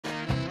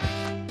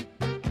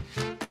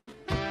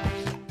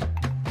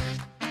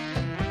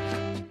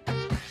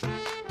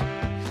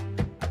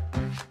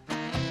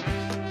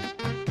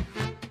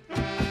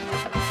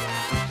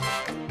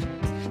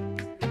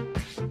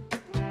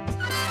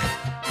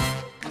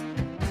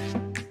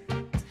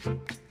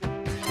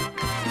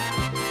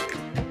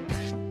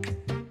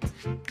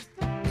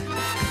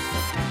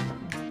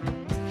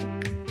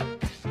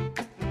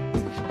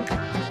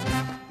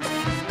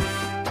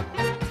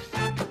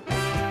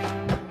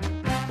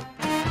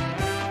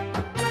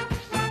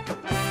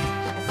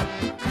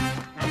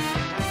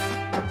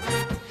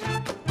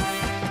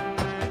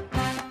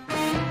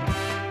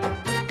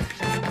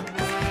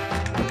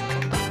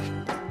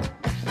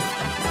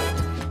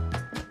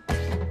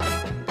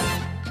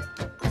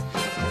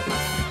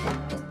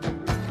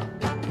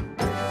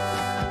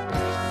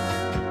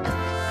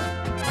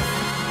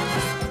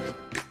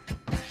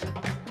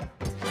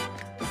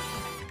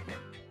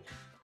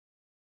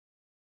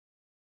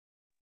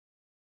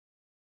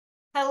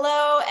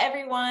Hello,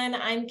 everyone.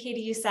 I'm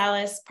Katie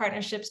Sayles,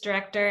 Partnerships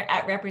Director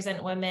at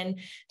Represent Women.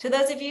 To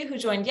those of you who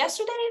joined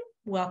yesterday,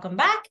 welcome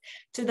back.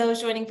 To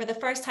those joining for the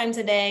first time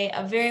today,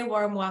 a very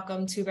warm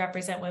welcome to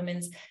Represent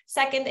Women's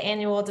second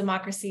annual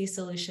Democracy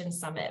Solutions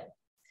Summit.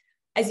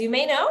 As you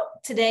may know,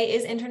 today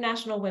is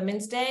International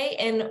Women's Day,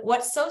 and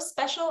what's so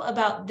special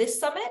about this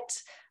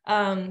summit,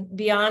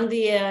 beyond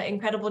the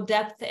incredible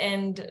depth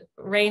and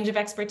range of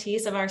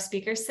expertise of our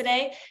speakers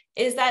today,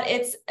 is that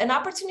it's an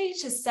opportunity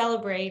to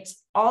celebrate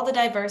all the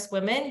diverse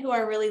women who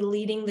are really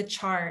leading the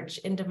charge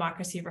in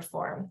democracy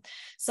reform.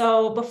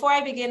 So before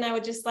I begin, I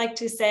would just like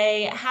to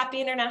say Happy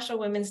International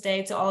Women's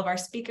Day to all of our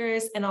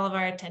speakers and all of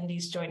our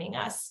attendees joining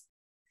us.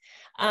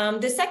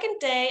 The second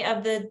day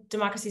of the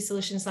Democracy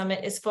Solutions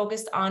Summit is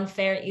focused on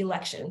fair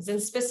elections,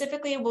 and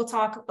specifically we'll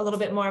talk a little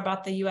bit more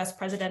about the US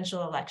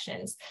presidential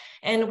elections.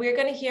 And we're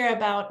going to hear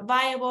about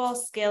viable,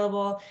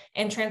 scalable,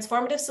 and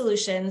transformative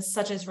solutions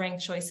such as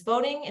ranked choice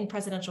voting in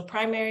presidential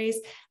primaries,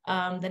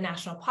 the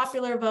national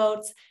popular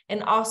votes,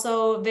 and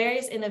also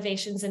various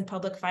innovations in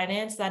public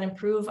finance that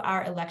improve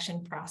our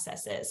election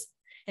processes.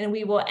 And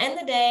we will end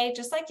the day,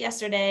 just like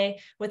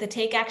yesterday, with a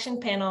take action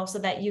panel so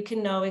that you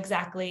can know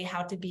exactly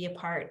how to be a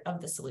part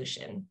of the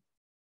solution.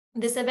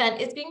 This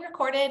event is being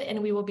recorded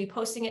and we will be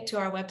posting it to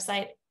our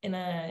website in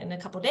a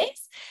couple of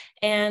days.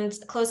 And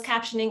closed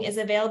captioning is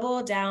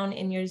available down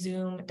in your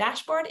Zoom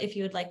dashboard if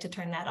you would like to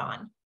turn that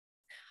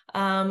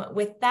on.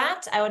 With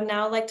that, I would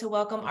now like to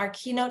welcome our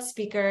keynote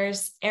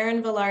speakers,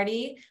 Erin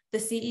Vilardi, the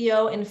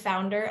CEO and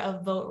founder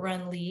of Vote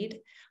Run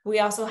Lead. We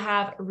also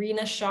have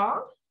Rina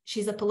Shah.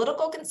 She's a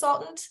political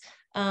consultant,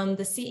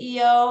 the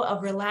CEO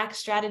of Relax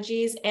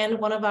Strategies, and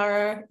one of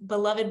our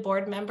beloved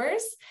board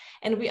members.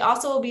 And we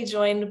also will be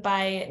joined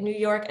by New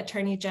York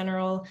Attorney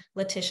General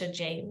Letitia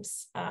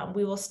James.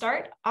 We will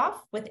start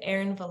off with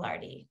Erin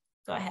Vilardi.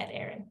 Go ahead,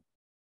 Erin.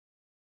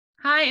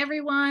 Hi,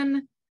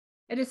 everyone.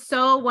 It is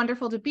so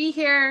wonderful to be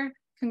here.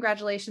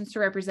 Congratulations to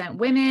Represent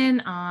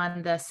Women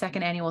on the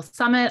second annual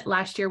summit.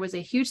 Last year was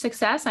a huge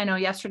success. I know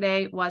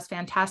yesterday was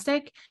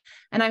fantastic.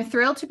 And I'm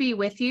thrilled to be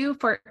with you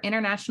for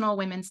International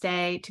Women's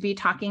Day to be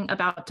talking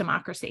about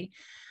democracy.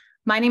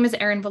 My name is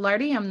Erin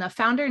Vilardi. I'm the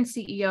founder and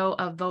CEO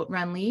of Vote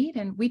Run Lead,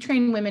 and we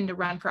train women to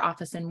run for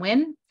office and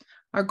win.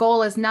 Our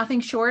goal is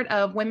nothing short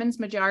of women's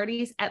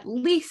majorities, at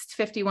least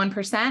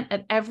 51%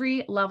 at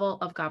every level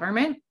of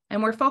government.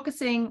 And we're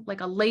focusing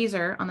like a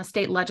laser on the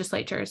state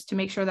legislatures to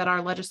make sure that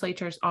our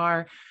legislatures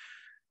are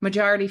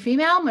majority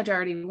female,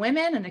 majority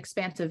women, an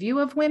expansive view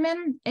of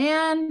women,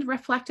 and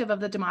reflective of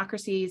the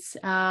democracies,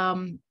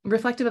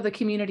 reflective of the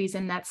communities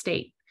in that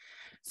state.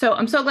 So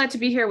I'm so glad to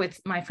be here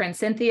with my friend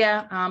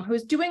Cynthia,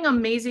 who's doing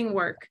amazing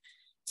work.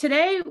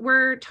 Today,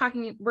 you're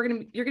going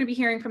to be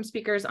hearing from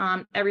speakers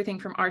on everything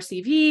from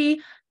RCV,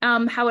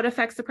 how it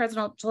affects the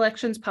presidential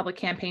elections, public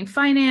campaign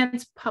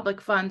finance,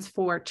 public funds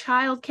for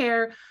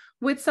childcare,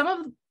 with some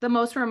of the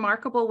most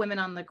remarkable women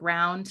on the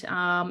ground,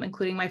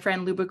 including my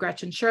friend Liuba,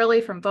 Grechen, Shirley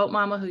from Vote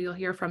Mama, who you'll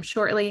hear from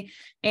shortly,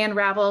 and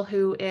Ravel,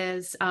 who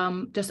is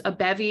just a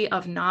bevy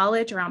of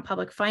knowledge around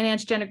public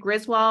finance, Jena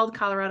Griswold,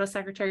 Colorado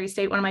Secretary of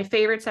State, one of my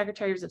favorite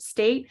secretaries of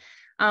state.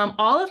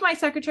 All of my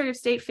Secretary of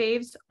State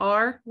faves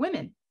are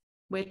women,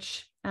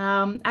 which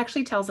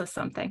actually tells us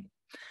something.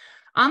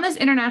 On this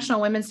International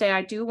Women's Day,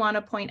 I do want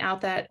to point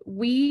out that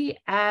we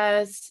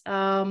as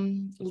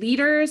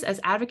leaders,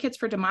 as advocates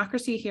for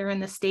democracy here in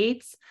the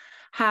States,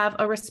 have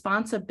a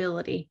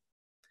responsibility.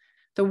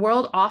 The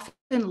world often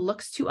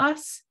looks to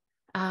us,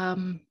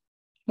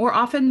 more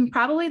often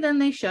probably than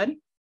they should,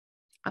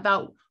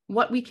 about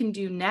what we can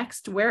do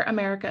next, where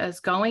America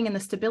is going, and the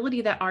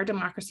stability that our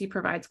democracy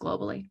provides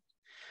globally.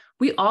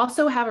 We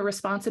also have a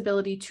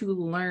responsibility to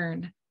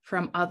learn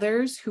from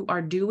others who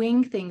are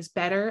doing things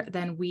better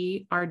than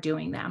we are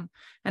doing them.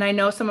 And I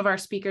know some of our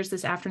speakers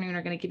this afternoon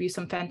are going to give you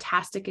some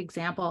fantastic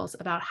examples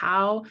about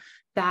how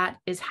that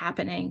is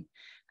happening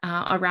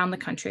around the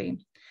country.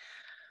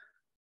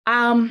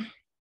 I'm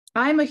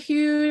a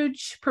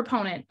huge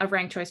proponent of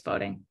ranked choice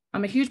voting.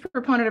 I'm a huge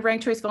proponent of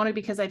ranked choice voting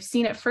because I've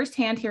seen it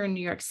firsthand here in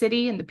New York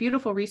City and the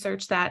beautiful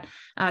research that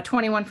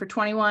 21 for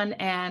 21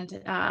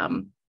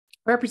 and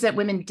Represent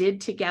Women did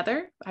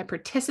together. I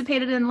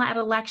participated in that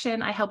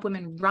election. I helped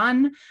women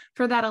run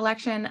for that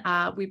election.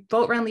 We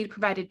Vote Run Lead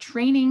provided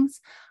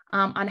trainings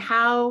on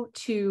how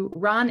to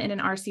run in an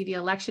RCV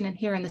election and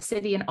here in the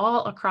city and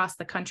all across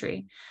the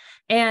country.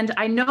 And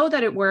I know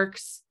that it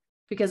works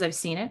because I've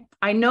seen it.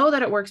 I know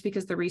that it works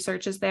because the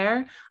research is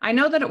there. I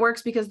know that it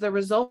works because the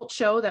results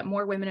show that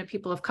more women and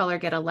people of color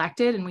get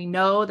elected. And we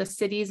know the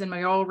cities and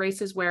mayoral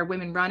races where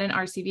women run in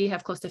RCV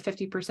have close to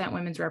 50%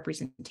 women's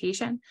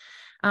representation.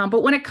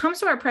 But when it comes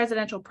to our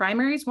presidential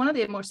primaries, one of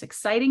the most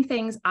exciting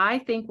things I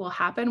think will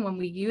happen when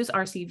we use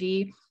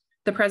RCV,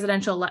 the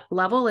presidential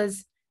level,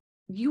 is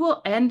you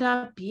will end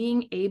up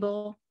being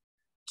able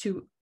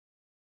to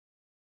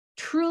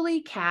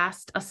truly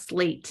cast a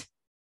slate,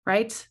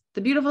 right?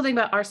 The beautiful thing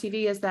about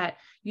RCV is that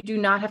you do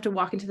not have to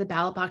walk into the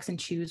ballot box and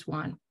choose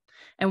one.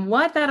 And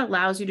what that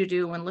allows you to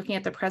do when looking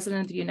at the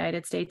President of the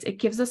United States, it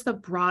gives us the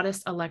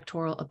broadest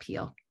electoral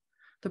appeal.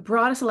 The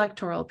broadest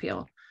electoral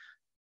appeal.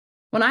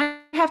 When I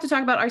have to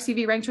talk about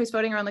RCV, ranked choice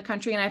voting around the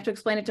country, and I have to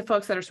explain it to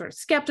folks that are sort of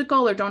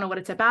skeptical or don't know what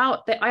it's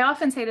about, I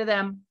often say to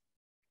them,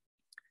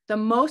 the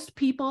most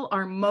people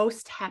are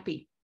most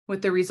happy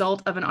with the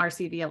result of an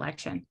RCV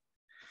election.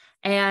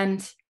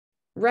 And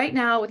right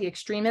now, with the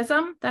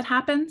extremism that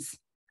happens,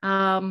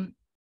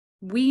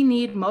 we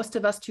need most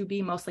of us to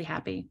be mostly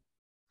happy.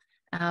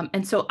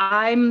 And so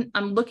I'm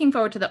looking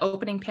forward to the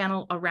opening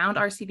panel around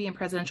RCV and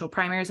presidential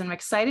primaries, and I'm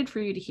excited for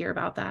you to hear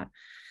about that.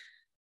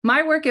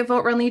 My work at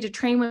Vote Run Lead to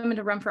train women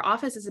to run for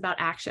office is about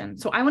action.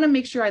 So I want to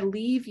make sure I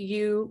leave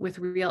you with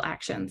real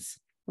actions.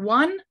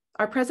 One,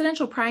 our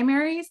presidential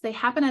primaries, they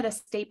happen at a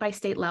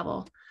state-by-state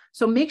level.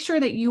 So make sure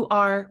that you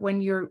are, when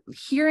you're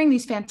hearing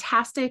these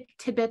fantastic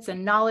tidbits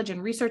and knowledge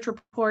and research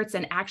reports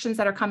and actions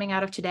that are coming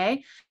out of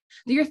today,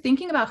 that you're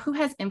thinking about who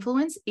has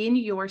influence in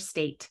your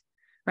state,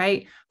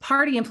 right?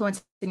 Party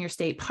influence in your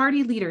state,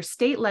 party leaders,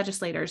 state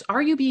legislators.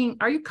 Are you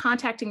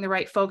contacting the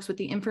right folks with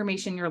the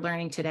information you're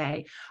learning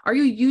today? Are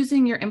you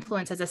using your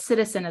influence as a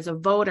citizen, as a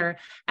voter,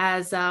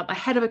 as a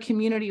head of a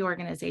community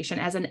organization,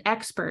 as an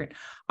expert?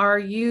 Are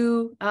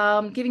you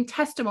giving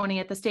testimony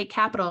at the state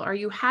capitol? Are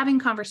you having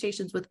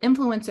conversations with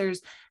influencers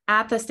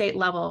at the state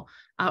level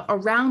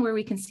around where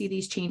we can see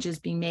these changes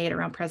being made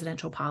around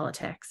presidential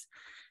politics?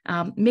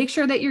 Make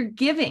sure that you're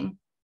giving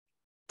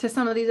to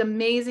some of these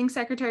amazing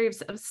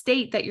secretaries of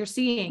state that you're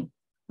seeing.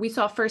 We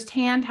saw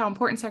firsthand how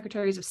important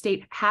secretaries of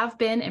state have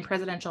been in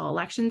presidential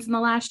elections in the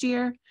last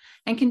year,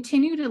 and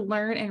continue to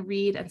learn and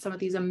read on some of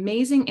these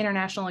amazing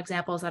international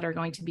examples that are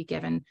going to be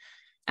given.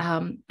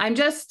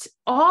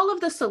 All of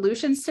the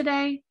solutions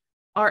today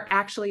are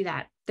actually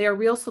that. They are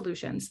real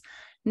solutions.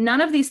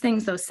 None of these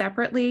things, though,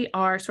 separately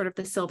are sort of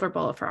the silver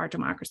bullet for our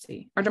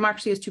democracy. Our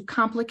democracy is too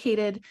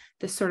complicated.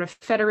 This sort of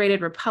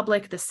federated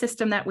republic, the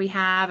system that we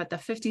have at the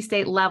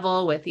 50-state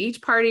level with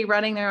each party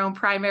running their own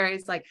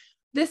primaries, like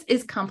this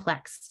is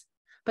complex.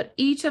 But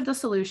each of the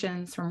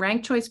solutions, from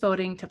ranked choice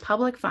voting to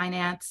public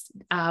finance,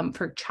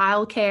 for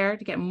childcare,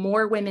 to get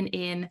more women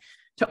in,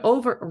 to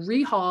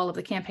overhaul of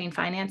the campaign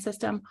finance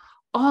system,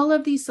 all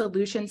of these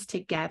solutions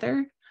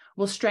together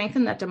will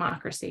strengthen that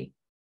democracy.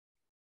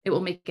 It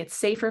will make it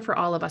safer for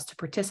all of us to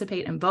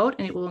participate and vote,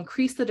 and it will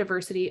increase the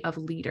diversity of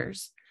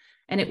leaders.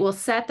 And it will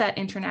set that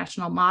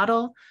international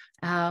model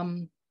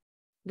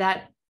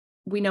that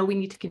we know we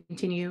need to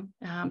continue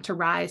to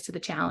rise to the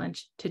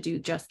challenge to do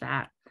just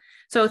that.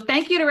 So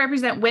thank you to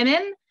Represent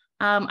Women.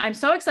 I'm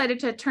so excited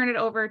to turn it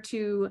over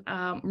to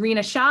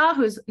Rina Shah,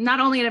 who's not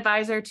only an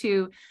advisor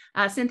to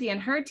Cynthia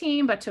and her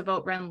team, but to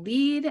Vote Run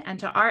Lead and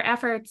to our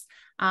efforts,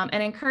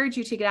 and encourage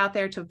you to get out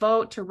there to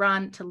vote, to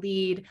run, to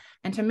lead,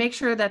 and to make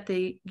sure that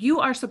you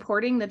are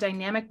supporting the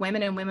dynamic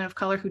women and women of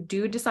color who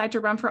do decide to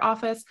run for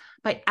office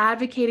by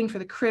advocating for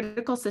the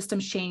critical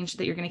systems change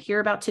that you're going to hear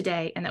about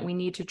today, and that we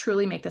need to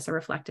truly make this a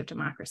reflective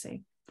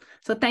democracy.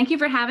 So thank you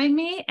for having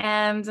me,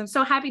 and I'm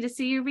so happy to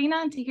see you, Rina,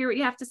 and to hear what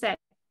you have to say.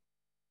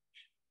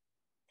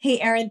 Hey,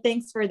 Erin,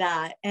 thanks for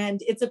that.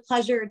 And it's a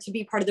pleasure to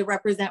be part of the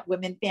Represent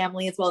Women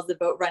family, as well as the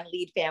Vote Run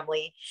Lead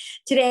family.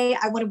 Today,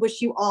 I want to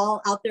wish you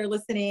all out there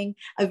listening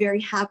a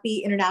very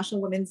happy International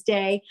Women's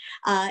Day.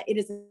 It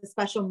is a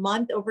special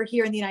month over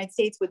here in the United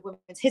States with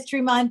Women's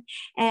History Month.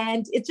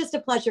 And it's just a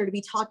pleasure to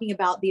be talking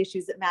about the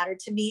issues that matter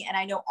to me, and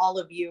I know all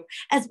of you,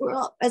 as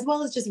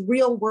well as just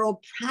real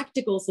world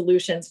practical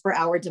solutions for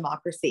our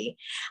democracy.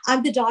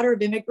 I'm the daughter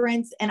of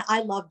immigrants, and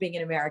I love being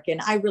an American.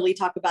 I really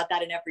talk about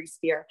that in every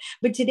sphere.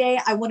 But today,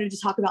 I wanted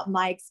to talk about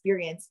my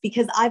experience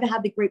because I've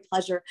had the great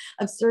pleasure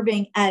of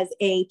serving as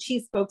a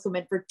chief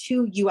spokeswoman for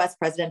 2 US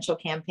presidential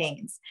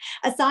campaigns.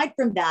 Aside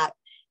from that,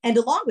 and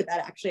along with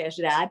that, actually, I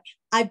should add,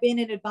 I've been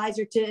an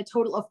advisor to a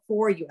total of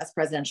 4 US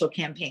presidential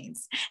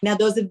campaigns. Now,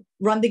 those have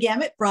run the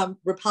gamut from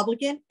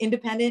Republican,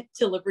 independent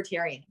to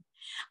libertarian.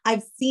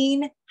 I've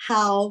seen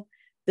how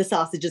the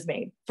sausage is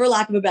made, for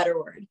lack of a better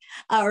word,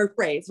 or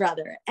phrase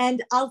rather.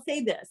 And I'll say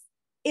this,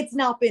 it's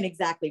not been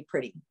exactly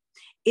pretty.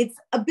 It's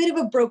a bit of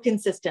a broken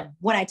system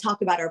when I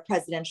talk about our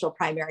presidential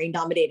primary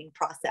nominating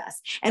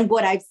process and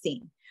what I've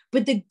seen.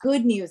 But the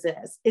good news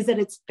is that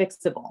it's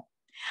fixable.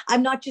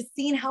 I've not just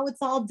seen how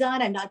it's all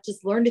done. I've not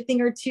just learned a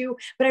thing or two,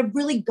 but I've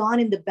really gone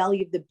in the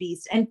belly of the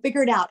beast and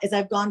figured out, as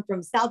I've gone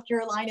from South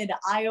Carolina to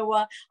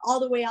Iowa, all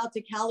the way out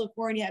to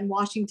California and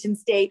Washington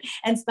State,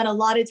 and spent a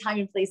lot of time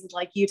in places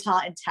like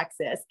Utah and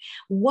Texas,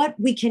 what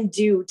we can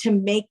do to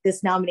make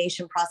this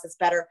nomination process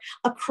better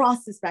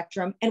across the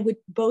spectrum and with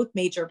both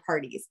major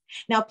parties.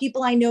 Now,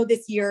 people I know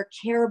this year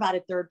care about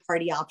a third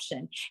party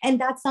option, and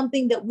that's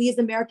something that we as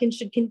Americans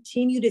should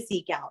continue to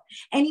seek out.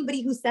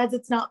 Anybody who says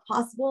it's not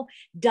possible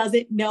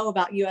doesn't know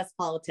about US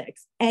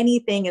politics.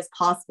 Anything is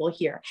possible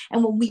here.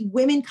 And when we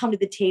women come to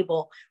the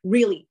table,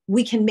 really,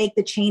 we can make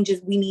the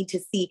changes we need to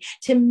see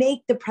to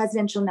make the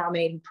presidential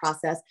nominating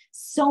process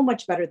so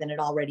much better than it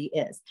already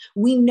is.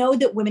 We know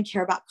that women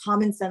care about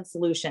common sense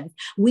solutions.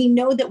 We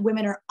know that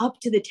women are up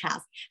to the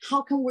task.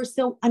 How come we're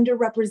so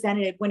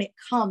underrepresented when it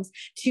comes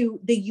to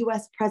the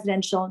US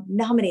presidential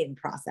nominating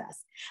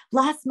process?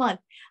 Last month,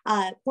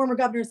 former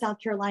governor of South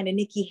Carolina,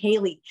 Nikki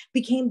Haley,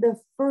 became the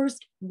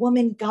first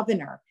woman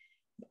governor,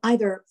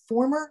 either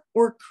former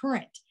or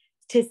current,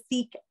 to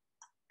seek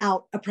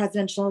out a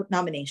presidential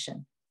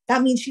nomination.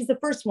 That means she's the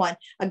first one,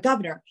 a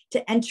governor,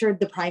 to enter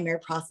the primary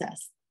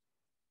process.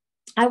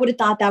 I would have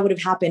thought that would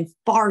have happened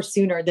far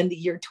sooner than the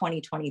year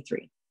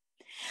 2023.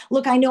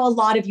 Look, I know a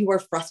lot of you are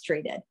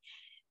frustrated.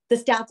 The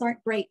stats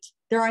aren't great.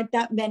 There aren't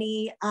that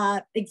many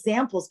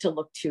examples to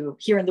look to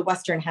here in the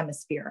Western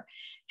Hemisphere.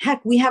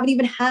 Heck, we haven't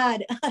even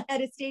had a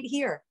head of state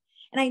here.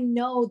 And I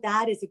know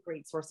that is a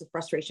great source of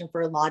frustration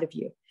for a lot of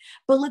you,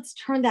 but let's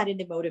turn that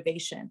into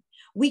motivation.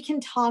 We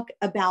can talk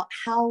about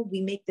how we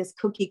make this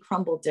cookie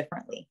crumble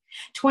differently.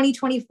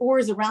 2024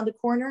 is around the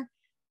corner,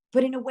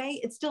 but in a way,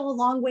 it's still a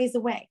long ways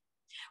away.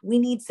 We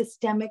need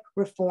systemic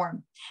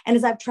reform. And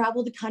as I've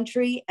traveled the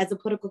country as a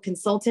political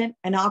consultant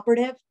and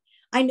operative,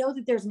 I know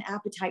that there's an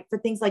appetite for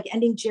things like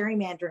ending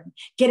gerrymandering,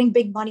 getting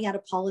big money out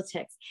of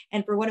politics,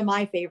 and for one of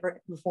my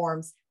favorite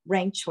reforms,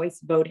 ranked choice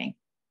voting.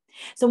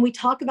 So when we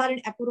talk about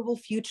an equitable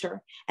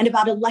future and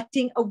about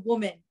electing a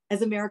woman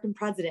as American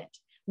president,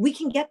 we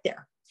can get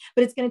there.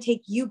 But it's going to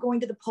take you going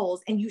to the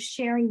polls and you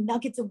sharing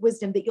nuggets of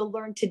wisdom that you'll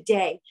learn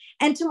today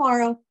and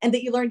tomorrow and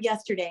that you learned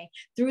yesterday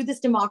through this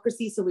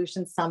Democracy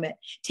Solutions Summit.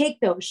 Take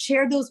those,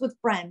 share those with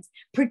friends,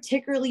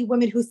 particularly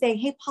women who say,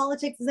 hey,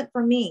 politics isn't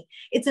for me.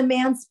 It's a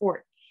man's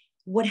sport.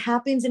 What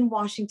happens in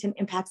Washington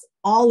impacts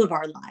all of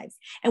our lives.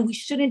 And we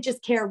shouldn't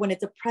just care when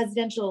it's a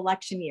presidential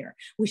election year.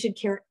 We should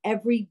care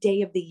every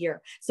day of the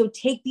year. So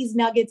take these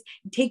nuggets,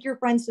 take your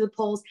friends to the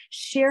polls,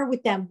 share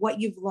with them what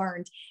you've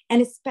learned,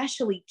 and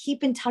especially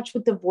keep in touch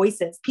with the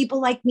voices.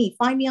 People like me,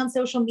 find me on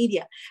social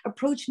media,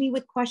 approach me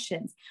with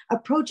questions,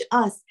 approach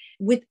us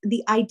with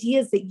the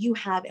ideas that you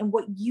have and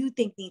what you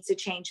think needs to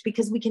change,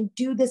 because we can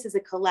do this as a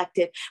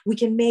collective. We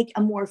can make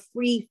a more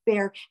free,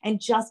 fair,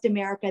 and just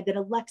America that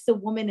elects a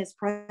woman as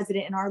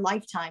president in our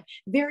lifetime.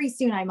 Very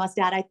soon, I must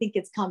add, I think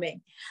it's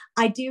coming.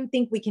 I do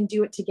think we can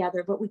do it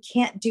together, but we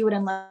can't do it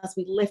unless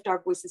we lift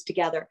our voices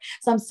together.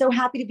 So I'm so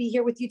happy to be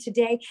here with you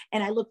today,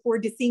 and I look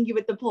forward to seeing you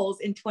at the polls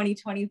in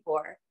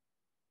 2024.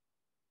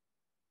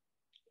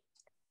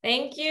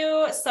 Thank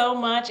you so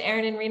much,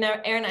 Erin and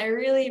Rina. Erin, I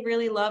really,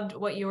 really loved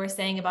what you were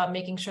saying about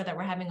making sure that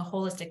we're having a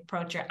holistic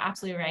approach. You're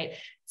absolutely right.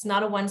 It's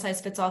not a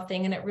one-size-fits-all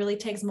thing, and it really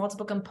takes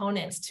multiple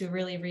components to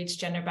really reach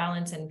gender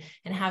balance and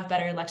have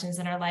better elections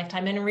in our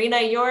lifetime. And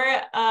Rina,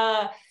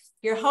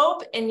 your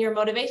hope and your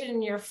motivation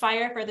and your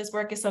fire for this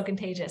work is so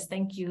contagious.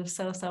 Thank you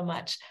so, so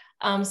much.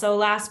 So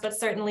last but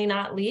certainly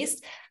not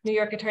least, New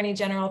York Attorney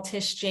General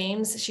Tish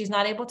James. She's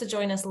not able to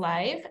join us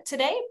live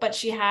today, but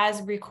she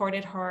has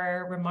recorded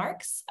her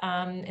remarks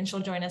and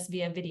she'll join us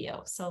via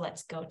video. So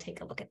let's go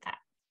take a look at that.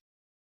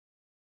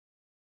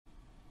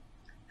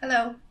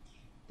 Hello,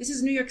 this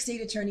is New York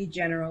State Attorney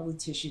General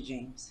Letitia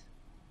James.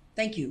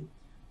 Thank you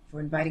for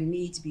inviting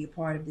me to be a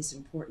part of this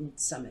important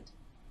summit.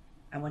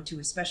 I want to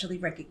especially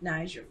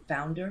recognize your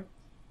founder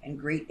and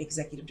great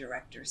executive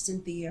director,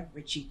 Cynthia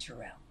Ritchie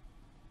Terrell.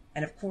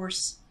 And of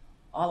course,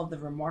 all of the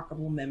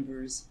remarkable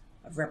members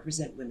of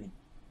Represent Women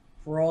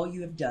for all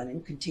you have done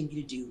and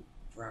continue to do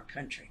for our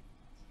country.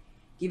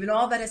 Given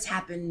all that has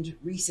happened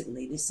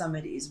recently, this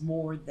summit is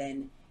more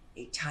than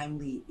a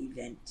timely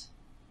event.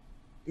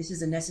 This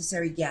is a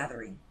necessary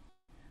gathering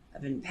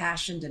of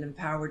impassioned and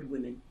empowered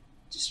women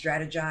to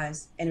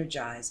strategize,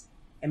 energize,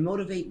 and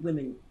motivate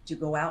women to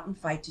go out and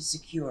fight to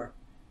secure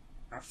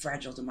our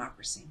fragile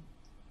democracy.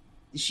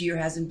 This year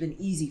hasn't been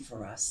easy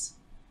for us.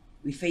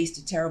 We faced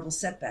a terrible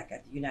setback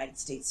at the United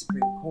States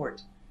Supreme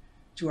Court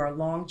to our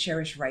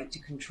long-cherished right to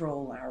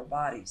control our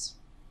bodies.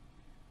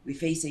 We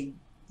face a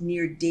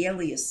near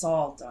daily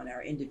assault on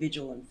our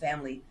individual and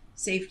family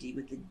safety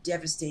with the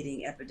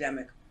devastating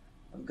epidemic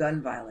of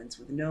gun violence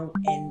with no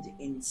end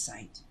in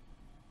sight.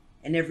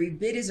 And every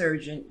bit as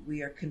urgent,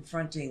 we are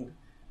confronting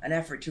an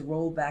effort to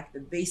roll back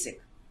the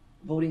basic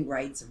voting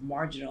rights of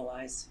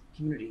marginalized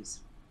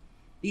communities.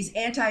 These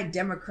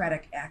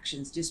anti-democratic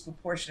actions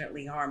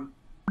disproportionately harm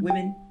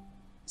women,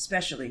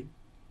 especially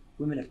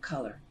women of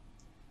color.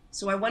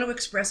 So I want to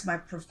express my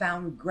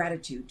profound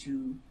gratitude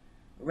to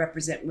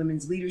Represent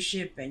Women's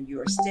leadership and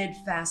your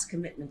steadfast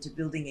commitment to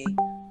building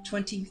a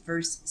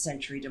 21st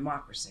century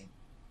democracy.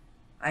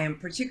 I am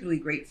particularly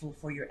grateful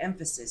for your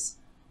emphasis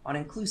on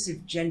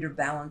inclusive gender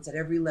balance at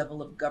every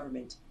level of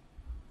government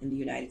in the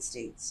United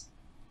States.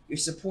 Your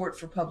support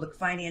for public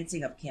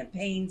financing of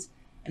campaigns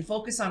and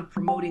focus on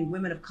promoting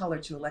women of color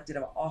to elected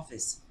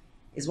office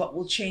is what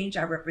will change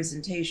our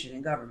representation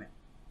in government.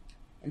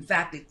 In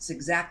fact, it's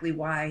exactly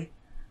why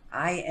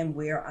I am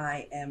where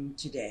I am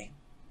today.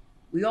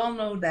 We all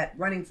know that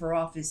running for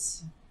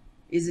office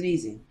isn't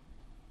easy.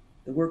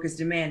 The work is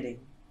demanding,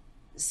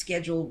 the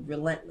schedule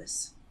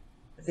relentless,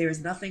 but there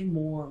is nothing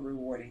more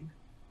rewarding.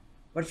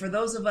 But for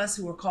those of us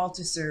who are called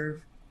to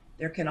serve,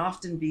 there can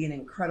often be an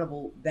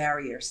incredible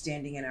barrier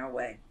standing in our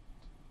way: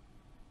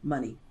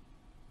 money.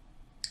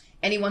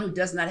 Anyone who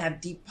does not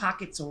have deep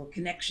pockets or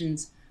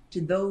connections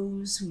to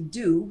those who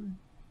do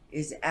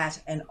is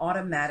at an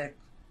automatic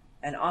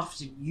and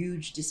often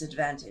huge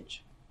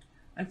disadvantage.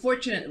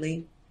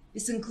 Unfortunately,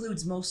 this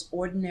includes most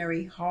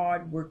ordinary,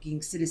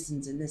 hard-working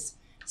citizens in this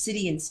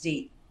city and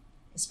state,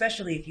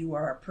 especially if you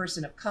are a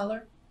person of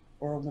color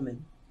or a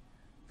woman.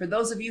 For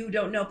those of you who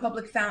don't know,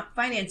 public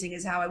financing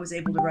is how I was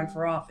able to run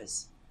for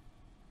office.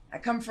 I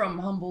come from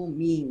humble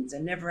means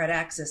and never had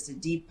access to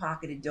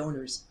deep-pocketed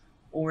donors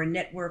or a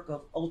network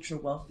of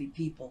ultra-wealthy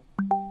people.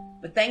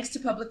 But thanks to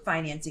public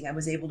financing, I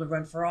was able to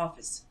run for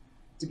office,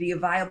 to be a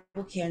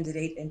viable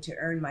candidate, and to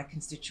earn my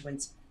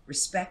constituents'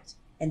 respect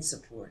and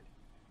support.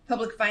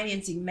 Public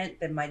financing meant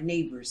that my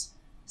neighbors,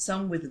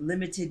 some with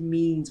limited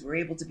means, were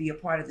able to be a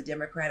part of the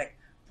democratic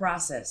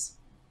process.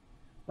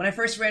 When I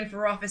first ran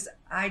for office,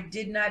 I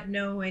did not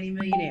know any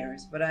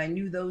millionaires, but I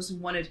knew those who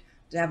wanted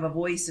to have a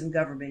voice in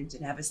government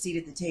and have a seat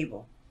at the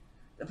table.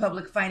 The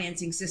public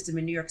financing system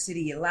in New York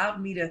City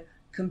allowed me to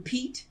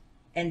compete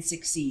and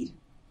succeed.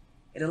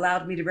 It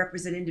allowed me to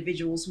represent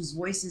individuals whose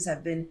voices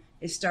have been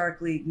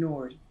historically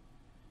ignored.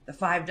 The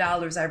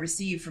 $5 I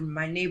received from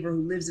my neighbor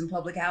who lives in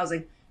public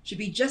housing should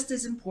be just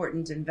as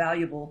important and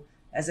valuable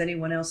as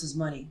anyone else's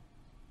money.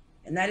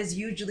 And that is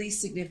hugely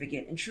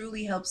significant and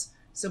truly helps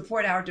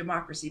support our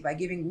democracy by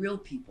giving real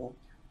people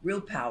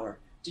real power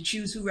to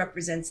choose who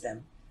represents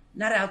them,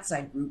 not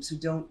outside groups who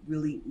don't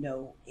really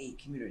know a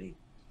community.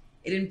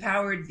 It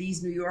empowered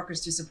these New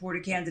Yorkers to support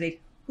a candidate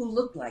who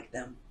looked like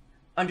them,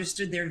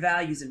 understood their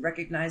values, and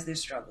recognized their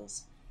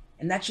struggles.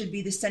 And that should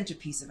be the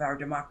centerpiece of our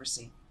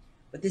democracy.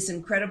 But this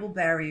incredible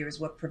barrier is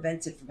what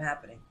prevents it from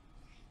happening.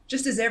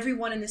 Just as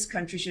everyone in this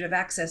country should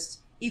have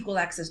equal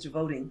access to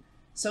voting,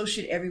 so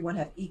should everyone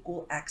have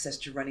equal access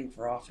to running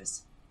for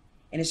office.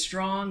 In a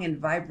strong and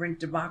vibrant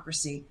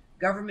democracy,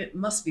 government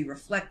must be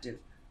reflective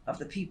of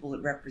the people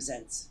it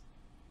represents.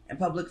 And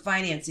public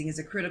financing is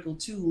a critical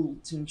tool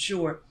to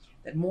ensure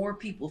that more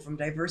people from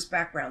diverse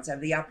backgrounds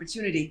have the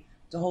opportunity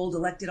to hold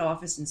elected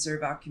office and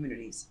serve our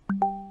communities.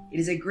 It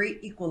is a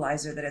great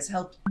equalizer that has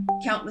helped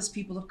countless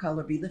people of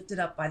color be lifted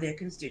up by their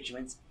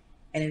constituents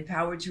and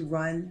empowered to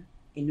run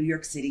in New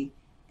York City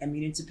and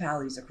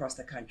municipalities across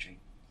the country.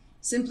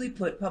 Simply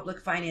put,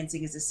 public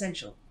financing is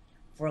essential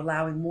for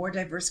allowing more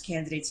diverse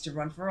candidates to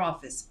run for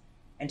office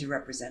and to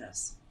represent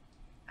us.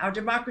 Our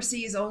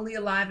democracy is only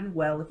alive and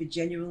well if it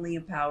genuinely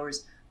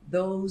empowers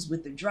those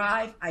with the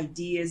drive,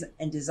 ideas,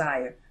 and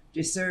desire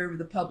to serve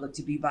the public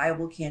to be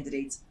viable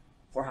candidates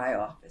for high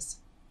office.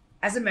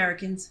 As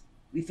Americans,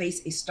 we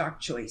face a stark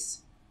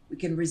choice. We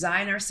can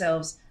resign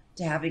ourselves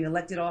to having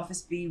elected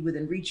office be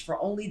within reach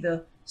for only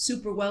the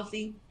super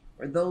wealthy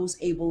or those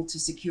able to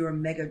secure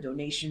mega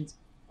donations,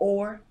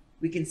 or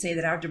we can say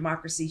that our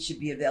democracy should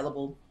be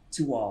available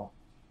to all,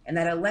 and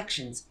that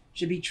elections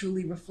should be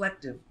truly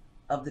reflective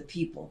of the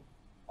people,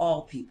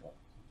 all people.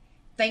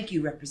 Thank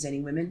you,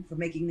 representing women, for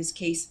making this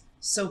case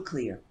so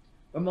clear.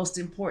 But most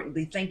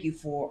importantly, thank you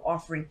for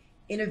offering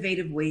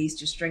innovative ways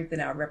to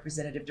strengthen our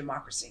representative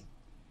democracy.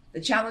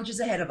 The challenges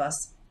ahead of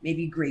us may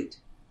be great,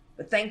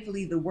 but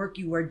thankfully the work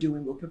you are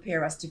doing will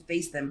prepare us to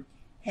face them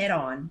head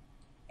on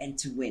and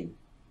to win.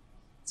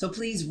 So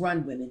please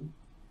run, women.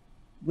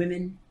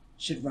 Women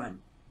should run,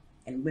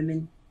 and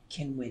women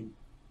can win.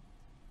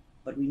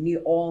 But we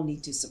all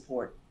need to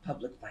support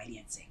public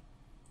financing.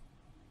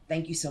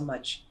 Thank you so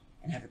much,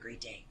 and have a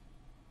great day.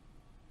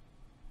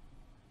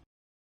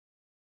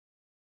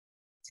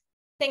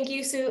 Thank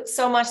you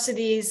so much to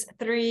these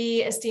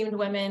three esteemed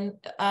women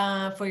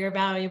for your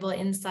valuable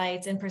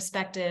insights and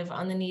perspective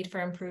on the need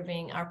for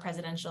improving our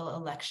presidential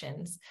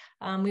elections.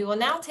 We will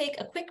now take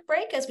a quick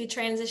break as we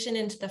transition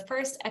into the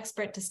first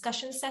expert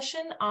discussion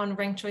session on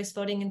ranked choice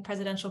voting in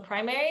presidential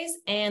primaries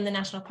and the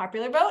national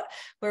popular vote,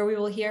 where we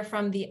will hear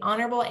from the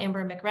Honorable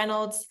Amber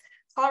McReynolds,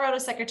 Colorado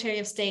Secretary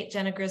of State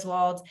Jena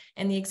Griswold,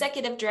 and the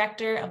Executive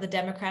Director of the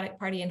Democratic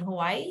Party in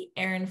Hawaii,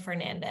 Erin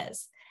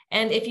Fernandez.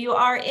 And if you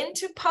are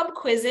into pub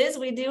quizzes,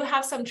 we do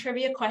have some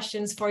trivia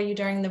questions for you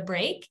during the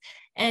break.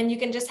 And you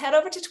can just head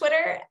over to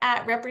Twitter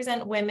at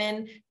Represent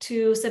Women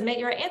to submit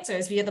your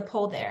answers via the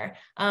poll there.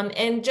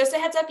 And just a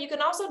heads up, you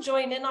can also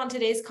join in on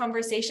today's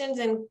conversations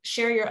and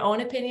share your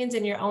own opinions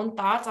and your own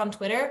thoughts on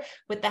Twitter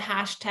with the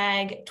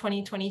hashtag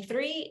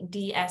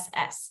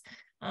 2023DSS.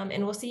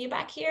 And we'll see you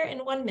back here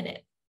in 1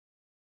 minute.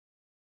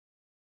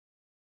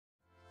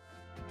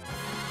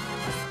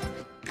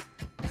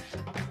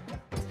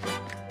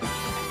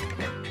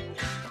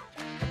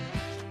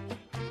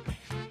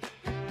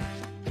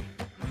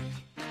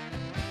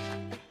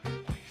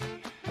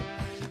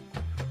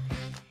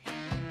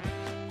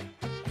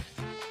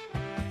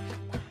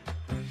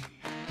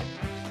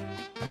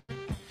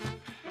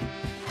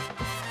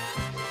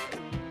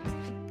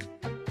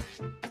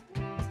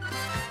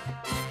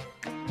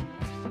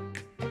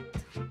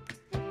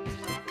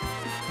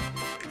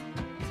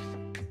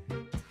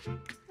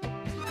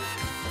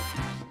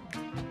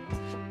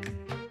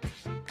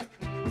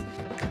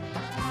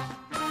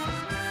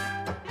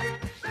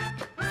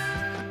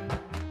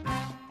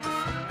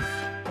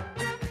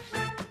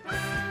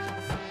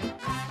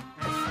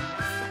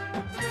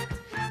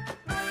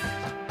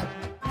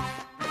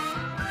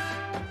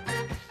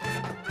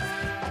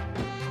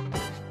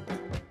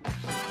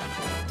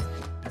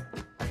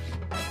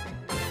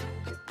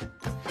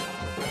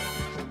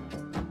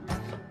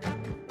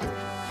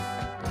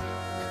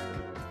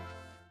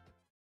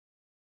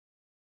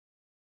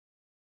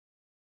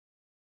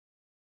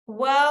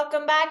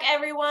 Welcome back,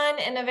 everyone,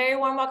 and a very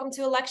warm welcome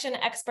to election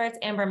experts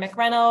Amber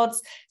McReynolds,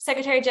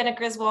 Secretary Jena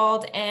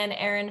Griswold, and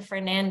Erin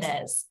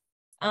Fernandez.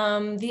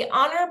 The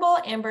Honorable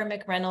Amber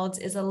McReynolds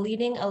is a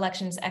leading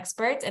elections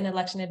expert in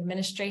election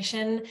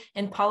administration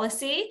and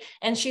policy,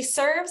 and she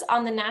serves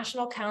on the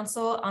National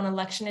Council on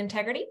Election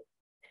Integrity,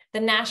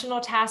 the National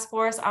Task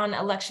Force on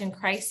Election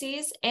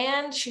Crises,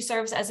 and she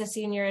serves as a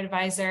senior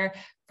advisor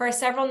for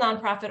several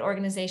nonprofit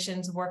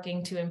organizations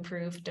working to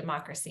improve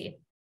democracy.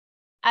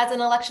 As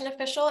an election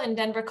official in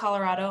Denver,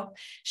 Colorado,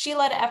 she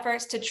led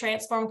efforts to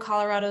transform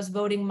Colorado's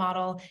voting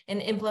model and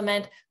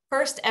implement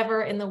first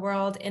ever in the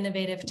world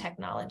innovative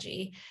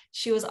technology.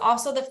 She was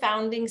also the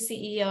founding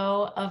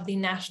CEO of the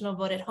National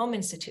Vote at Home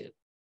Institute.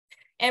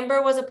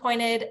 Amber was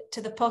appointed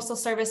to the Postal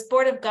Service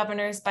Board of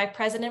Governors by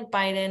President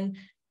Biden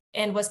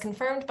and was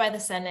confirmed by the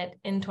Senate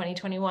in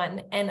 2021.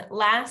 And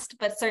last,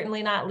 but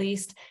certainly not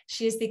least,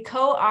 she is the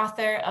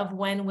co-author of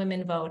When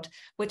Women Vote,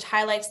 which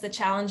highlights the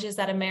challenges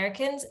that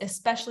Americans,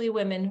 especially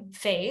women,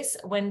 face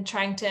when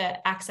trying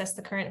to access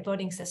the current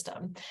voting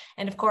system.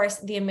 And of course,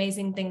 the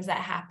amazing things that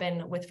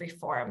happen with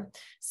reform.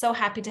 So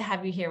happy to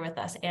have you here with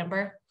us,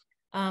 Amber.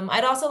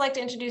 I'd also like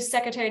to introduce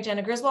Secretary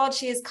Jena Griswold.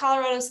 She is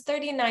Colorado's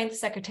 39th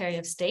Secretary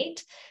of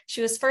State.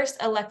 She was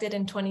first elected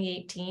in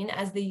 2018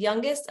 as the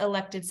youngest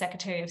elected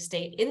Secretary of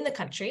State in the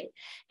country,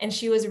 and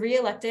she was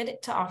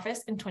re-elected to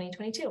office in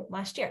 2022,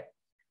 last year.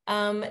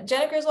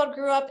 Jena Griswold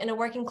grew up in a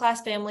working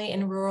class family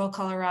in rural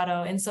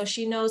Colorado, and so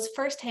she knows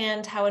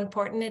firsthand how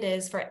important it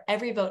is for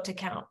every vote to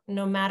count,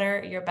 no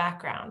matter your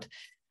background.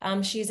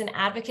 She's an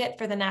advocate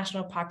for the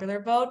National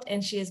Popular Vote,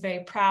 and she is very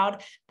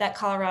proud that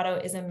Colorado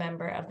is a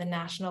member of the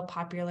National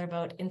Popular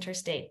Vote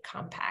Interstate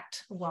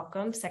Compact.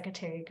 Welcome,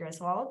 Secretary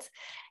Griswold.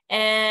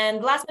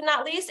 And last but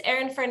not least,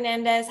 Erin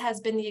Fernandez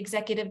has been the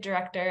Executive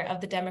Director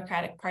of the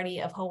Democratic Party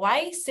of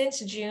Hawaii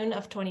since June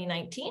of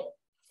 2019.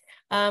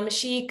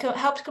 She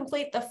helped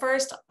complete the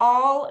first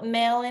all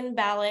mail-in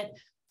ballot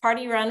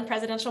party-run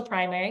presidential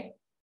primary,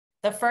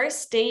 the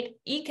first state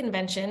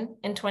e-convention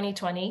in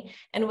 2020,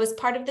 and was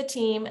part of the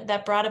team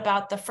that brought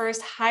about the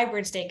first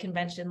hybrid state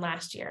convention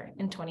last year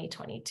in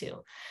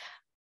 2022.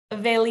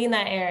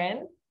 Velina,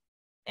 Erin,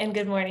 and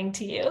good morning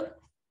to you.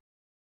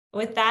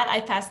 With that,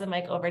 I pass the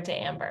mic over to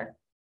Amber.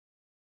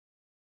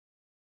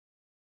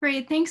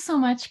 Great. Thanks so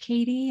much,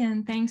 Katie.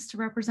 And thanks to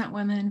Represent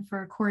Women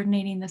for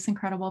coordinating this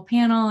incredible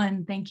panel.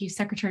 And thank you,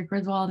 Secretary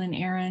Griswold and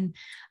Erin,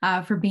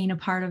 for being a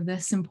part of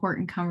this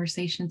important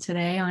conversation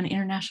today on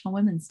International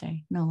Women's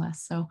Day, no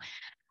less. So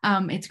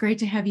it's great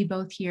to have you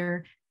both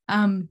here.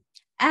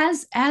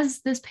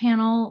 As this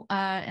panel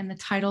and the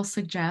title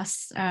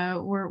suggests,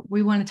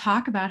 we want to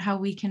talk about how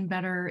we can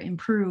better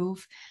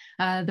improve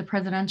the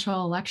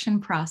presidential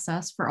election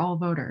process for all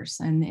voters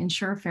and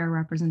ensure fair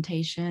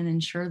representation,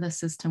 ensure the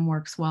system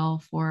works well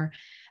for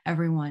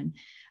everyone.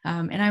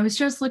 And I was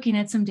just looking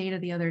at some data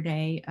the other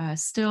day,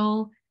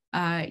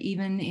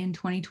 even in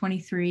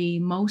 2023,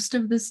 most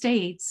of the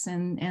states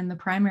and the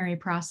primary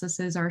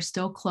processes are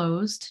still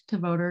closed to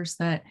voters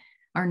that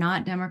are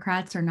not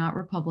Democrats or not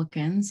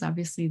Republicans.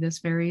 Obviously, this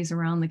varies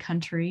around the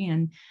country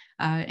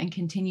and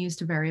continues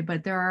to vary,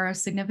 but there are a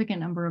significant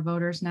number of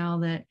voters now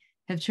that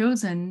have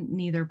chosen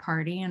neither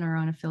party and are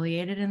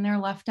unaffiliated, and they're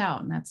left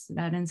out. And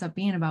that ends up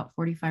being about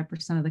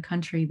 45% of the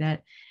country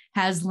that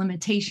has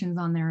limitations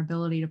on their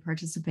ability to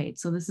participate.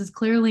 So this is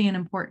clearly an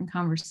important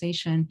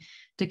conversation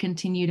to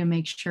continue to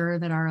make sure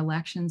that our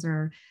elections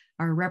are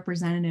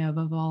representative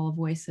of all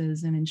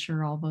voices and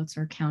ensure all votes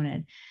are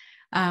counted.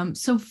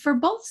 So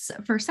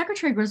for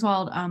Secretary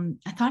Griswold,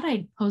 I thought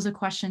I'd pose a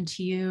question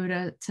to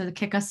you to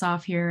kick us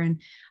off here.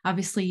 And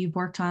obviously you've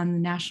worked on the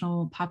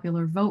national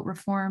popular vote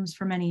reforms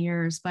for many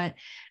years, but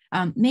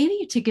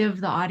maybe to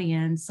give the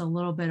audience a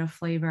little bit of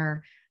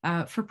flavor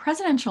for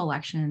presidential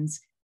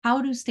elections,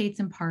 how do states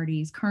and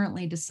parties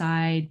currently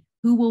decide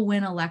who will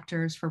win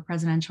electors for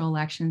presidential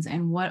elections,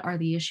 and what are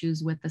the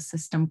issues with the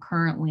system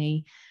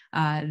currently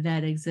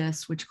that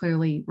exists, which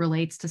clearly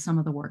relates to some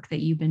of the work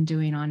that you've been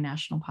doing on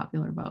national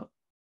popular vote?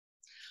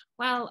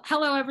 Well,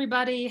 hello,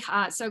 everybody.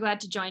 So glad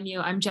to join you.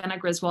 I'm Jena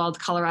Griswold,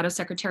 Colorado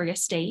Secretary of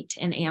State,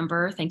 and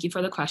Amber, thank you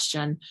for the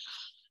question.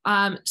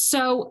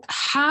 So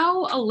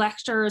how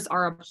electors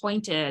are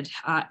appointed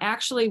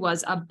actually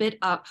was a bit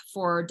up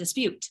for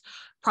dispute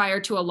prior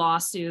to a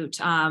lawsuit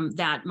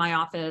that my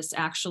office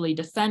actually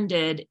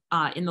defended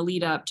in the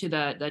lead up to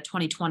the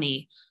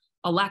 2020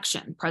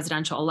 election,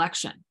 presidential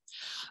election.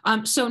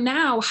 So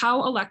now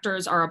how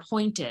electors are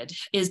appointed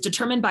is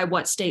determined by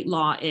what state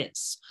law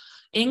is.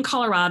 In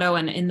Colorado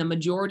and in the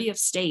majority of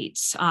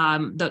states,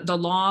 the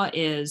law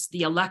is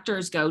the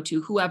electors go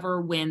to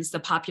whoever wins the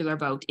popular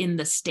vote in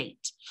the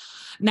state.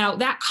 Now,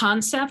 that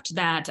concept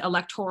that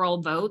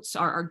electoral votes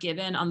are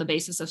given on the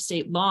basis of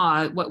state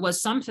law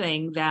was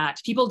something that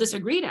people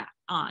disagreed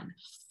on.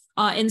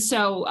 And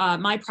so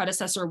my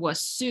predecessor was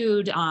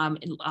sued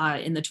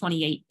in the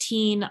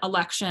 2018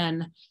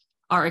 election,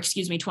 or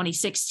excuse me,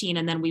 2016,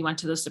 and then we went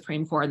to the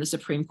Supreme Court, and the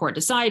Supreme Court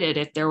decided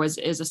if there is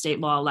a state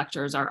law,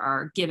 electors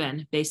are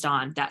given based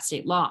on that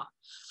state law.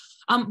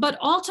 But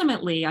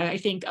ultimately, I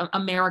think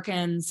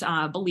Americans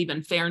believe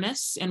in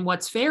fairness, and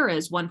what's fair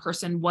is one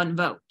person, one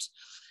vote.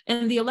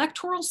 And the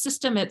electoral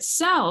system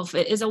itself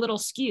is a little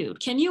skewed.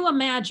 Can you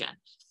imagine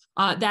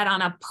that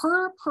on a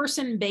per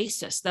person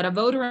basis, that a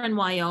voter in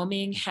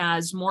Wyoming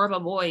has more of a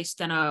voice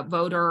than a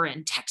voter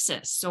in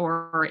Texas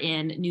or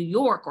in New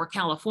York or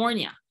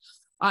California?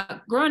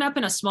 Growing up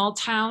in a small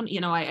town,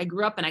 I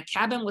grew up in a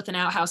cabin with an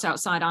outhouse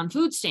outside on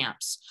food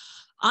stamps.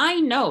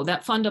 I know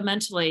that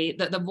fundamentally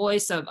the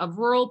voice of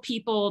rural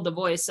people, the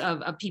voice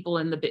of people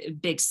in the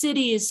big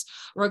cities,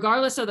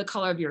 regardless of the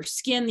color of your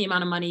skin, the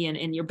amount of money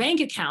in your bank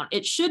account,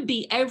 it should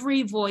be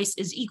every voice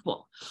is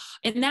equal.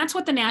 And that's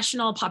what the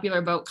National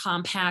Popular Vote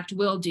Compact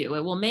will do.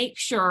 It will make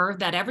sure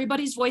that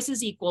everybody's voice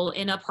is equal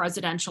in a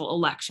presidential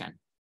election.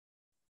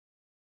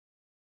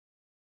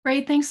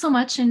 Great, thanks so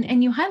much.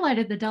 And you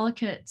highlighted the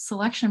delegate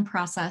selection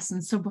process.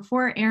 And so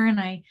before Erin,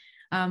 I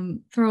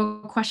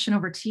throw a question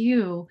over to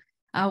you,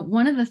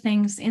 one of the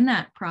things in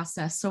that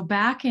process, so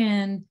back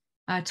in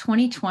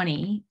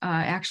 2020,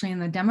 actually in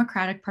the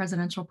Democratic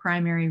presidential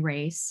primary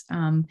race,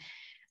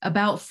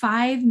 about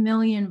 5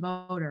 million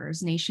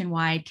voters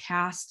nationwide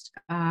cast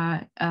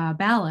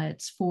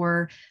ballots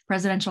for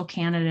presidential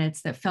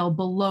candidates that fell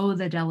below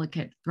the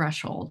delegate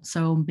threshold.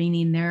 So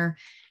meaning their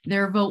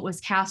vote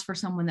was cast for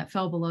someone that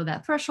fell below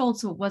that threshold,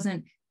 so it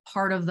wasn't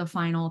part of the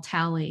final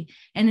tally.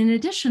 And an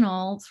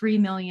additional 3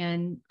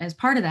 million, as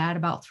part of that,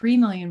 about 3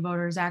 million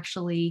voters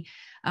actually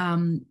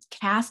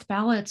cast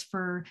ballots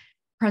for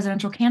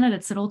presidential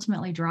candidates that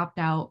ultimately dropped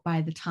out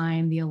by the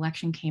time the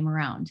election came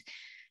around.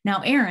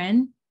 Now,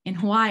 Erin, in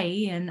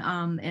Hawaii, and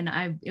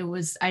I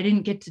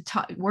didn't get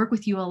to work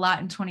with you a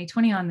lot in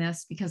 2020 on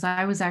this because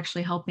I was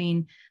actually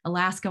helping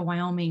Alaska,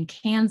 Wyoming,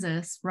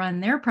 Kansas run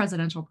their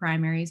presidential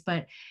primaries,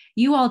 but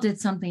you all did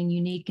something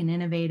unique and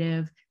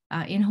innovative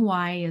in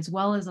Hawaii, as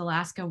well as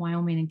Alaska,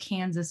 Wyoming, and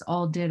Kansas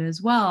all did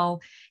as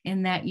well,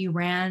 in that you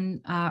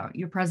ran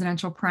your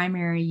presidential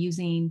primary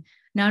using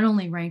not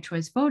only ranked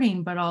choice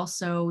voting, but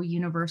also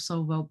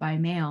universal vote by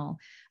mail.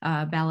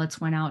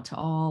 Ballots went out to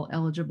all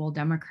eligible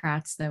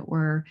Democrats that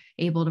were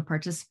able to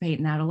participate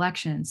in that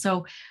election.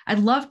 So I'd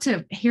love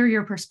to hear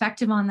your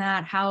perspective on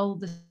that, how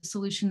the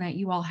solution that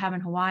you all have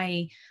in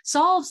Hawaii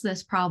solves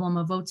this problem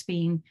of votes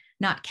being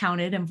not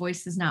counted and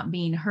voices not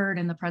being heard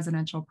in the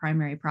presidential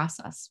primary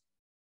process.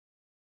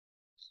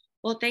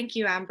 Well, thank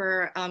you,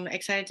 Amber. I'm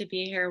excited to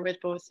be here with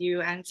both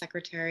you and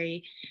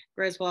Secretary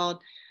Griswold.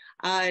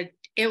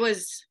 It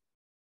was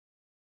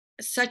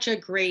such a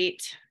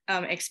great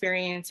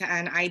experience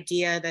and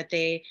idea that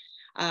they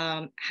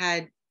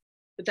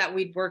that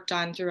we'd worked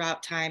on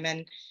throughout time.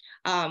 And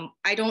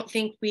I don't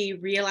think we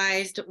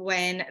realized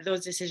when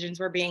those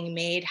decisions were being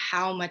made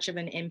how much of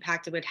an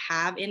impact it would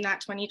have in that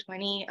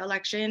 2020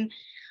 election.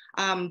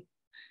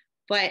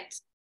 But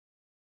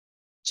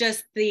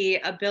just the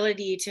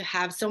ability to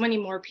have so many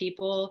more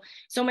people,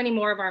 so many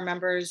more of our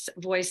members'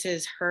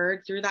 voices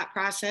heard through that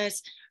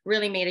process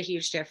really made a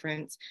huge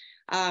difference.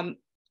 On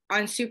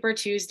Super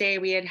Tuesday,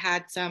 we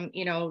had some,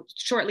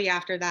 shortly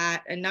after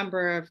that, a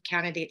number of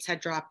candidates had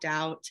dropped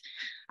out.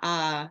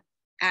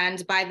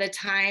 And by the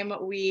time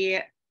we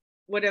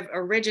would have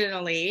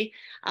originally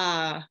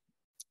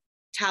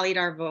tallied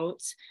our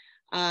votes,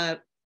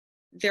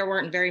 there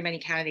weren't very many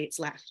candidates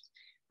left.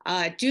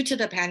 Due to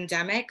the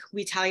pandemic,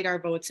 we tallied our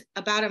votes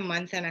about a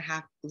month and a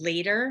half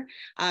later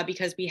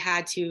because we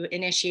had to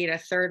initiate a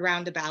third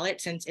round of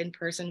ballots since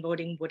in-person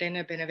voting wouldn't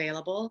have been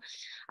available.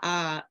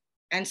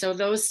 And so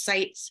those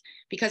sites,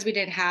 because we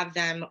didn't have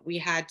them, we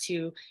had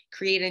to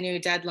create a new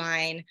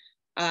deadline,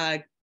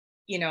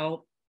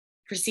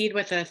 proceed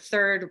with a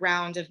third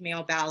round of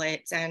mail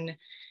ballots and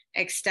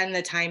extend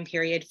the time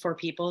period for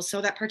people so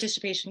that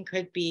participation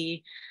could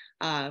be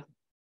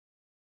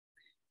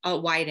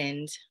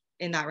widened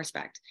in that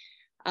respect.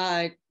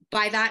 By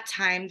that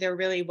time, there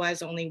really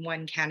was only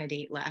one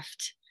candidate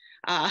left.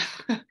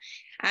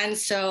 And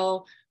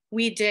so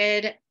we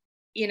did,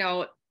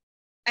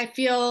 I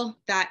feel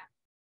that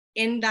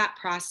in that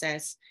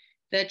process,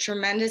 the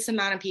tremendous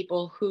amount of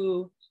people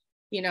who,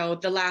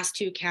 the last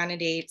two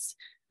candidates,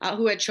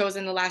 who had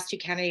chosen the last two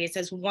candidates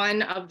as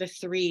one of the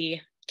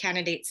three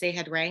candidates they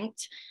had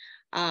ranked,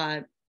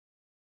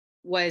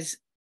 was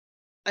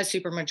a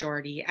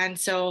supermajority. And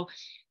so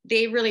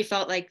they really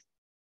felt like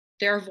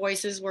their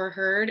voices were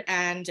heard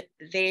and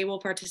they will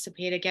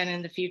participate again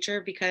in the future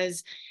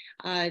because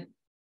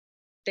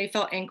they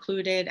felt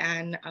included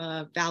and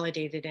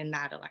validated in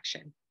that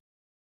election.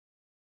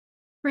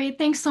 Great,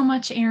 thanks so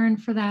much, Erin,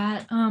 for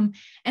that.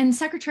 And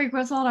Secretary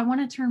Griswold, I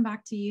want to turn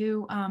back to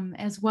you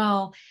as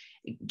well.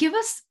 Give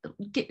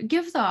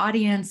the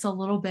audience a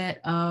little bit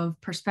of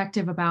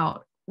perspective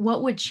about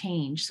what would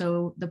change.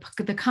 So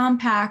the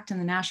compact and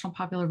the National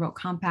Popular Vote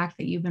Compact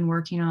that you've been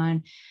working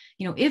on,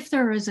 if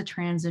there is a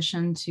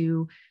transition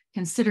to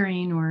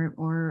considering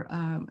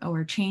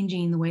or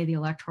changing the way the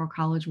Electoral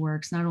College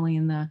works, not only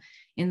in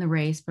the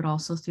race, but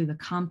also through the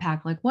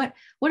compact. Like what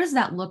does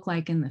that look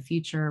like in the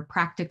future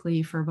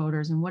practically for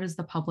voters, and what does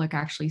the public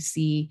actually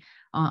see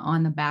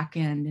on the back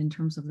end in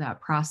terms of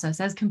that process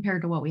as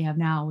compared to what we have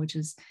now, which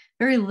is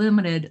very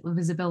limited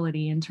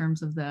visibility in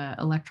terms of the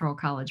Electoral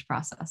College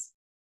process?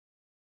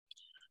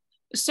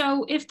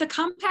 So if the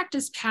compact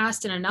is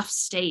passed in enough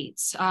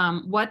states,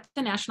 what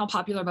the National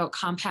Popular Vote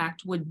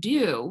Compact would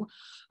do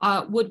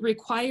would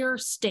require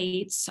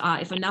states,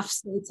 if enough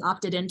states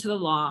opted into the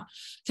law,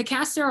 to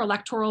cast their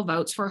electoral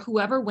votes for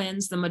whoever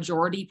wins the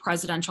majority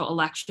presidential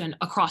election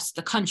across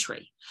the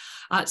country.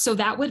 So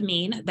that would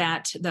mean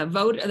that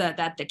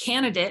the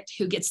candidate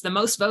who gets the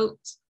most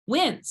votes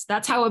wins.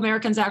 That's how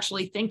Americans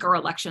actually think our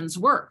elections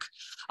work.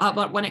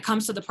 But when it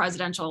comes to the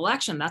presidential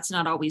election, that's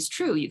not always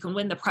true. You can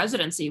win the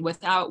presidency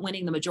without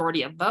winning the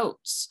majority of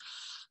votes.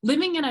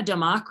 Living in a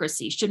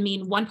democracy should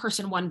mean one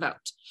person, one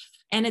vote.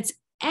 And it's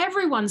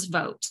everyone's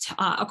vote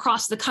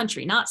across the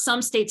country, not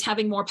some states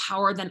having more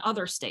power than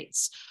other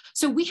states.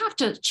 So we have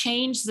to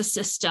change the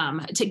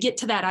system to get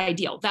to that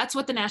ideal. That's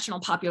what the National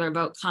Popular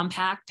Vote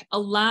Compact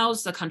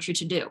allows the country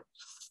to do.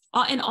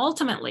 And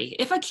ultimately,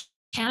 if a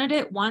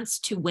candidate wants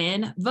to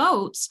win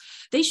votes,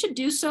 they should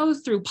do so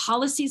through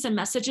policies and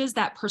messages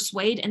that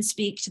persuade and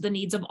speak to the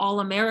needs of all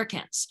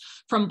Americans,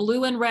 from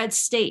blue and red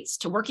states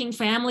to working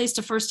families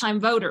to first-time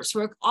voters who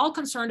are all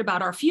concerned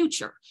about our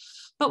future.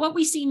 But what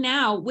we see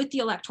now with the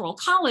Electoral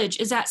College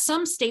is that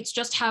some states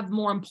just have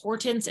more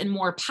importance and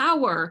more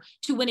power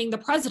to winning the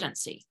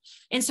presidency.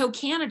 And so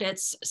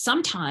candidates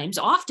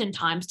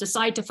oftentimes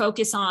decide to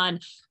focus on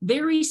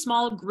very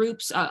small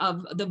groups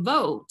of the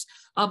vote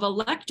of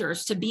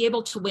electors to be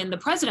able to win the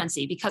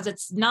presidency, because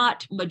it's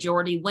not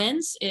majority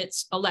wins,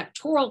 it's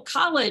Electoral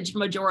College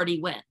majority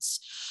wins.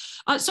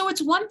 So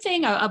it's one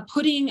thing of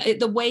putting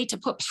the way to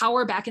put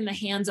power back in the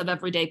hands of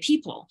everyday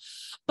people.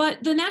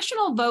 But the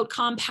National Vote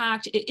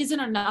Compact isn't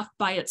enough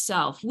by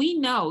itself. We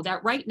know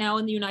that right now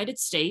in the United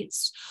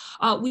States,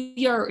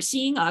 we are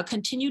seeing a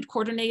continued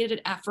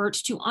coordinated effort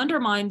to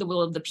undermine the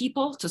will of the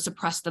people, to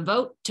suppress the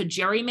vote, to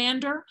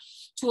gerrymander,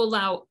 to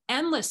allow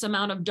endless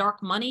amount of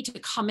dark money to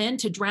come in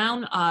to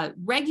drown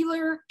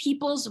regular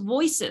people's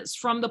voices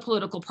from the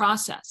political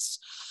process.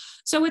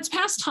 So it's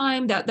past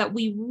time that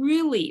we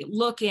really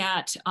look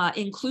at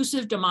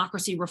inclusive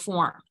democracy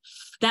reform.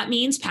 That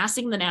means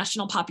passing the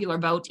National Popular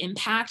Vote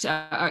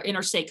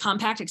Interstate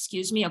Compact,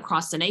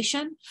 across the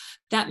nation.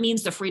 That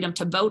means the Freedom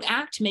to Vote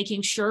Act,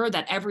 making sure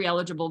that every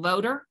eligible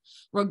voter,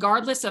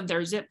 regardless of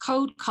their zip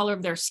code, color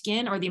of their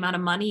skin, or the amount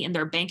of money in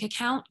their bank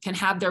account, can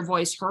have their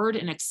voice heard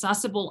in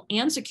accessible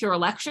and secure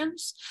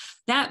elections.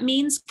 That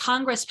means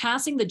Congress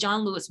passing the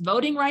John Lewis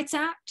Voting Rights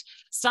Act,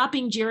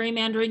 stopping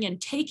gerrymandering,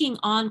 and taking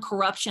on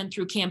corruption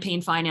through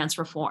campaign finance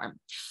reform.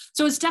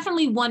 So it's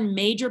definitely one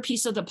major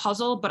piece of the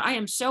puzzle, but I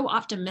am so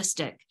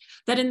optimistic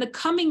that in the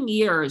coming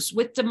years,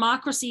 with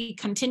democracy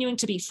continuing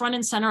to be front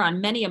and center on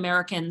many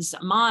Americans'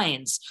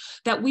 minds,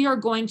 that we are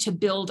going to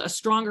build a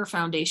stronger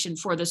foundation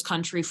for this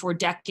country for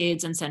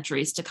decades and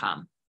centuries to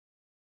come.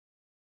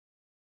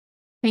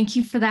 Thank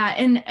you for that.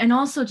 And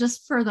also,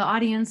 just for the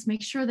audience,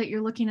 make sure that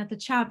you're looking at the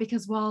chat,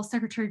 because while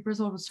Secretary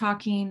Griswold was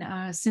talking,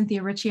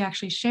 Cynthia Ritchie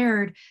actually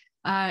shared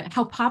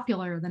how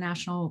popular the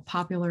National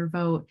Popular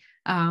Vote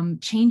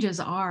changes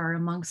are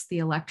amongst the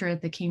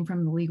electorate that came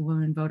from the League of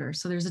Women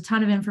Voters. So there's a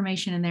ton of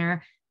information in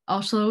there.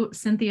 Also,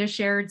 Cynthia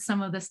shared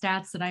some of the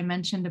stats that I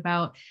mentioned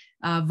about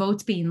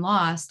votes being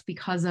lost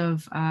because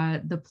of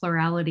the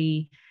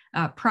plurality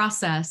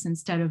process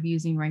instead of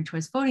using ranked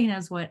choice voting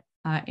as what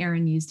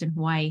Erin used in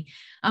Hawaii.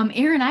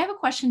 Erin, I have a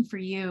question for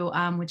you,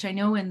 which I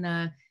know in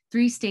the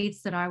 3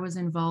 states that I was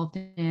involved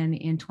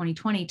in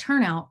 2020,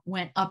 turnout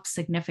went up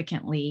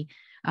significantly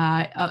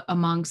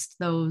amongst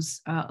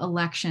those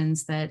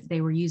elections that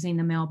they were using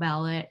the mail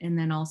ballot and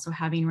then also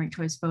having ranked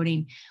choice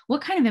voting.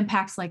 What kind of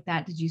impacts like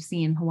that did you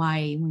see in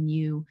Hawaii when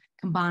you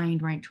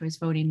combined ranked choice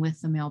voting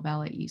with the mail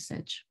ballot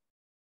usage?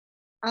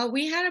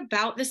 We had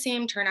about the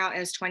same turnout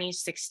as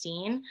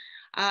 2016,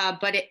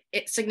 but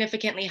it's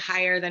significantly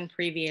higher than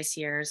previous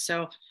years.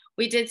 So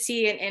we did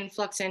see an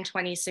influx in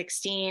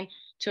 2016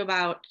 to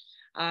about,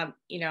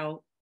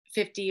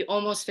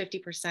 almost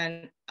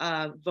 50%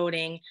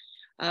 voting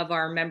of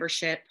our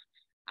membership.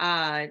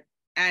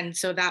 And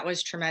so that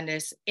was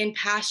tremendous. In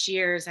past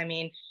years,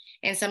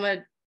 in some of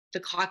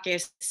the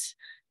caucus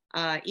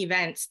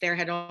events, there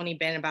had only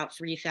been about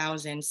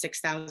 3,000,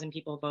 6,000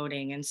 people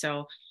voting. And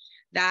so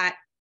that,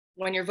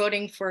 when you're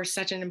voting for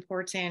such an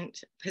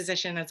important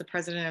position as the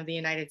President of the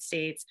United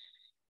States,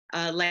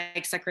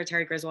 like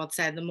Secretary Griswold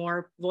said, the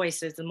more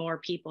voices, the more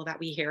people that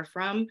we hear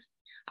from,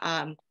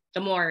 the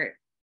more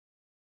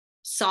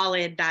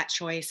solid that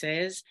choice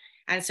is.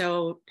 And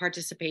so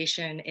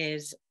participation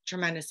is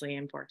tremendously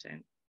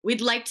important.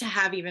 We'd like to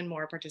have even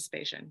more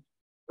participation.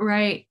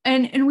 Right.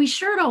 And we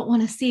sure don't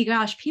want to see,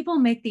 gosh, people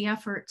make the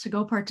effort to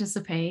go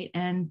participate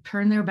and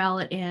turn their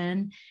ballot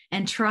in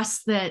and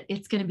trust that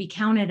it's going to be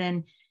counted.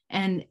 And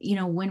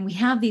when we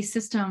have these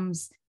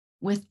systems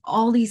with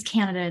all these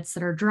candidates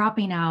that are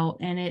dropping out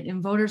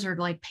and voters are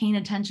like paying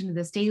attention to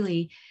this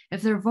daily,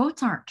 if their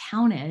votes aren't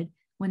counted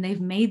when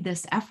they've made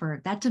this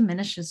effort, that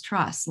diminishes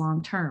trust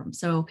long term.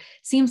 So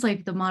seems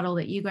like the model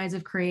that you guys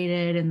have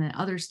created and that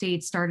other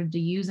states started to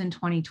use in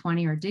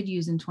 2020 or did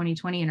use in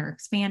 2020 and are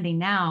expanding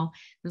now,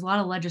 there's a lot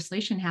of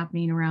legislation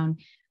happening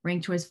around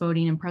ranked choice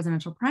voting and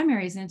presidential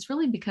primaries. And it's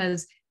really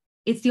because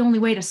it's the only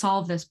way to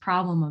solve this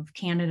problem of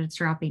candidates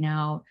dropping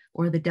out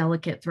or the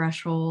delegate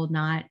threshold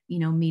not,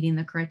 meeting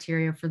the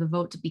criteria for the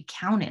vote to be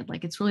counted.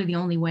 Like it's really the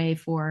only way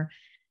for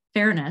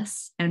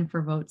fairness and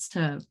for votes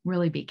to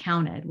really be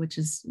counted, which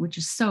is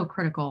so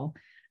critical,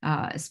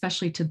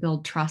 especially to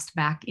build trust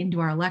back into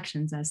our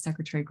elections, as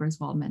Secretary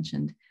Griswold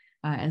mentioned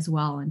as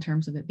well, in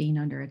terms of it being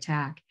under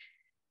attack.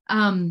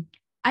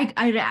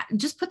 I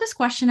just put this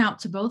question out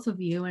to both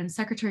of you, and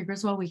Secretary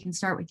Griswold, we can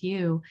start with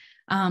you.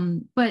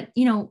 But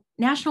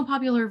national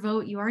popular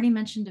vote, you already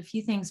mentioned a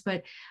few things,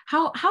 but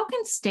how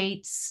can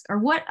states, or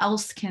what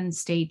else can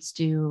states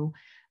do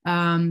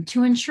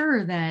to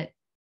ensure that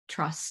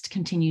trust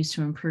continues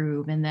to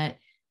improve and that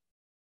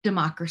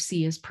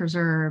democracy is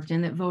preserved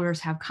and that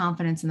voters have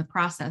confidence in the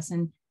process?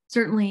 And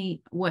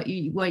certainly what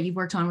you've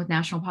worked on with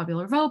national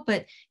popular vote,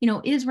 but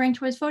is ranked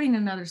choice voting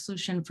another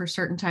solution for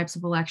certain types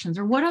of elections?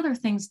 Or what other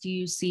things do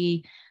you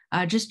see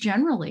just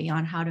generally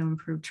on how to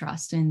improve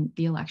trust in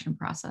the election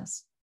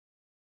process?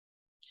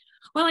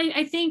 Well,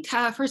 I think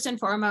first and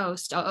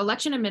foremost,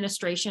 election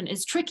administration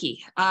is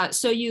tricky.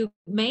 So you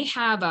may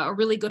have a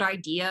really good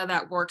idea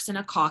that works in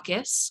a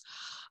caucus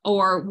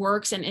or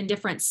works in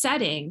different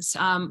settings,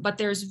 but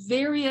there's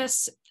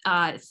various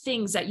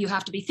things that you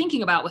have to be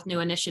thinking about with new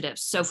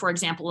initiatives. So for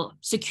example,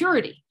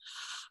 security.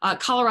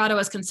 Colorado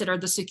is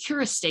considered the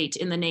securest state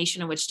in the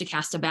nation in which to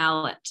cast a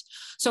ballot.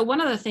 So one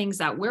of the things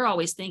that we're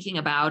always thinking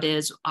about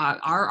is, are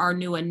our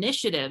new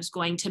initiatives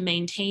going to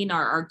maintain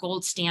our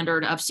gold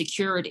standard of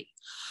security?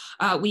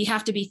 We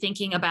have to be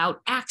thinking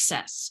about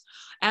access.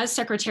 As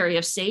Secretary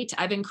of State,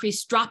 I've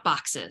increased drop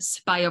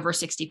boxes by over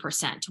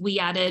 60%. We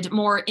added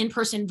more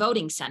in-person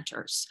voting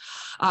centers.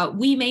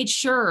 We made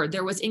sure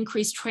there was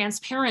increased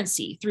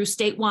transparency through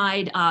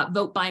statewide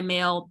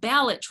vote-by-mail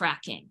ballot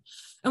tracking.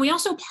 And we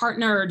also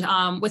partnered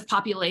with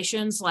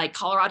populations like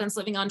Coloradans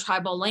living on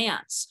tribal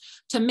lands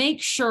to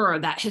make sure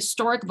that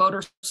historic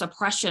voter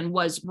suppression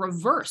was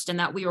reversed and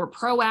that we were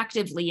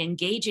proactively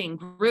engaging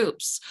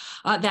groups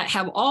that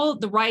have all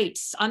the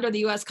rights under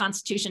the U.S.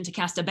 Constitution to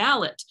cast a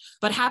ballot,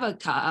 but have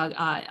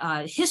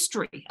a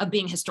history of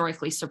being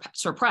historically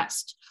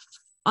suppressed.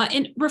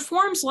 And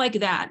reforms like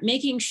that,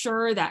 making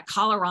sure that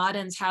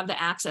Coloradans have the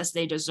access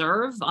they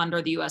deserve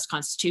under the U.S.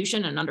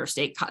 Constitution and under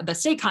the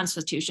state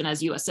constitution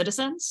as U.S.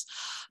 citizens,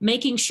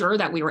 making sure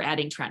that we were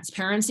adding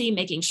transparency,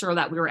 making sure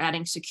that we were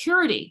adding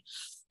security,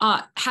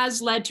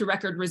 has led to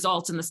record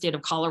results in the state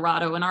of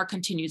Colorado and our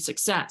continued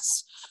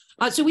success.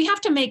 So we have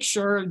to make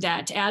sure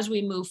that as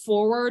we move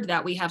forward,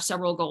 that we have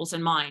several goals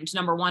in mind.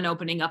 Number one,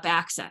 opening up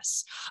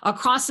access.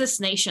 Across this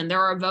nation,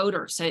 there are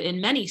voters in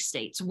many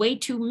states, way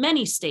too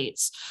many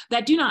states,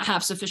 that do not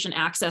have sufficient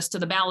access to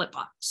the ballot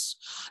box.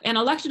 And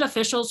elected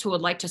officials who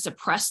would like to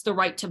suppress the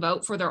right to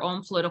vote for their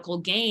own political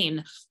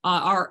gain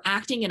are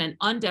acting in an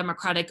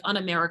undemocratic,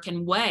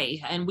 un-American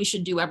way. And we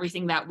should do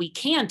everything that we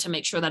can to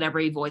make sure that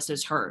every voice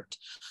is heard.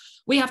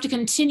 We have to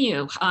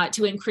continue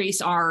to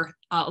increase our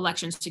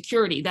election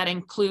security. That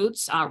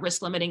includes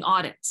risk limiting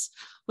audits,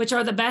 which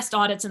are the best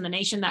audits in the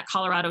nation that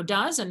Colorado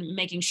does, and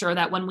making sure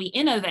that when we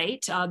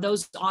innovate,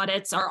 those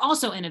audits are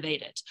also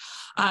innovated.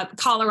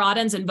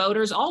 Coloradans and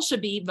voters all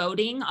should be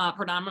voting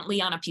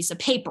predominantly on a piece of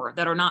paper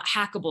that are not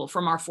hackable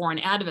from our foreign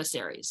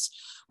adversaries.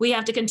 We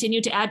have to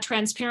continue to add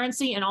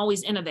transparency and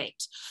always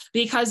innovate,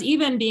 because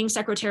even being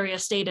Secretary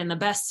of State and the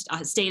best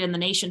state in the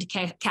nation to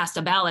cast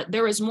a ballot,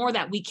 there is more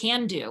that we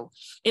can do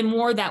and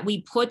more that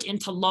we put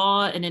into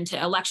law and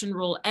into election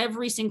rule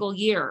every single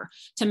year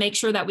to make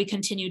sure that we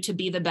continue to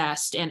be the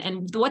best.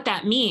 And what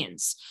that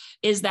means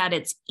is that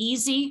it's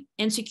easy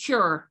and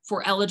secure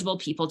for eligible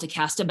people to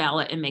cast a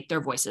ballot and make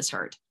their voices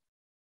heard.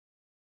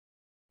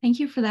 Thank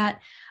you for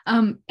that.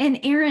 And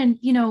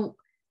Eryn,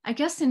 I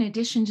guess in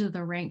addition to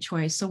the ranked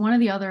choice, so one of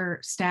the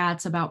other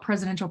stats about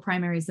presidential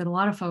primaries that a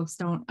lot of folks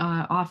don't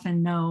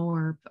often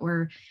know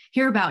or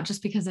hear about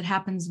just because it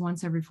happens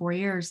once every 4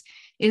 years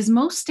is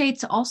most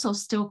states also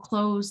still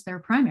close their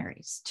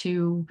primaries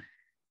to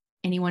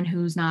anyone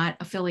who's not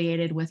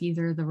affiliated with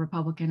either the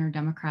Republican or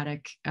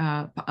Democratic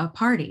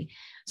party.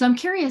 So I'm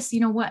curious,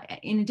 what,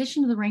 in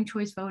addition to the ranked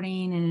choice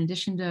voting, in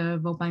addition to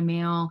vote by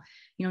mail,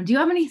 do you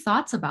have any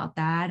thoughts about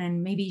that,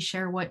 and maybe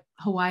share what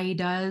Hawaii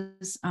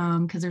does?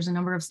 Because there's a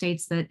number of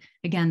states that,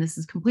 again, this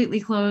is completely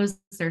closed.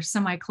 They're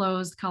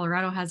semi-closed.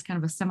 Colorado has kind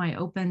of a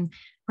semi-open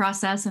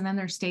process, and then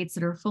there's states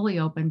that are fully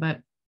open.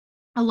 But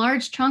a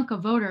large chunk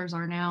of voters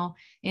are now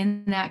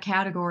in that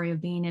category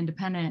of being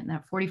independent, and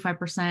that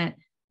 45%, and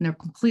they're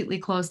completely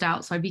closed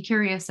out. So I'd be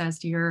curious as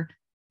to your,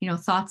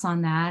 thoughts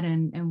on that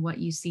and what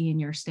you see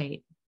in your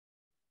state.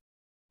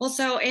 Well,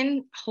 so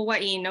in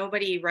Hawaii,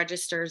 nobody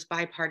registers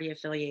by party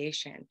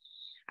affiliation.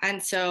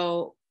 And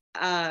so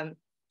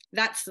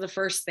that's the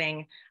first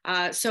thing.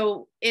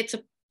 So it's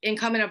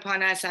incumbent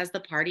upon us as the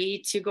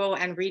party to go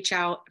and reach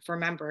out for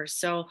members.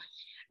 So,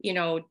 you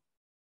know,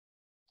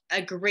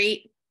 a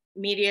great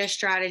media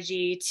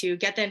strategy to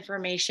get the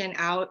information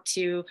out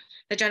to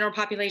the general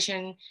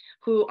population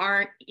who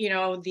aren't, you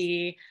know,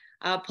 the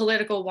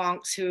political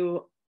wonks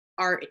who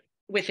are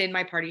within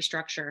my party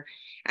structure.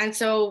 And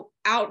so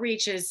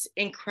outreach is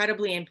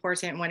incredibly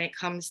important when it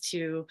comes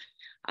to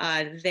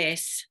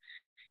this.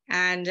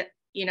 And,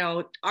 you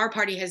know, our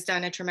party has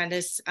done a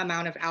tremendous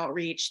amount of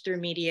outreach through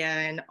media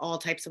and all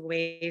types of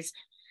ways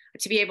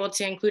to be able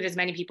to include as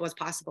many people as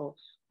possible.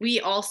 We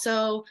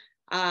also,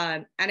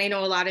 and I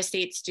know a lot of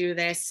states do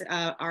this,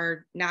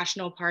 our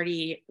national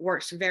party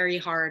works very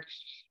hard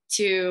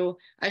to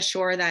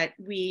assure that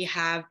we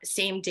have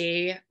same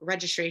day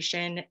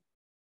registration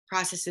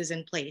processes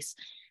in place.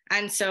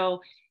 And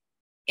so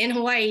in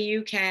Hawaii,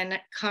 you can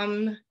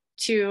come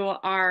to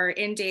our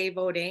in-day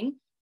voting,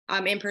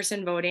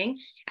 in-person voting,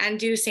 and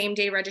do same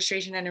day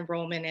registration and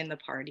enrollment in the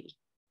party.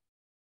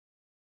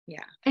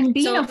 Yeah. And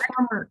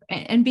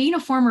being a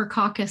former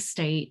caucus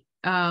state,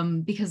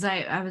 because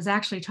I was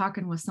actually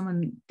talking with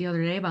someone the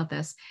other day about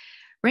this,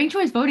 ranked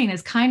choice voting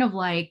is kind of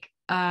like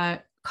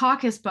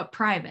caucus, but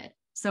private.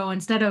 So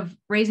instead of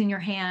raising your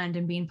hand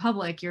and being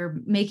public,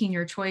 you're making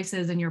your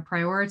choices and you're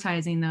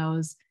prioritizing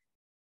those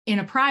in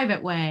a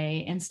private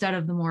way instead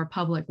of the more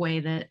public way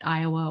that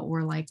Iowa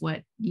or like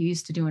what you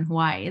used to do in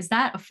Hawaii. Is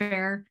that a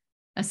fair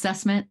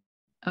assessment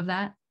of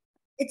that?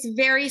 It's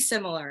very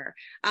similar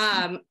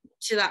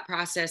to that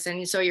process.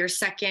 And so your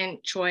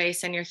second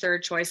choice and your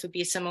third choice would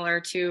be similar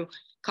to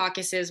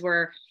caucuses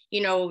where,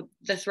 you know,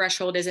 the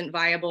threshold isn't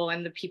viable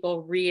and the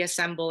people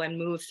reassemble and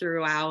move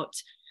throughout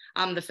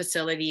the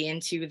facility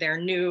into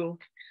their new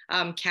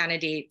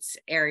candidates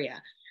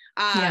area.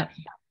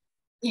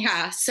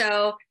 Yeah,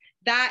 so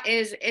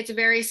it's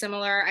very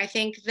similar. I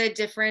think the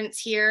difference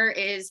here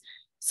is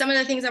some of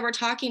the things that we're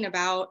talking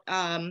about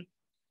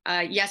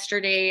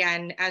yesterday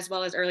and as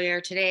well as earlier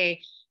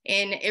today,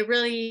 and it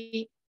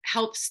really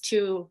helps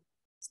to,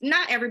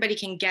 not everybody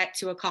can get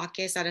to a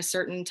caucus at a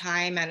certain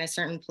time and a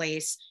certain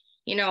place.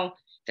 You know,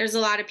 there's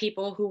a lot of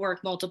people who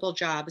work multiple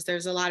jobs.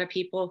 There's a lot of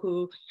people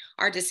who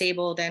are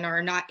disabled and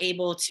are not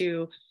able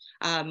to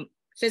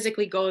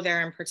physically go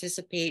there and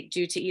participate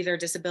due to either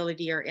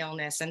disability or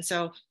illness. And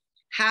so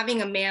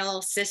having a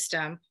mail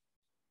system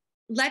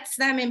lets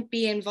them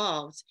be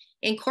involved,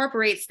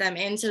 incorporates them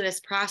into this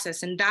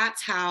process. And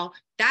that's how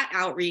that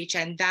outreach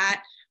and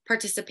that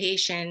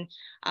participation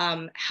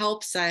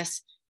helps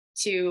us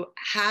to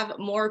have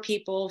more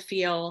people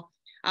feel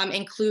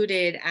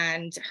included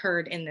and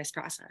heard in this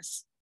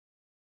process.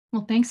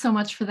 Well, thanks so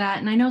much for that.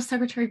 And I know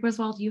Secretary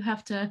Griswold, you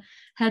have to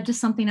head to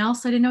something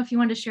else. I didn't know if you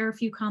wanted to share a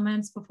few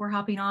comments before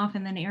hopping off,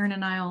 and then Erin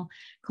and I will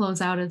close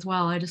out as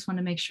well. I just want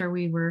to make sure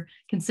we were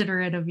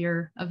considerate of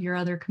your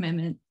other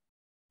commitment.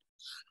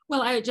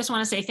 Well, I just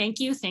want to say thank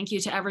you. Thank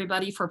you to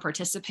everybody for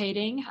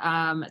participating.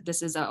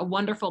 This is a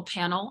wonderful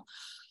panel.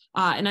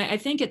 And I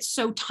think it's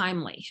so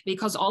timely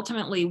because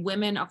ultimately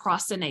women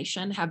across the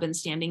nation have been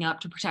standing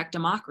up to protect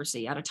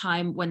democracy at a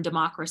time when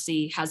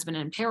democracy has been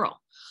in peril.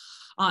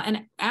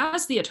 And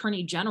as the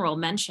Attorney General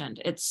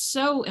mentioned, it's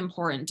so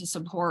important to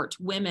support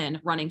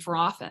women running for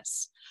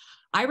office.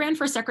 I ran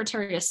for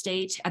Secretary of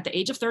State at the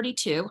age of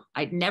 32.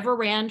 I'd never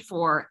ran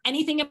for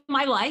anything in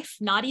my life,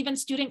 not even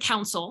student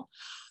council.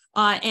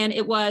 And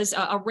it was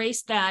a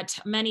race that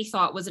many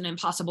thought was an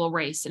impossible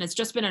race. And it's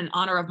just been an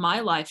honor of my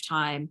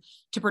lifetime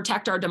to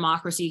protect our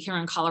democracy here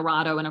in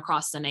Colorado and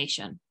across the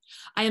nation.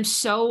 I am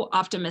so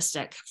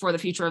optimistic for the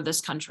future of this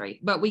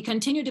country, but we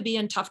continue to be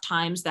in tough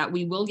times that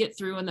we will get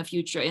through in the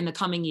future, in the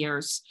coming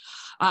years.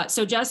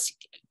 So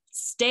just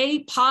stay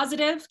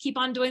positive, keep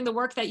on doing the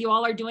work that you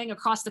all are doing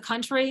across the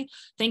country.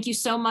 Thank you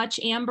so much,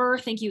 Amber.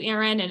 Thank you,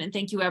 Erin, and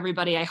thank you,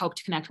 everybody. I hope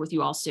to connect with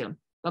you all soon.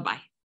 Bye-bye.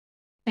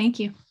 Thank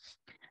you.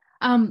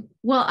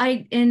 Well,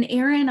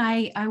 Erin,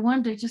 I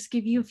wanted to just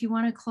give you, if you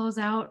want to close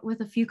out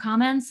with a few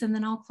comments, and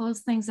then I'll close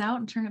things out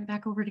and turn it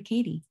back over to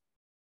Katie.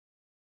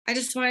 I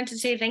just wanted to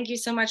say thank you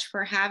so much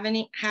for having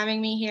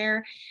me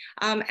here.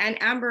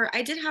 And Amber,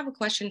 I did have a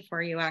question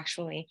for you,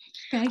 actually.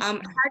 Okay. How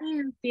do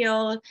you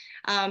feel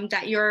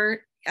that your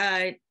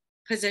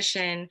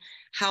position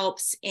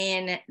helps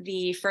in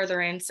the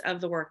furtherance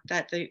of the work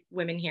that the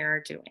women here are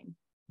doing?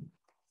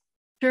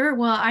 Sure.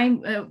 Well,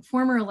 I'm a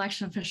former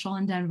election official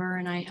in Denver,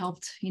 and I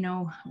helped,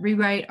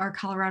 rewrite our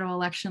Colorado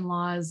election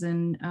laws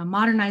and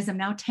modernize them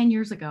now 10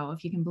 years ago.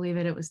 If you can believe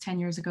it, it was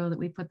 10 years ago that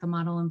we put the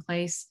model in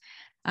place.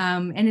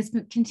 And it's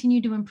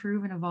continued to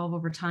improve and evolve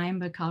over time,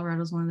 but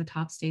Colorado is one of the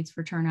top states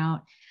for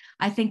turnout.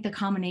 I think the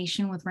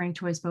combination with ranked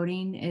choice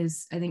voting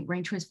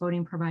ranked choice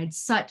voting provides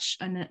such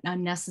a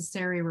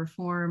necessary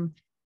reform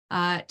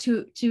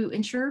to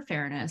ensure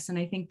fairness. And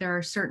I think there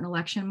are certain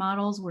election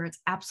models where it's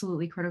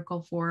absolutely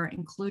critical for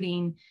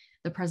including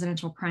the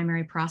presidential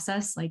primary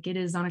process. Like, it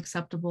is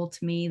unacceptable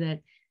to me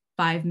that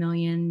 5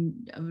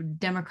 million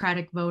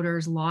Democratic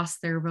voters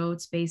lost their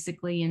votes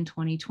basically in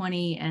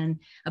 2020, and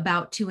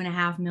about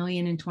 2.5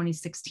 million in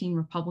 2016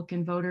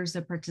 Republican voters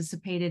that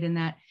participated in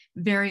that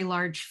very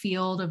large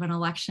field of an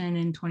election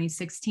in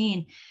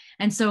 2016.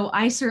 And so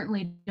I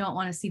certainly don't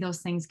want to see those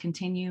things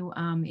continue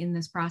in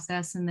this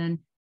process. And then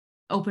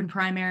open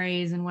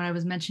primaries and what I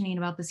was mentioning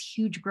about this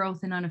huge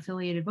growth in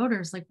unaffiliated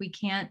voters, like we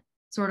can't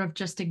sort of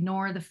just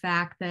ignore the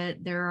fact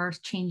that there are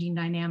changing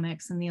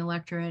dynamics in the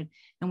electorate,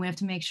 and we have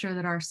to make sure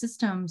that our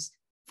systems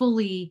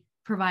fully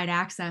provide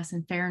access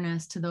and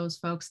fairness to those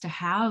folks to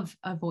have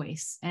a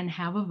voice and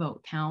have a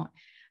vote count.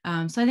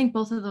 So I think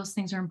both of those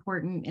things are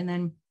important. And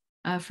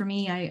then for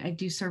me, I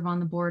do serve on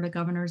the board of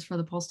governors for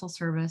the Postal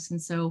Service.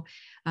 And so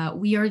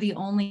we are the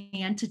only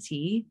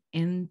entity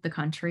in the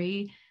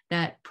country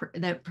that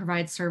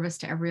provides service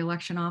to every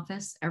election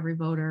office, every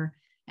voter,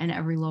 and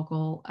every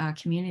local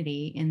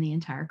community in the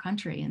entire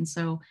country. And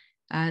so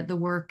the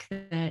work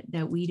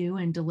that we do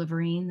in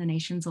delivering the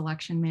nation's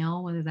election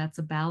mail, whether that's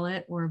a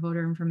ballot or a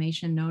voter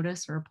information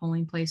notice or a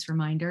polling place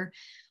reminder,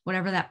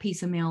 whatever that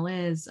piece of mail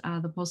is,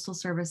 the Postal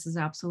Service is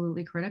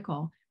absolutely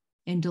critical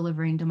in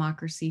delivering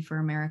democracy for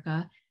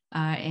America.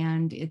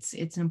 And it's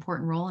an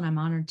important role, and I'm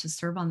honored to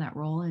serve on that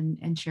role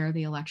and chair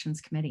the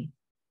Elections Committee.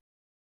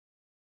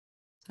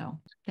 So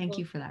thank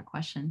you for that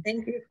question.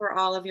 Thank you for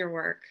all of your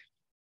work.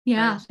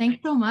 Yeah,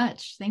 thanks so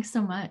much. Thanks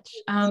so much.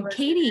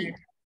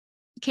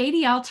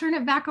 Katie, I'll turn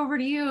it back over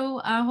to you.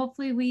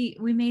 Hopefully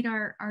we made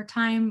our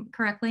time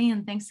correctly,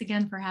 and thanks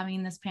again for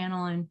having this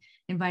panel and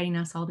inviting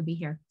us all to be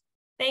here.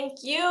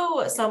 Thank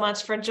you so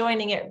much for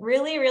joining. It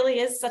really, really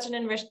is such an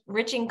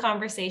enriching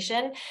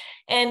conversation.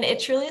 And it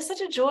truly is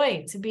such a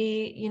joy to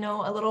be,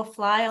 a little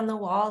fly on the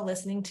wall,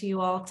 listening to you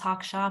all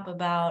talk shop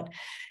about,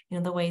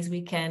 the ways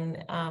we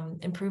can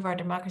improve our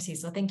democracy.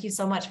 So thank you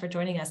so much for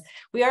joining us.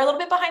 We are a little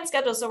bit behind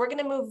schedule, so we're going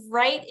to move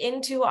right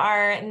into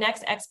our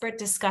next expert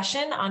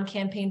discussion on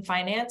campaign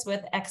finance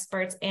with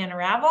experts Anne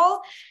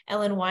Ravel,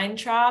 Ellen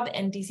Weintraub,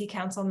 and DC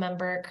Council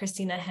member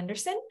Christina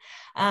Henderson.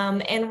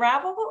 And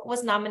Ravel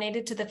was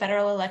nominated to the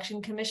Federal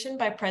Election Commission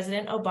by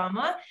President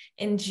Obama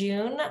in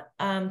June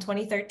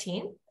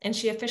 2013, and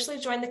she officially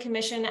joined the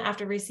commission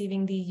after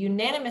receiving the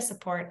unanimous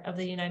support of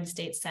the United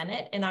States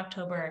Senate in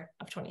October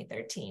of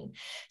 2013.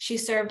 She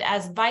served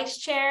as vice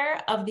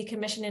chair of the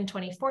commission in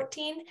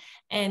 2014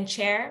 and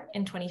chair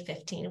in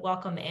 2015.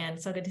 Welcome, Anne.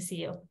 So good to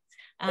see you.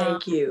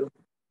 Thank you.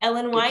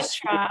 Ellen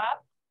Weintraub.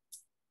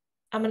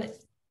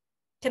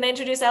 Can I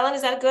introduce Ellen?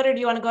 Is that good, or do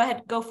you want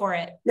to go for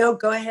it? No,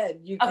 go ahead.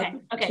 You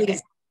can,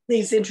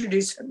 please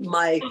introduce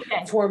my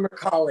former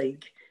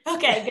colleague.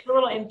 Okay, get a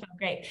little info.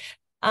 Great.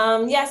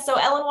 Yes, so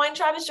Ellen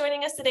Weintraub is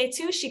joining us today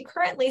too. She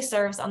currently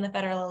serves on the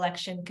Federal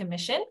Election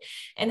Commission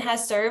and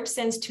has served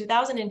since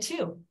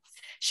 2002.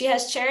 She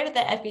has chaired the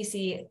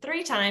FEC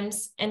 3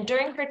 times, and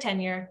during her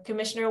tenure,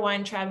 Commissioner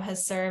Weintraub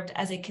has served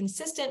as a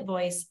consistent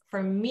voice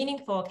for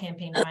meaningful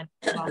campaign finance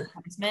law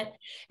enforcement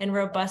and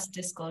robust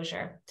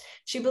disclosure.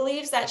 She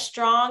believes that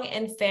strong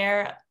and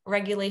fair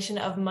regulation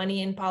of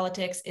money in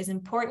politics is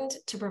important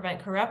to prevent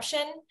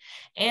corruption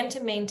and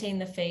to maintain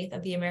the faith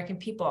of the American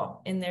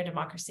people in their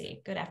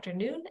democracy. Good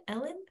afternoon,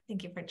 Ellen.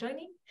 Thank you for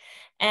joining.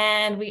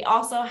 And we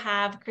also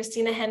have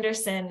Christina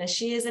Henderson.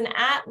 She is an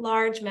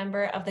at-large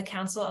member of the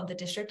Council of the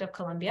District of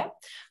Columbia,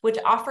 which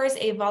offers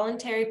a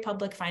voluntary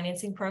public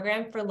financing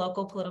program for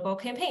local political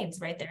campaigns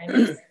right there in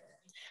DC.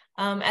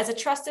 As a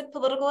trusted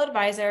political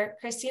advisor,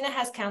 Christina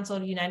has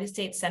counseled United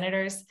States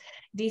senators,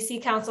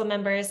 DC council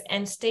members,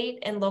 and state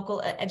and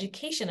local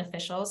education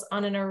officials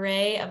on an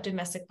array of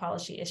domestic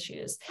policy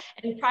issues.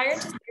 And prior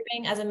to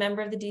serving as a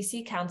member of the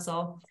DC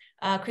Council,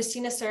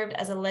 Christina served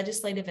as a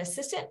legislative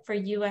assistant for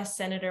U.S.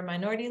 Senator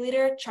Minority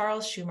Leader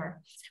Charles Schumer,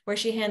 where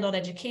she handled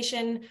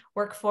education,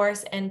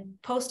 workforce, and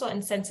postal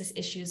and census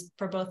issues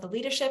for both the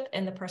leadership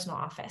and the personal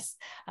office.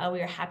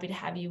 We are happy to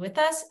have you with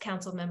us,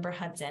 Council Member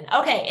Hudson.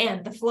 Okay,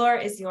 Anne, the floor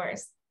is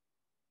yours.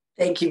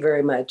 Thank you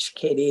very much,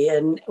 Katie.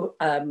 And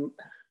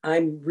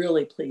I'm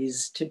really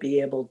pleased to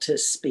be able to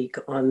speak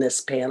on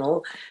this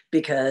panel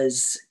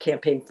because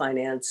campaign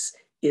finance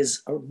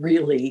is a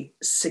really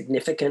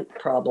significant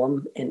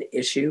problem and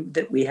issue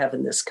that we have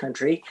in this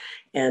country.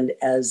 And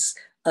as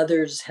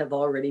others have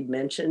already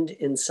mentioned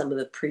in some of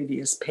the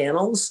previous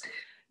panels,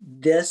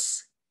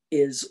 this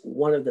is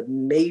one of the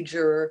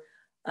major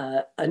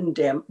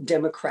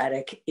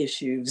undemocratic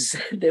issues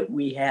that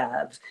we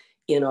have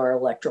in our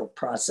electoral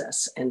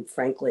process. And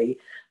frankly,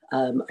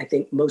 I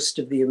think most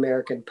of the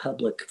American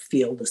public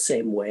feel the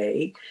same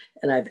way.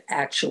 And I've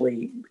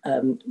actually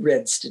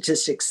read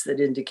statistics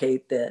that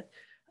indicate that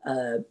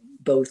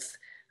both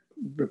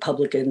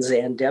Republicans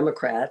and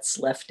Democrats,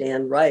 left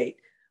and right,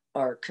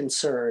 are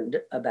concerned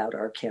about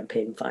our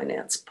campaign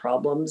finance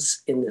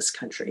problems in this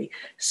country.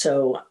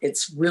 So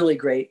it's really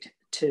great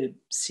to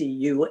see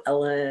you,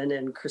 Ellen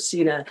and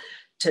Christina,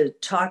 to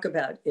talk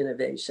about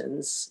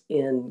innovations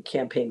in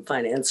campaign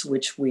finance,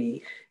 which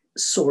we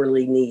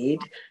sorely need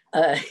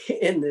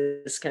in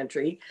this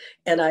country.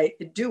 And I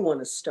do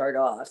want to start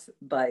off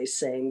by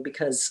saying,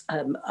 because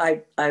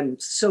I'm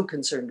so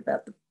concerned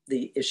about the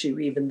the issue,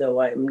 even though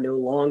I'm no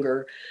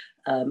longer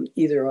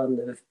either on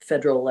the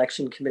Federal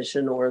Election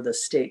Commission or the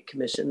state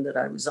commission that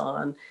I was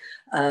on,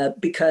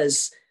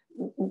 because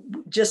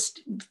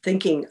just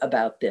thinking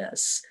about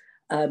this,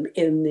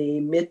 in the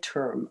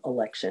midterm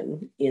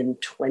election in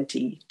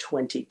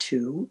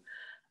 2022,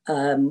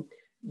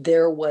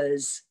 there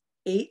was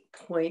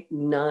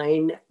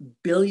 $8.9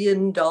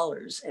 billion,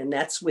 and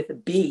that's with a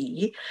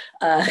B,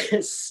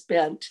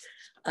 spent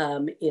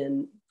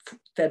in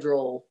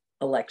federal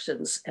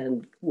elections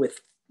and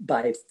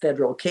by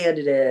federal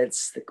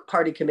candidates, the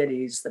party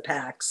committees, the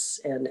PACs,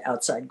 and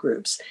outside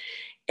groups.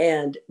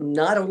 And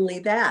not only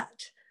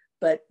that,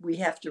 but we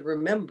have to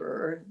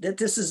remember that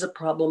this is a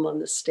problem on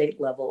the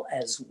state level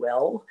as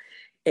well.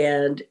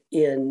 And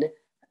in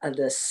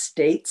the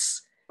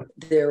states,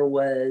 there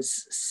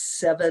was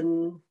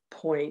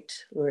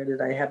where did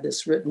I have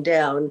this written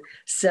down?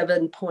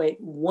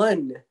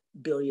 $7.1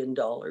 billion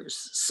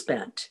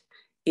spent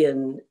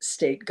in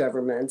state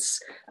governments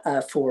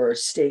for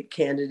state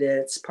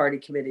candidates, party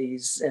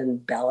committees,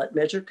 and ballot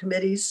measure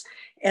committees.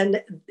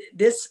 And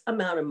this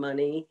amount of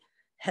money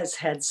has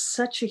had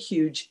such a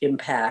huge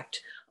impact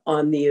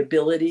on the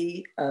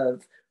ability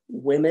of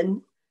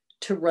women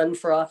to run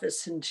for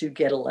office and to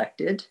get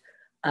elected,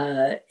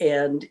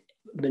 and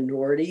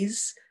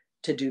minorities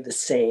to do the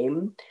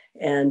same.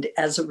 And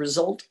as a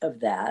result of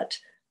that,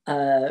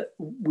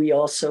 we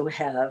also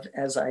have,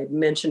 as I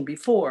mentioned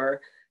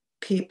before,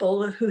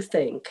 people who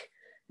think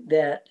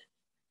that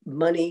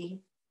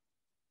money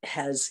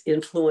has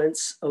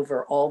influence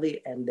over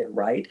and they're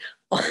right,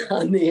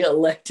 on the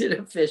elected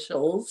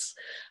officials,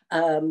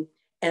 and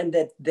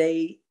that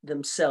they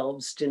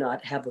themselves do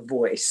not have a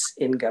voice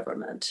in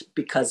government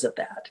because of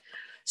that.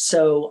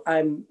 So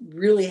I'm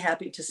really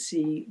happy to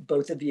see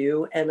both of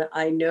you. And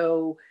I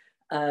know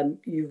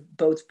you've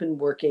both been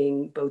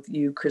working, both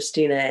you,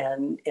 Christina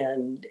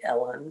and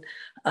Ellen,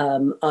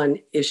 on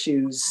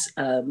issues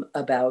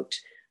about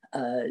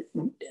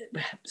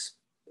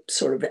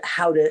sort of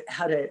how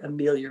to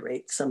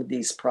ameliorate some of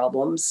these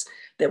problems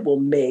that will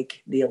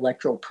make the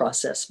electoral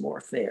process more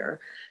fair.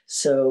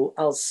 So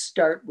I'll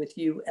start with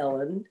you,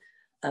 Ellen.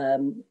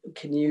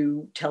 Can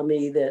you tell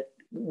me that,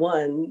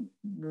 one,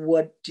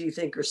 what do you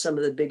think are some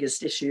of the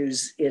biggest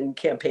issues in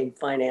campaign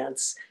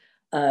finance,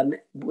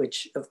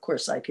 which of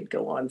course I could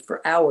go on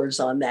for hours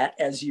on that,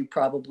 as you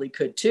probably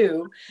could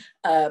too,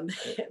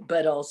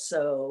 but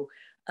also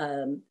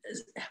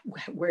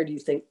where do you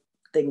think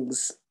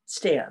things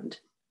stand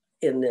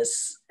in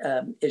this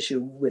issue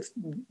with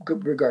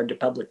regard to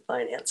public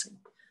financing?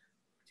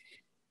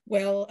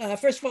 Well,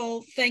 first of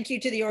all, thank you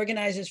to the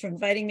organizers for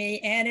inviting me.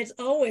 And it's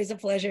always a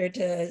pleasure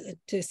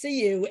to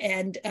see you.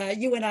 And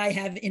you and I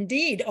have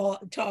indeed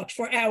talked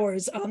for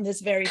hours on this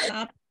very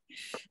topic.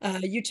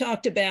 You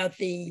talked about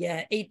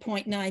the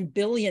 $8.9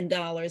 billion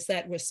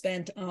that was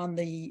spent on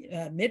the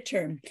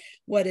midterm.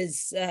 What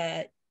is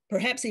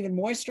perhaps even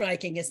more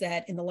striking is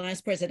that in the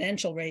last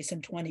presidential race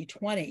in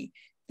 2020,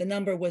 the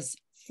number was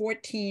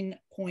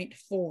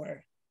 $14.4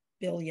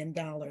 billion.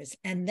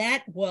 And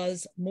that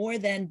was more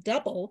than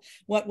double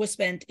what was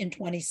spent in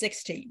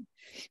 2016.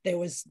 There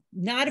was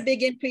not a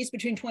big increase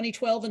between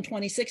 2012 and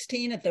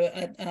 2016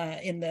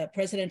 in the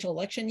presidential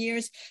election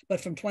years,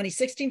 but from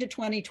 2016 to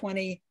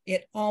 2020,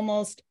 it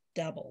almost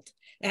doubled.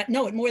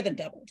 No, it more than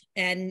doubled.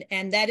 And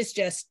that is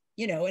just,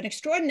 an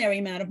extraordinary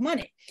amount of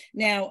money.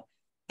 Now,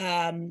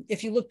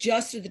 if you look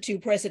just at the two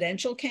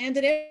presidential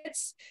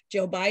candidates,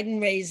 Joe Biden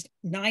raised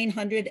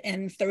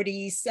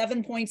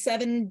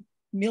 $937.7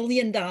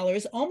 million,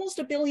 almost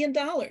 $1 billion,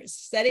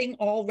 setting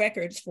all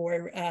records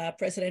for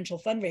presidential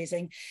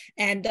fundraising.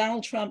 And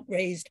Donald Trump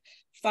raised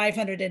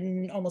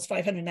almost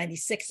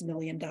 $596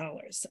 million.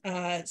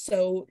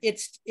 So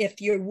if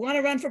you want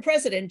to run for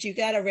president, you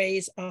got to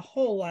raise a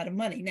whole lot of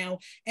money. Now,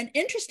 an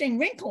interesting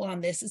wrinkle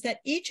on this is that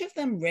each of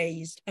them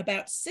raised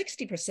about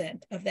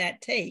 60% of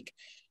that take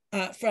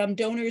from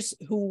donors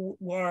who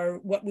were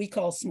what we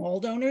call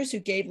small donors, who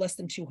gave less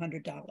than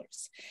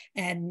 $200.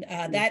 And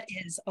that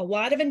is a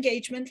lot of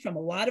engagement from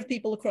a lot of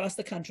people across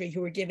the country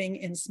who are giving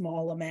in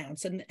small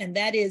amounts. And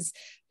that is,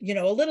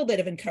 a little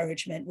bit of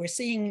encouragement. We're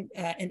seeing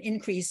an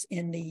increase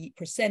in the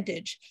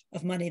percentage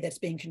of money that's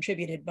being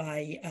contributed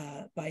by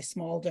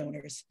small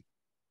donors.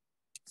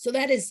 So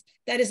that is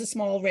a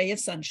small ray of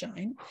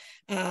sunshine.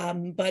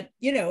 But,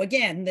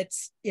 again,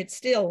 it's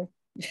still,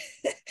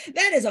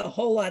 that is a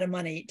whole lot of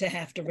money to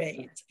have to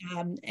raise.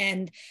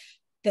 And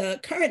the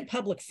current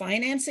public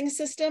financing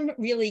system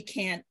really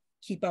can't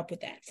keep up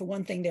with that. For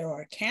one thing, there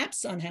are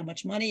caps on how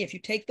much money, if you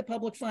take the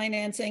public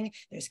financing,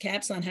 there's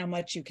caps on how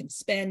much you can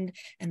spend.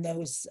 And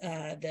those,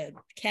 the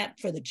cap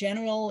for the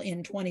general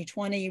in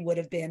 2020 would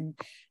have been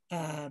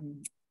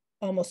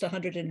almost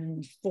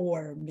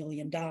 $104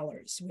 million,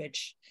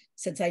 which,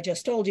 since I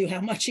just told you how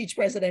much each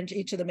of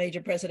the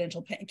major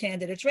presidential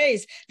candidates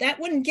raised, that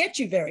wouldn't get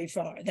you very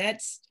far.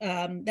 That's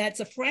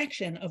a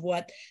fraction of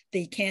what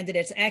the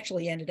candidates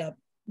actually ended up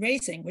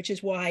racing, which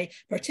is why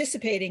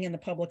participating in the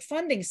public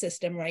funding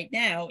system right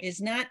now is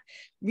not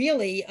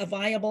really a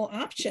viable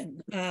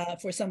option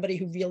for somebody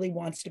who really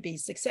wants to be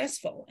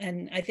successful.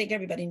 And I think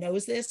everybody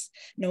knows this.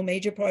 No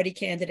major party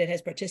candidate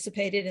has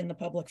participated in the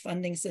public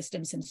funding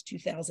system since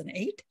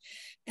 2008.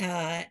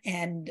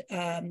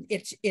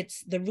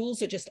 It's the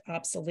rules are just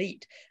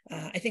obsolete.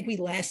 I think we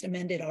last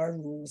amended our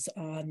rules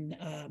on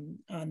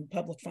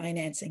public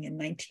financing in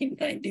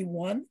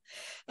 1991.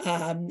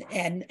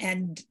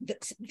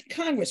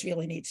 Congress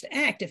really needs to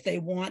act if they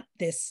want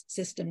this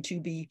system to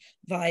be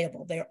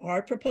viable. There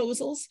are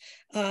proposals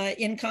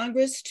in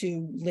Congress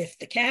to lift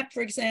the cap,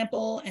 for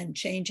example, and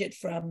change it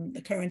from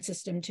the current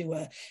system to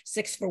a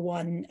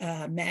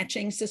 6-for-1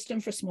 matching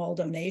system for small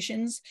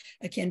donations,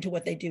 akin to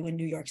what they do in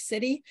New York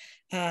City.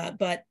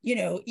 But you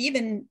know,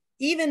 even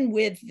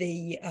with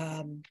the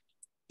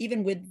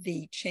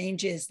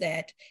changes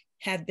that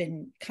have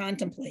been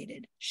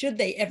contemplated, should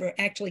they ever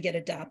actually get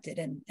adopted,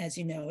 and as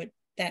you know,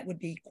 that would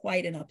be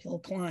quite an uphill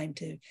climb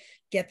to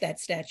get that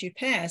statute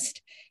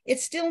passed,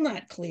 it's still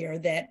not clear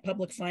that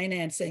public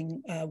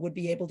financing would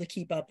be able to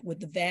keep up with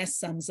the vast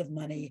sums of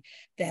money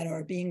that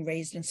are being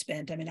raised and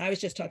spent. I mean, I was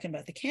just talking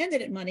about the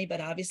candidate money, but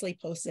obviously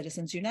post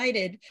Citizens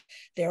United,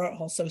 there are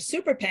also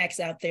super PACs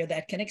out there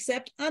that can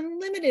accept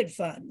unlimited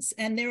funds.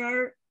 And there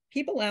are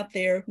people out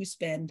there who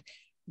spend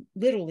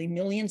literally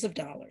millions of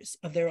dollars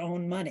of their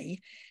own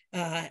money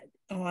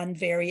on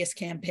various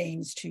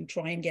campaigns to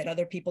try and get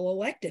other people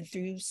elected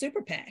through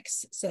super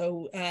PACs.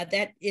 So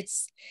that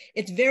it's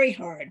very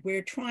hard.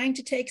 We're trying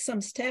to take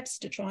some steps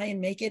to try and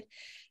make it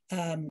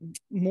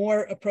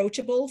more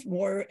approachable,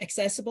 more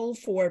accessible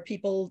for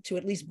people to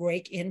at least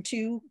break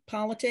into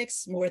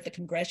politics, more at the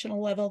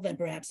congressional level than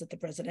perhaps at the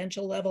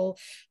presidential level.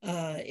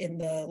 In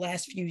the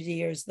last few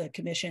years, the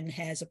commission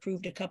has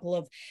approved a couple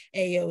of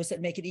AOs that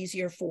make it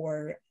easier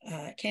for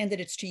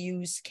candidates to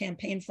use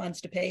campaign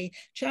funds to pay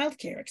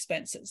childcare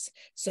expenses.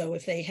 So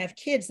if they have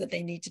kids that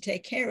they need to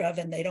take care of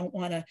and they don't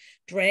want to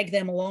drag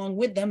them along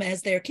with them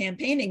as they're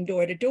campaigning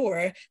door to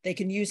door, they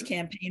can use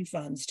campaign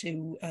funds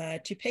to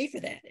pay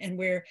for that. And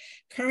we're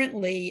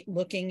currently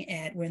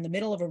we're in the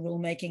middle of a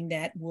rulemaking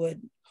that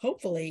would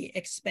hopefully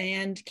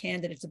expand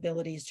candidates'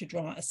 abilities to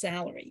draw a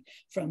salary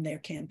from their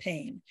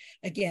campaign.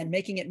 Again,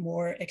 making it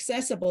more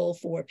accessible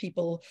for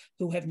people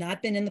who have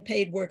not been in the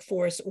paid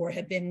workforce or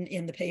have been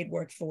in the paid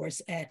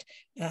workforce at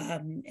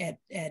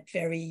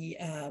very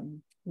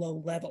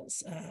low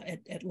levels,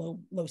 at low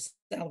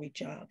salary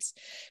jobs.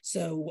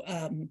 So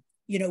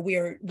you know,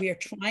 we're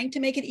trying to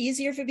make it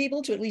easier for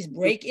people to at least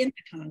break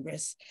into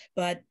Congress,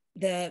 but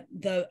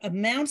the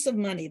amounts of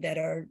money that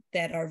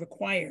are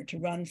required to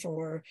run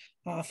for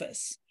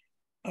office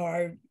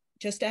are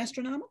just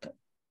astronomical.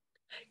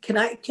 Can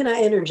I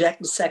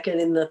interject a second?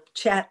 In the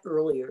chat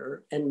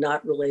earlier, and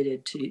not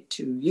related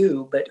to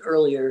you, but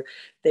earlier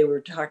they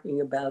were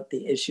talking about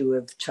the issue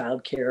of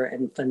childcare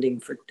and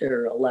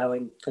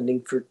allowing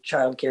funding for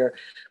childcare,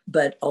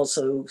 but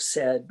also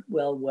said,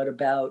 well, what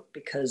about,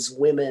 because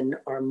women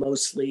are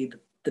mostly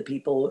the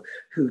people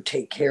who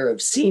take care of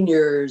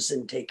seniors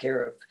and take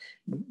care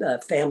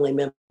of family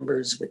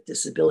members with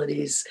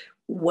disabilities.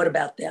 What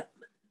about them?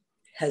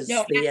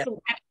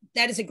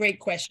 That is a great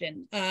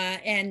question,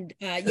 and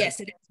yes,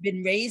 it has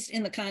been raised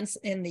in the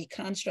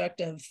context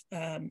of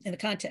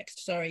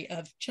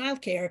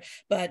childcare.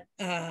 But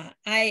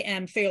I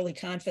am fairly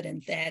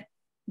confident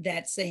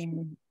that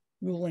same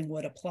ruling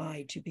would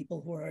apply to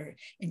people who are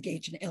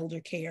engaged in elder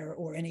care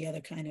or any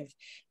other kind of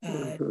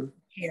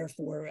care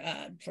for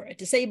a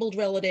disabled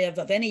relative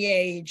of any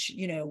age,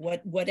 you know,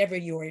 whatever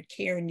your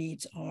care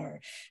needs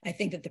are. I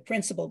think that the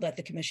principle that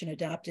the commission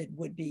adopted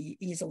would be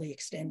easily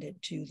extended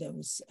to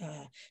those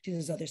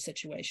other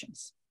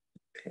situations.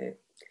 Okay.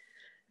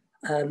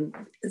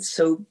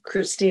 So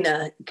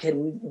Christina,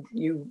 can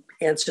you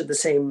answer the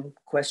same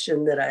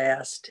question that I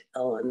asked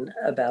Ellen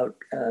about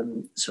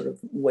sort of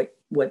what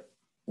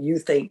you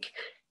think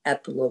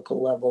at the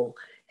local level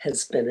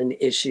has been an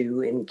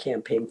issue in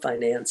campaign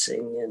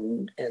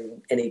financing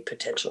and any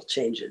potential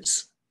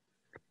changes?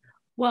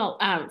 Well,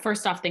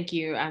 first off, thank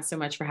you so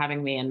much for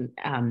having me.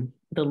 And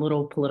the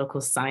little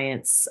political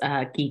science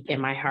geek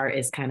in my heart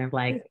is kind of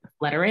like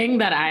fluttering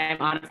that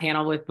I'm on a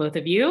panel with both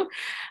of you.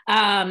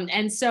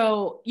 And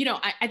so, you know,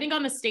 I think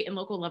on the state and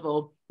local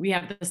level, we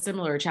have the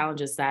similar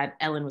challenges that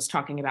Ellen was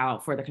talking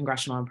about for the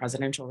congressional and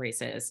presidential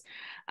races.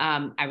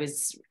 I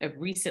was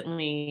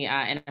recently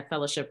in a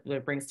fellowship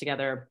that brings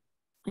together,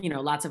 you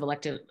know, lots of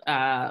elected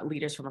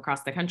leaders from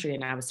across the country.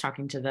 And I was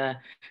talking to the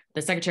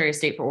Secretary of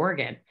State for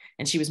Oregon,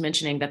 and she was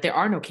mentioning that there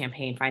are no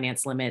campaign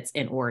finance limits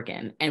in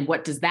Oregon. And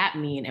what does that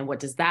mean? And what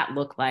does that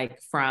look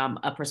like from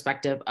a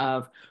perspective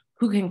of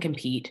who can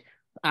compete,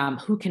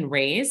 who can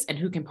raise, and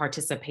who can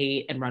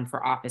participate and run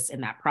for office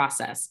in that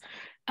process?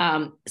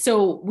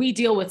 So we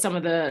deal with some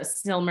of the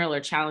similar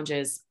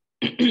challenges.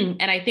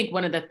 And I think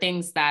one of the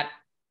things that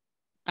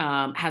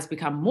has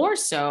become more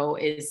so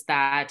is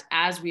that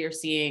as we are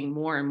seeing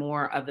more and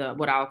more of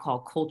what I'll call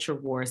culture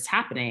wars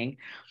happening,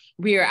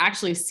 we are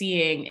actually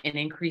seeing an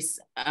increased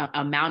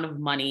amount of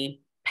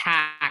money,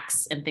 PACs,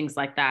 tax and things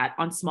like that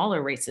on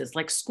smaller races,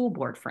 like school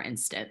board, for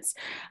instance.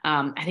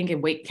 I think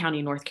in Wake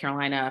County, North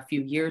Carolina, a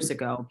few years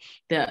ago,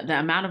 the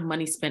amount of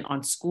money spent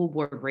on school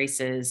board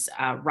races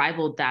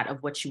rivaled that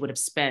of what you would have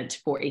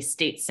spent for a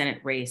state Senate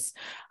race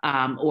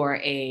or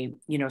a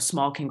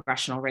small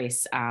congressional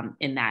race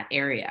in that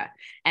area.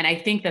 And I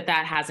think that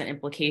that has an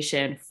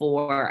implication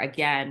for,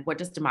 again, what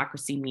does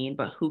democracy mean,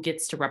 but who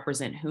gets to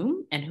represent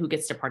whom and who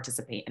gets to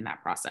participate in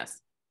that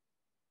process?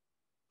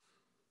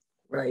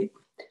 Right.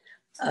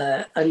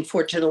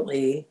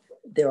 Unfortunately,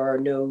 there are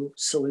no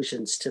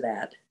solutions to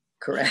that,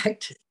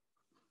 correct?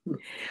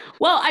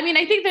 Well, I mean,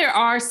 I think there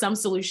are some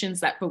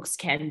solutions that folks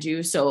can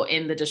do. So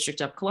in the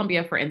District of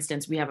Columbia, for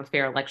instance, we have a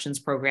fair elections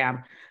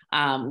program,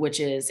 which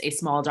is a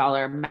small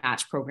dollar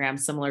match program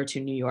similar to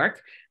New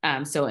York.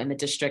 So in the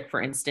district,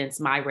 for instance,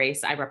 my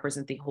race, I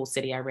represent the whole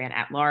city. I ran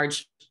at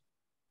large.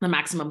 The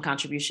maximum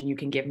contribution you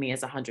can give me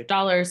is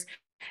 $100.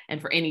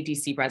 And for any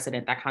DC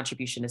resident, that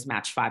contribution is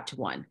matched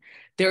 5-1.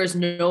 There is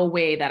no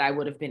way that I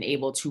would have been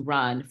able to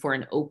run for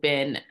an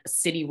open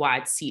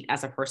citywide seat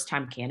as a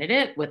first-time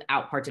candidate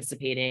without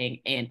participating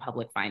in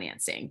public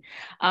financing.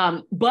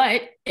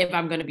 But if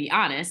I'm going to be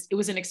honest, it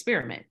was an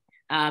experiment.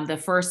 The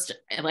first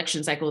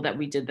election cycle that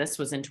we did this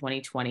was in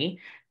 2020.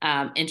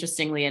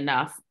 Interestingly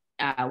enough,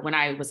 when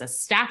I was a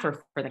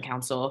staffer for the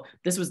council,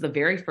 this was the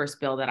very first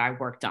bill that I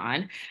worked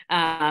on.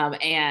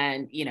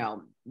 And,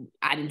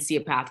 I didn't see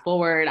a path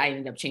forward. I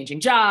ended up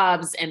changing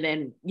jobs. And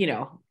then,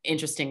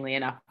 interestingly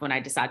enough, when I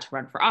decided to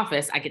run for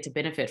office, I get to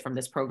benefit from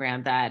this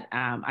program that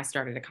I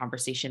started a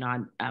conversation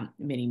on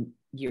many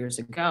years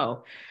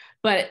ago.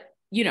 But,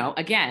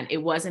 again, it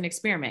was an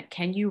experiment.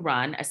 Can you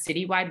run a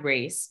citywide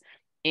race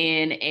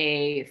in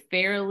a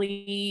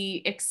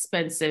fairly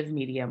expensive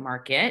media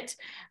market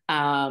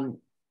and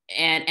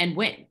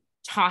win?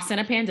 Toss in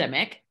a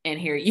pandemic, and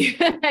here you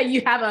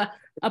have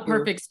a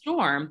perfect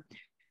storm.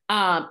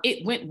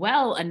 It went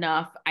well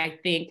enough, I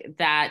think,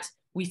 that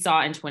we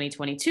saw in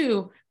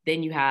 2022,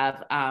 then you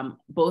have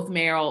both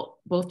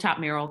top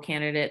mayoral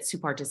candidates who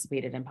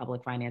participated in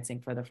public financing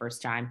for the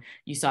first time.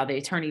 You saw the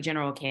attorney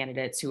general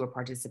candidates who were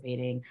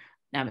participating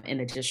in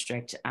the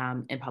district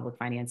in public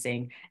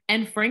financing.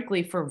 And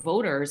frankly, for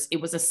voters, it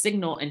was a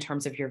signal in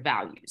terms of your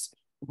values.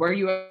 Were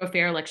you a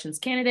fair elections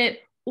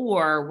candidate?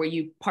 Or were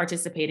you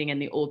participating in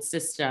the old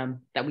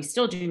system that we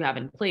still do have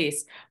in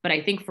place? But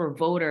I think for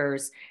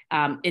voters,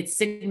 it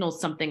signals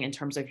something in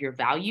terms of your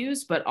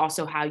values, but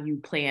also how you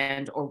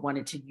planned or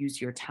wanted to use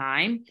your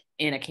time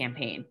in a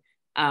campaign.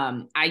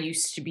 I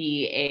used to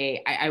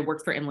be I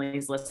worked for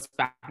Emily's List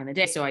back in the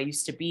day. So I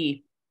used to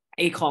be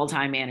a call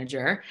time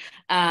manager.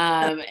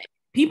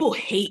 People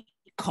hate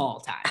call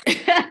time.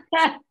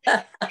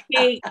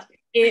 Hate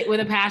it with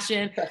a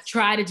passion,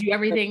 try to do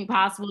everything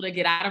possible to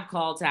get out of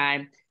call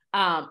time.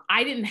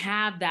 I didn't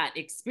have that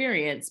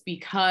experience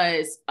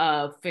because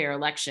of fair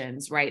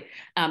elections, right?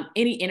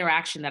 Any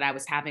interaction that I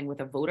was having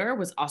with a voter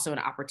was also an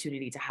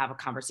opportunity to have a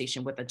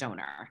conversation with a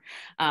donor.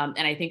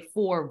 And I think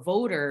for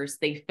voters,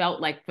 they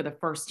felt like for the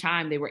first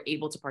time they were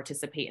able to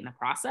participate in the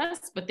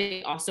process, but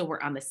they also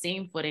were on the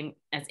same footing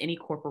as any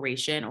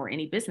corporation or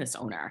any business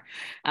owner.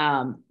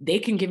 They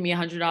can give me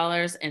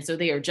 $100, and so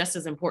they are just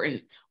as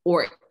important,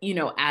 or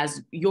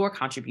as your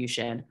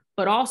contribution,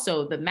 but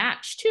also the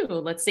match too.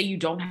 Let's say you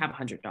don't have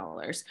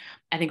 $100.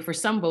 I think for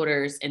some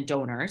voters and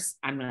donors,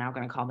 I'm now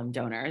going to call them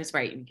donors,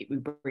 right? We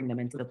bring them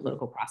into the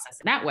political process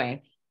in that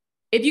way.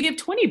 If you give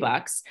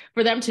 $20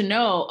 for them to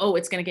know, oh,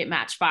 it's going to get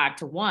matched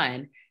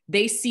 5-1,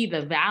 they see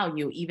the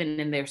value even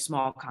in their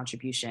small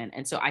contribution.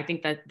 And so I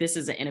think that this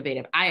is an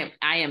innovative. I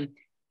am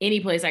any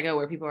place I go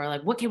where people are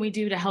like, what can we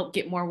do to help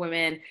get more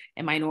women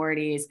and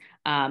minorities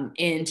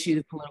into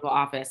the political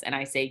office? And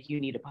I say,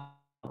 you need a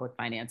public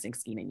financing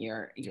scheme in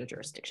your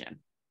jurisdiction.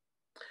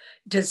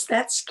 Does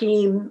that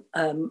scheme,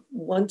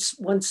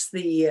 once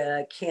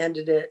the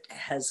candidate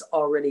has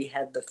already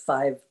had the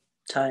 5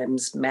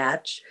 times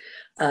match,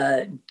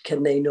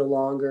 can they no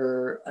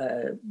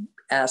longer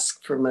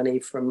ask for money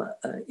from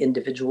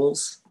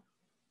individuals?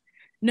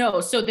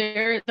 No, so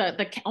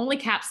the only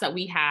caps that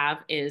we have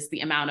is the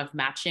amount of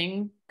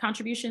matching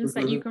contributions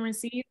that you can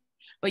receive,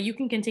 but you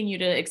can continue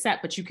to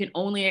accept, but you can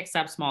only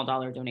accept small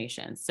dollar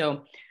donations.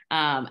 So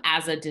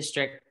as a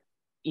district,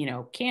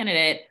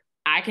 candidate,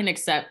 I can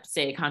accept,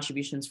 say,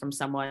 contributions from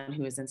someone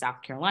who is in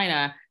South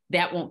Carolina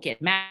that won't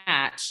get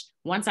matched.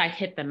 Once I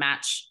hit the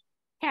match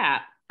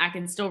cap, I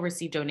can still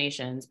receive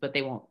donations, but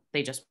they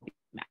just won't be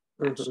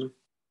matched.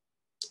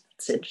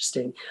 It's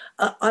interesting.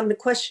 On the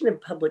question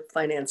of public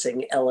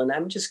financing, Ellen,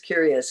 I'm just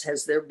curious,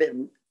 has there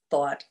been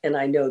thought, and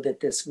I know that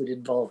this would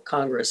involve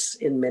Congress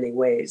in many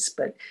ways,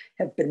 but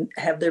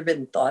have there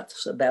been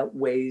thoughts about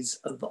ways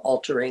of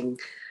altering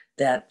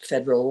that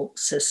federal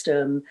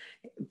system,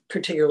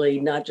 particularly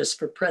not just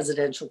for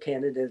presidential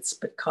candidates,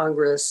 but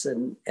Congress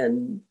and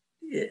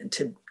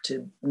to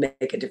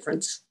make a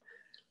difference?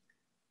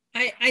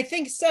 I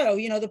think so.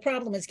 The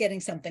problem is getting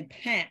something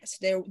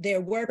passed.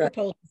 There were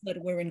proposals that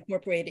were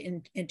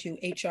incorporated into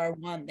HR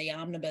 1, the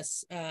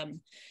omnibus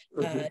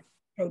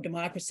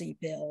pro-democracy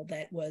bill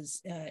that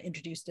was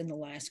introduced in the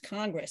last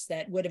Congress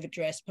that would have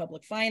addressed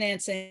public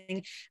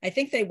financing. I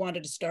think they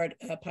wanted to start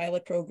a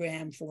pilot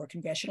program for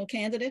congressional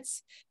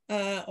candidates,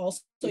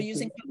 also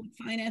using public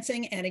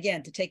financing, and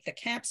again, to take the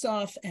caps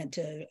off and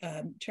to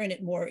turn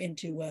it more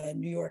into a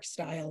New York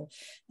style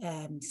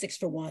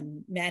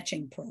 6-for-1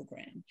 matching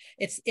program.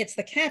 It's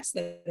the caps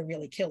that are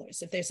really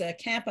killers. If there's a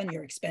cap on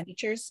your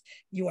expenditures,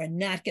 you are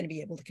not going to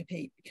be able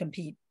to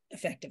compete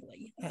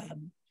effectively.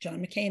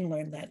 John McCain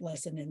learned that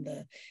lesson in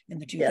the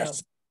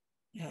 2000s.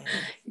 Yes.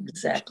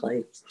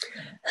 Exactly.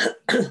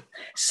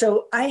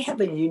 So I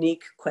have a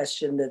unique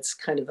question that's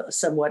kind of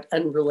somewhat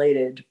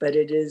unrelated, but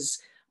it is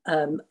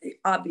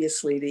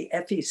obviously the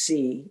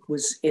FEC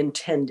was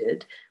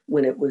intended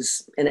when it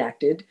was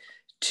enacted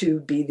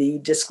to be the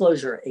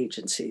disclosure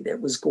agency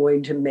that was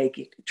going to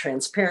make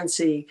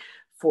transparency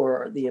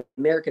for the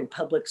American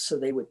public so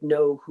they would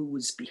know who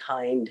was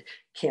behind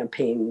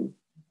campaign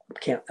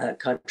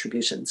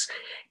contributions.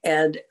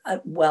 And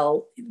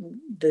while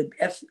the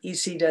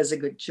FEC does a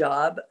good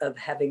job of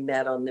having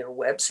that on their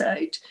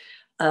website,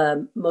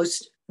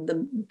 most of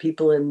the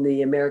people in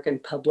the American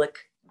public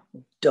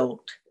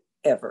don't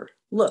ever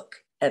look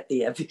at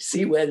the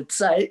FEC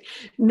website,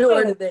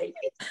 nor do they.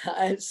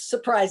 It's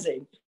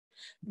surprising.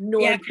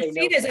 Nor do they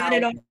know. Christina's on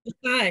it all the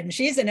time.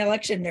 She's an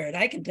election nerd,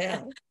 I can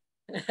tell.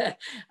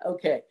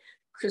 Okay.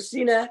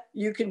 Christina,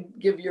 you can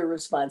give your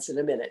response in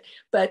a minute,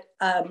 but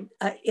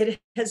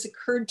it has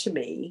occurred to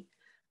me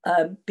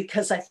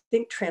because I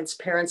think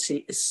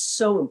transparency is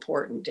so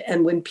important.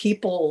 And when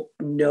people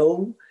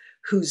know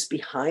who's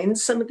behind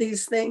some of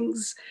these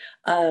things,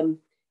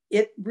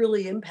 it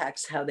really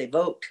impacts how they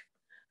vote.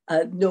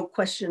 No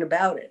question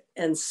about it.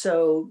 And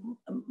so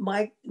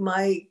my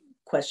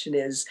question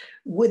is,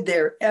 would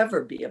there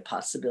ever be a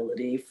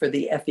possibility for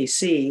the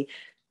FEC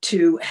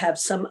to have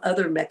some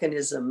other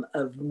mechanism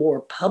of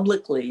more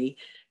publicly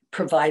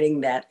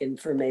providing that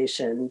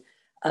information,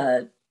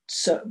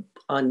 so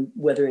on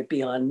whether it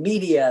be on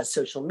media,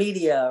 social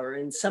media, or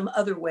in some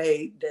other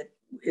way that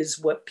is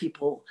what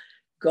people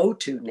go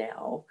to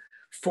now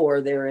for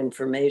their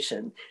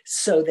information,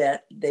 so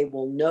that they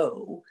will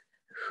know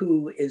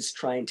who is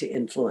trying to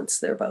influence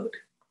their vote?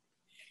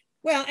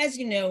 Well, as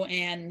you know,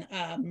 Anne,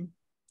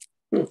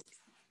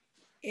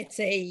 it's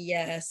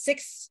a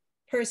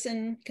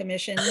 6-person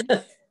commission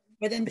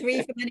within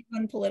 3 from any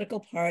one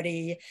political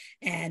party,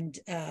 and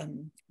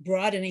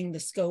broadening the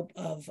scope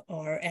of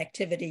our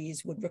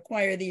activities would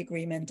require the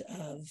agreement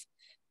of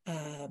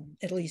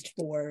at least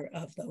 4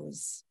 of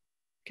those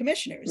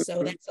commissioners.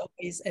 So that's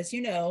always, as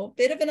you know, a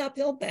bit of an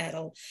uphill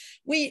battle.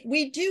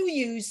 We do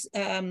use,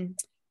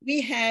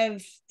 we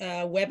have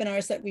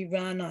webinars that we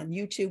run on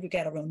YouTube. We've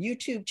got our own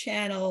YouTube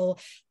channel.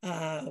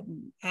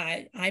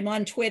 I'm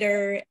on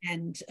Twitter,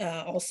 and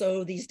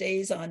also these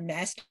days on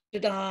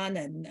Mastodon,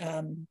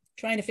 and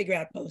trying to figure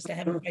out post. I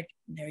haven't quite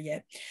gotten there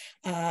yet.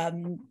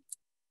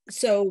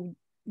 So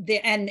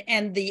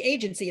the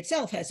agency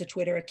itself has a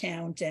Twitter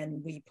account,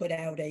 and we put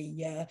out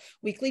a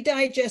weekly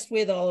digest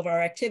with all of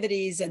our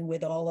activities and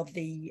with all of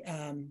the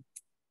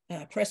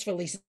press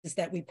releases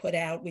that we put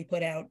out. We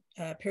put out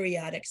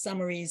periodic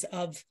summaries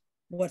of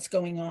what's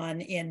going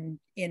on in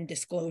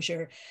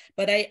disclosure.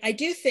 But I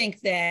do think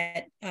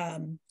that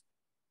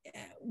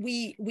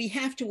we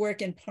have to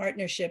work in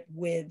partnership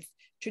with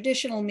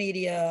traditional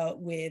media,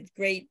 with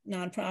great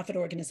nonprofit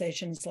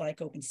organizations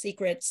like Open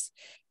Secrets.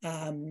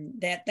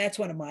 That's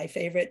one of my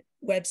favorite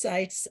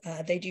websites.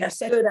 They do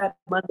such good. I'm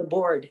on the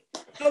board.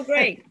 Oh,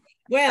 great.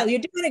 Well, you're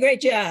doing a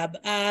great job.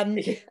 I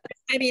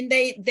mean,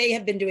 they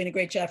have been doing a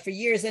great job for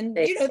years, and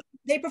you know,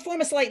 they perform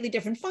a slightly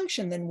different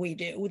function than we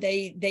do.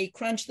 They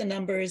crunch the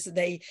numbers,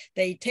 they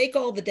take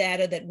all the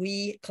data that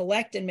we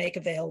collect and make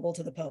available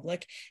to the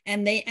public,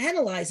 and they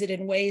analyze it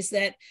in ways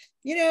that,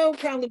 you know,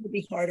 probably would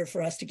be harder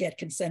for us to get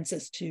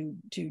consensus to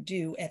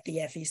do at the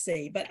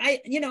FEC. But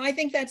I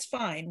think that's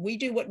fine. We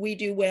do what we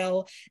do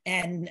well,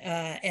 and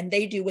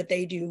they do what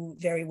they do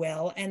very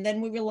well, and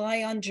then we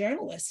rely on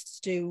journalists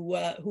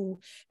to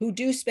who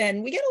do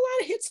spend. We get a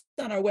lot of hits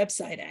on our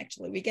website.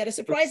 Actually, we get a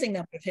surprising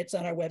number of hits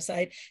on our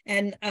website,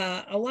 and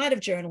a lot of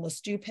journalists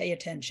do pay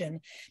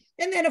attention.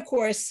 And then, of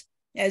course,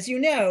 as you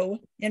know,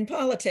 in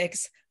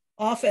politics,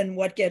 often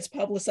what gets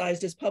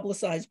publicized is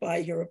publicized by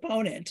your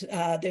opponent.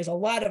 There's a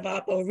lot of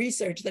oppo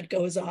research that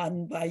goes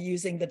on by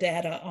using the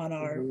data on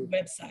our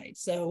website.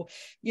 So,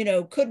 you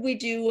know, could we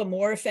do a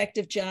more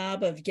effective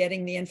job of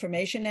getting the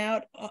information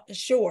out?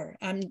 Sure,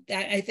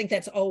 I think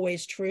that's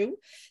always true,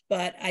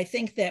 but I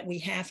think that we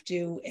have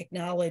to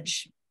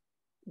acknowledge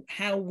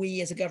how we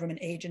as a government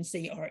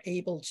agency are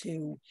able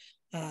to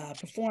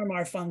perform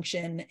our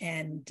function,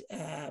 and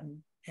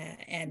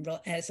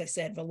as I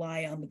said,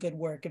 rely on the good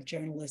work of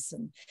journalists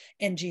and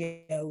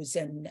NGOs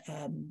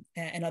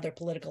and other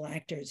political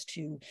actors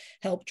to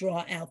help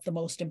draw out the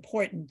most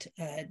important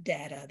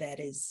data that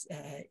is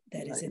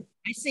in.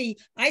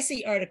 I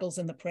see articles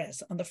in the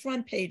press, on the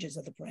front pages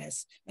of the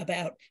press,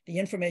 about the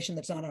information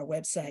that's on our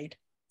website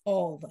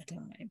all the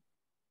time.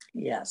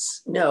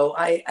 Yes, no,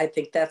 I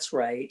think that's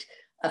right.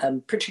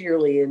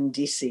 particularly in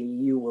DC,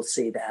 you will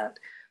see that.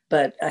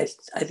 But I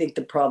think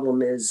the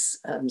problem is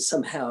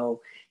somehow,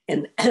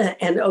 and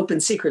Open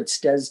Secrets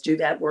does do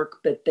that work,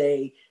 but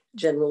they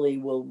generally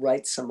will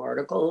write some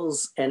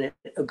articles and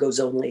it goes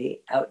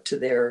only out to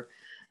their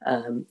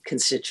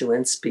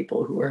constituents,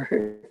 people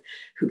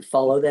who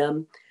follow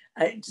them.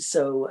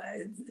 So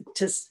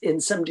in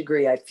some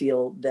degree, I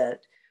feel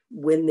that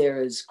when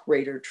there is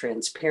greater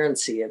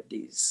transparency of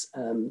these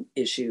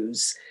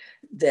issues,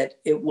 that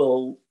it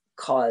will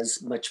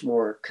cause much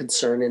more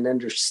concern and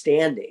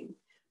understanding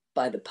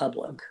by the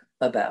public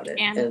about it.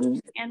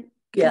 And can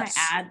yes,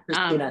 I add?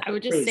 Christina, I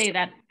would just please. say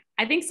that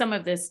I think some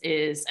of this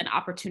is an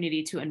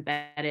opportunity to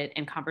embed it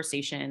in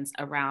conversations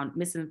around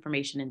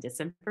misinformation and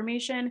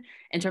disinformation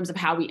in terms of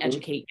how we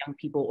educate young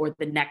people or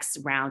the next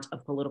round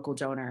of political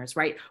donors,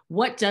 right?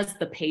 What does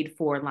the paid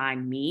for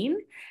line mean?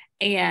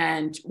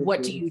 And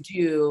what do you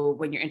do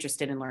when you're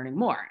interested in learning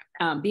more?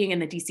 Being in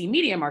the DC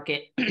media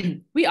market,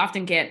 we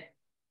often get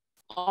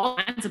all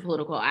kinds of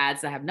political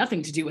ads that have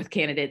nothing to do with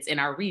candidates in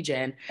our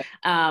region,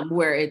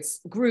 where it's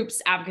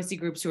groups, advocacy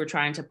groups who are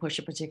trying to push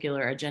a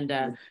particular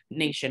agenda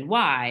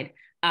nationwide.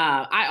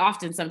 I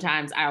often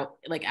sometimes I'll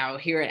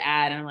hear an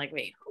ad and I'm like,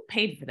 wait, who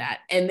paid for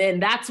that? And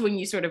then that's when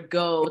you sort of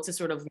go to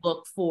sort of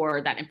look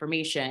for that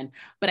information.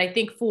 But I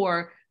think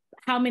for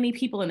how many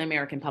people in the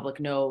American public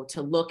know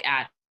to look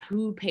at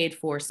who paid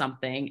for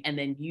something and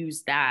then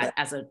use that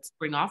as a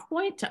spring off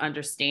point to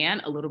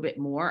understand a little bit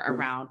more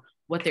around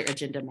what their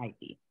agenda might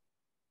be.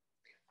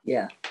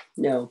 Yeah,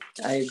 no,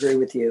 I agree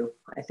with you.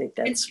 I think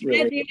that's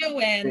really.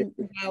 And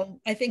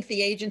I think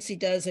the agency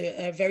does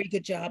a very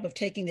good job of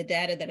taking the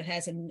data that it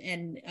has and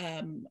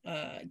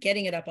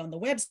getting it up on the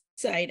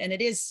website. And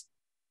it is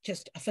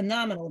just a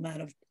phenomenal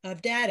amount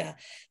of data.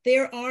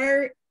 There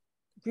are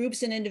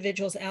groups and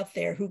individuals out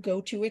there who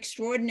go to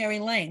extraordinary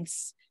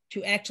lengths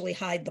to actually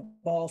hide the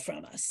ball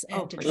from us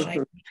and to try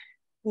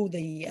who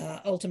the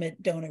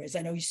ultimate donor is.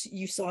 I know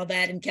you saw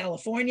that in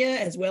California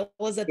as well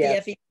as at the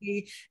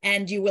FEC,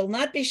 and you will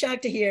not be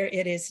shocked to hear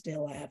it is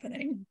still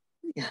happening.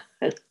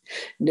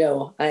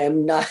 No, I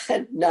am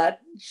not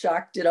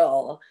shocked at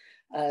all.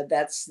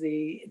 That's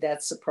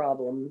the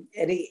problem.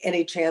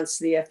 Any chance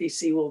the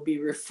FEC will be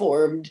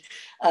reformed?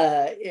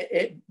 That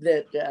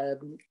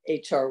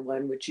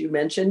HR1, which you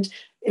mentioned,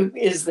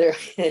 is there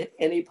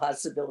any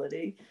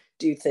possibility?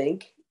 Do you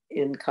think?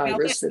 In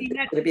Congress,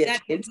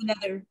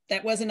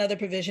 that was another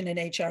provision in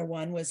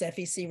HR1 was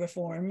FEC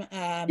reform.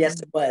 Yes,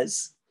 it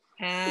was.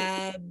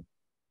 Well,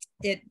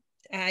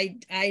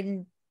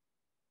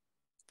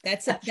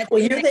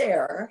 you're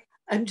there.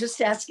 I'm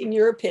just asking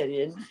your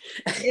opinion.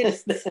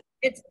 It's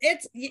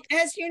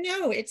as you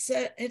know, it's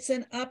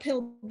an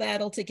uphill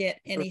battle to get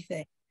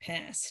anything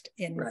passed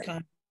in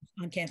on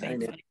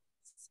campaign finance.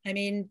 I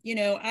mean, you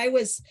know, I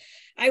was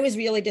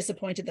really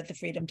disappointed that the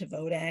Freedom to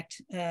Vote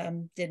Act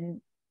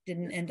didn't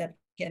end up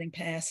getting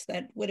passed.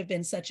 That would have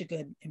been such a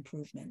good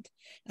improvement.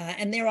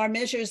 And there are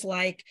measures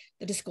like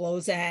the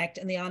Disclose Act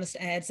and the Honest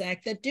Ads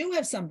Act that do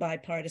have some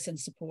bipartisan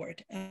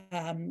support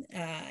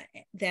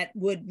that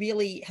would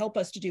really help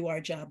us to do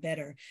our job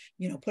better,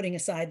 you know, putting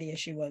aside the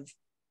issue of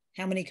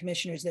how many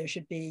commissioners there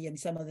should be and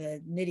some of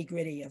the nitty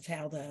gritty of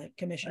how the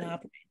commission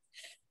operates.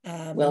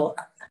 Well,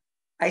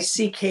 I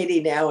see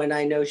Katie now, and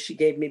I know she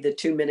gave me the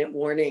 2-minute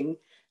warning.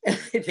 I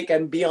think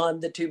I'm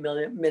beyond the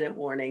 2-minute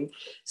warning.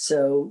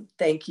 So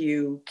thank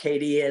you,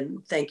 Katie,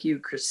 and thank you,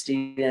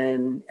 Christina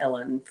and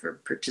Ellen,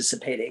 for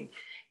participating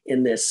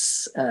in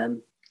this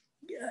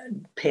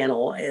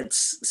panel.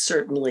 It's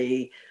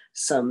certainly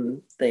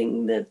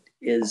something that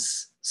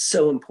is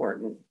so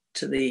important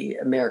to the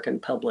American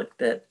public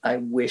that I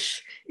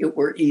wish it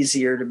were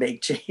easier to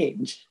make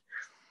change.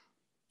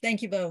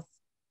 Thank you both.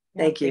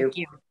 Thank you. Thank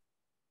you.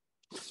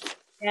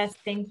 Yes,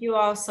 thank you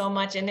all so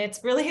much. And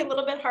it's really a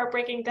little bit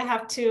heartbreaking to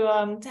have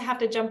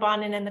to jump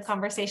on and in the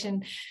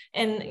conversation.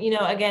 And, you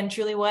know, again,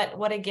 truly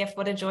what a gift,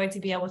 what a joy to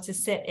be able to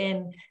sit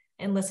in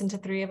and listen to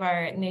 3 of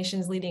our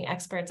nation's leading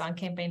experts on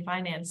campaign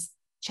finance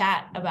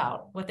chat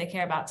about what they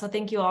care about. So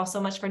thank you all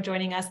so much for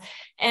joining us.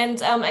 And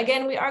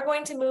again, we are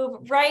going to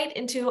move right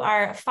into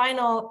our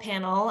final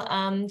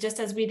panel,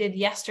 just as we did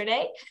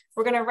yesterday.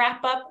 We're going to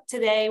wrap up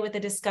today with a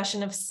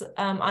discussion of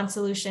on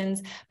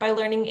solutions by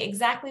learning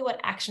exactly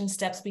what action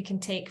steps we can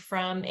take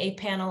from a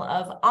panel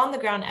of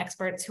on-the-ground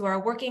experts who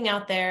are working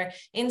out there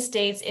in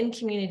states, in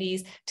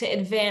communities to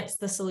advance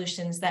the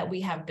solutions that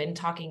we have been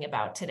talking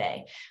about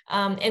today.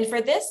 And for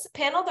this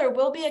panel, there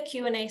will be a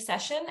Q&A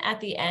session at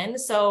the end.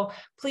 So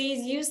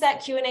please use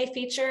that Q&A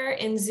feature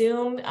in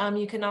Zoom.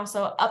 You can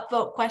also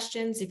upvote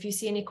questions if you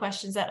see any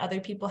questions that other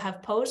people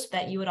have posed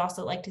that you would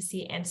also like to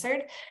see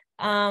answered.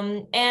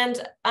 And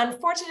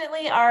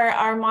unfortunately,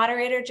 our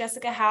moderator,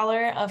 Jessica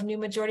Haller of New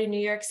Majority New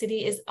York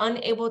City, is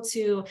unable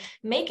to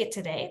make it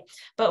today,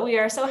 but we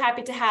are so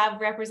happy to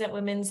have Represent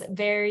Women's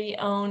very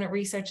own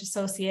research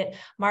associate,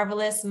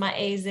 Marvelous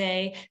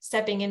Maeze,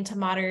 stepping in to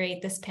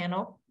moderate this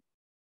panel.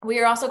 We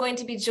are also going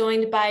to be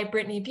joined by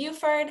Brittany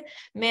Buford,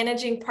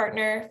 Managing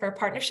Partner for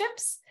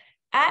Partnerships,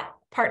 at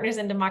Partners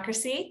in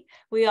Democracy.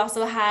 We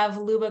also have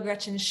Liuba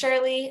Grechen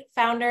Shirley,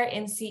 founder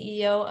and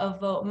CEO of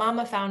Vote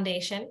Mama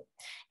Foundation,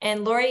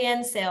 and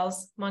Laurie-Anne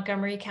Sayles,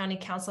 Montgomery County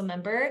Council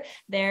member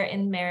there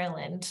in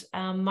Maryland.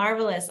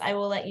 Marvelous. I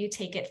will let you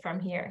take it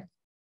from here.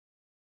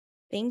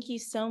 Thank you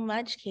so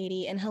much,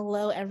 Katie. And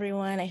hello,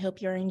 everyone. I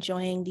hope you're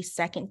enjoying the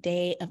second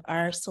day of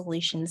our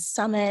Solutions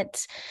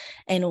Summit.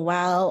 And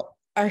while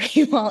are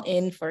you all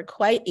in for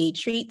quite a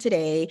treat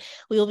today?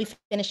 We will be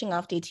finishing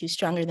off day 2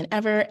 stronger than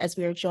ever as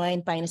we are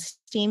joined by an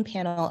esteemed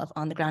panel of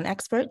on-the-ground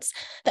experts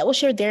that will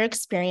share their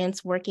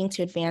experience working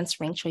to advance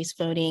ranked choice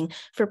voting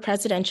for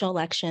presidential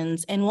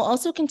elections. And we'll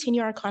also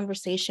continue our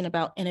conversation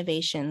about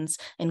innovations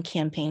in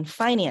campaign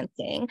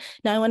financing.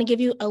 Now, I want to give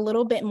you a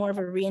little bit more of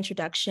a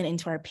reintroduction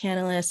into our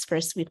panelists.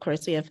 First, of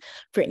course, we have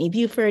Brittany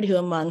Buford, who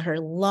among her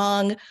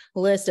long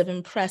list of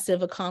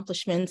impressive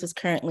accomplishments is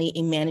currently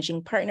a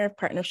managing partner of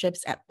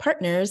partnerships at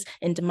Partners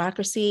in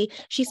Democracy.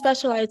 She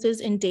specializes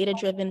in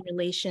data-driven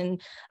relation,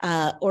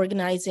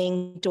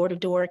 organizing,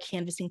 door-to-door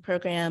canvassing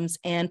programs,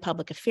 and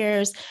public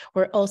affairs.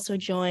 We're also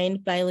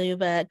joined by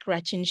Liuba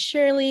Grechen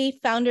Shirley,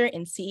 founder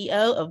and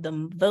CEO of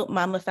the Vote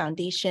Mama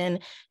Foundation,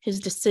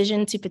 whose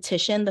decision to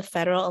petition the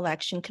Federal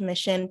Election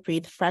Commission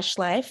breathed fresh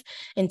life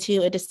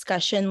into a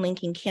discussion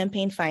linking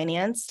campaign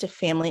finance to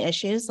family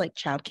issues like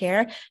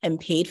childcare and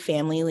paid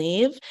family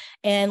leave.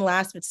 And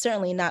last but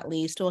certainly not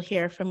least, we'll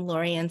hear from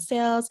Laurie-Anne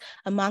Sayles,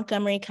 a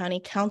Montgomery County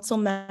Council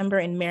member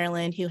in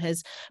Maryland who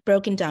has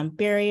broken down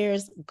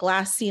barriers,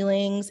 glass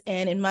ceilings,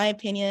 and in my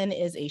opinion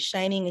is a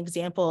shining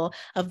example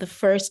of the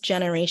first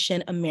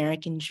generation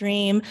American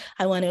dream.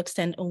 I want to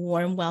extend a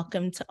warm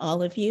welcome to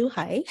all of you.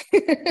 Hi.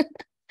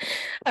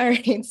 All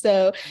right,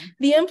 so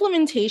the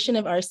implementation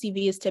of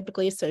RCV is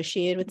typically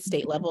associated with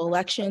state level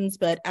elections,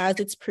 but as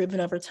it's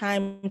proven over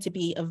time to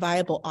be a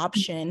viable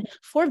option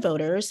for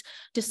voters,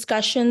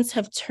 discussions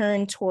have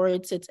turned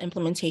towards its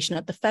implementation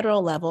at the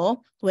federal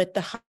level with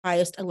the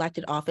highest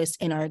elected office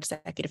in our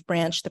executive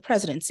branch, the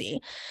presidency.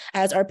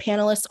 As our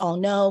panelists all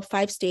know,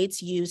 5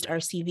 states used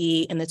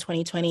RCV in the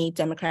 2020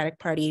 Democratic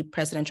Party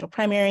presidential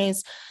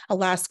primaries.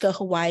 Alaska,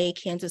 Hawaii,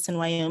 Kansas, and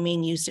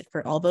Wyoming used it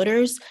for all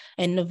voters,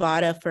 and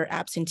Nevada for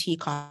absentee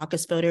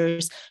caucus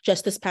voters.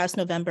 Just this past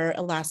November,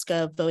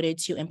 Alaska voted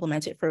to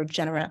implement it for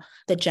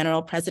the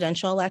general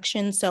presidential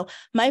election. So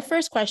my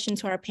first question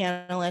to our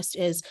panelists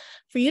is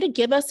for you to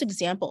give us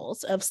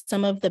examples of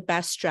some of the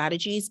best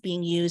strategies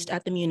being used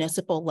at the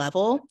municipal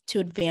level to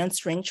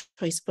advance ranked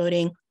choice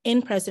voting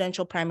in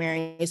presidential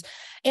primaries,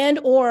 and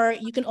or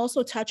you can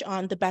also touch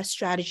on the best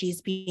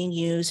strategies being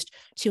used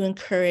to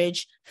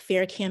encourage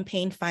fair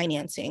campaign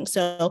financing.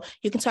 So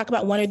you can talk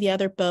about one or the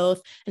other,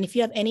 both, and if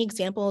you have any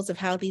examples of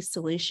how these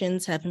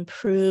solutions have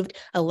improved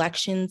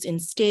elections in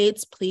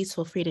states, please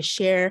feel free to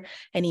share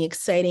any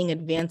exciting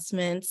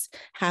advancements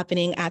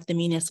happening at the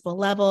municipal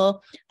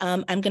level.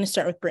 I'm going to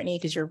start with Brittany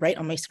because you're right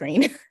on my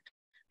screen.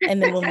 And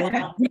then we'll move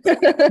on.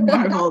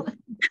 Wonderful.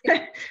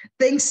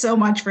 Thanks so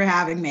much for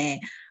having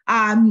me.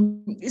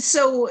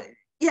 So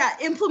yeah,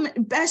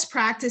 implement best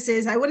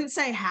practices. I wouldn't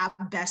say I have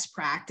best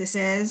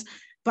practices,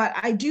 but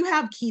I do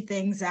have key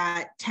things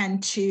that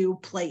tend to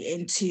play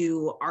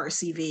into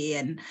RCV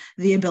and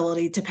the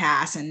ability to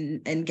pass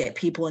and get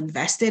people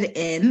invested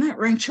in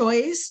ranked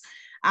choice.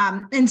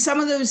 And some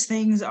of those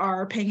things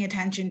are paying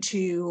attention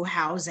to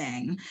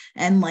housing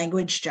and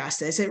language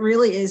justice. It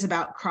really is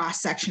about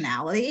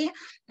cross-sectionality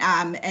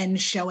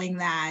and showing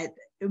that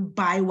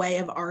by way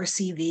of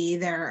RCV,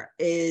 there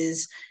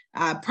is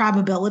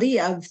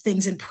probability of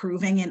things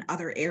improving in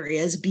other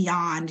areas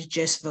beyond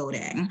just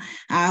voting.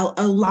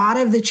 A lot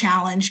of the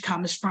challenge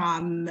comes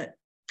from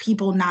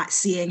people not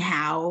seeing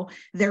how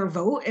their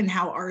vote and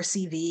how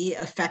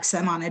RCV affects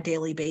them on a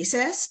daily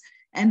basis.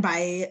 And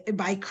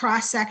by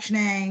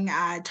cross-sectioning,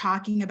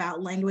 talking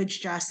about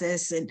language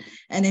justice and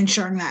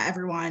ensuring that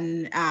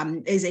everyone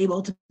is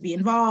able to be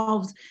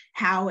involved,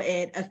 how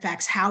it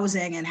affects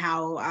housing and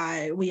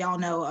how we all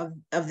know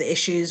of the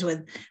issues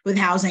with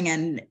housing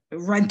and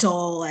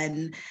rental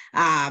and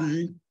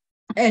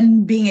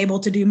being able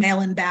to do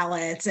mail-in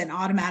ballots and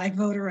automatic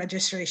voter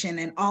registration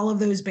and all of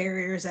those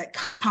barriers that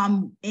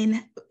come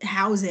in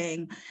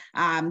housing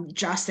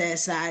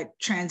justice that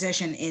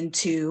transition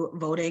into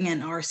voting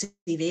and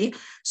RCV.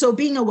 So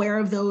being aware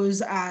of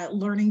those,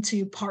 learning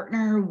to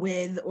partner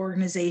with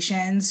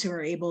organizations who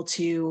are able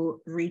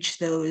to reach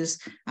those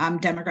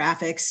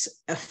demographics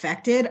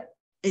affected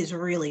is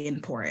really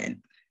important.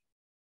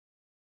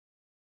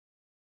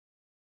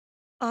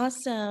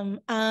 Awesome.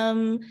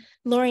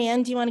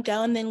 Laurie-Anne, do you want to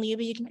go? And then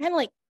Liuba, you can kind of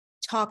like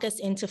talk us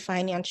into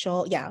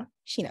financial. Yeah,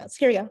 she knows.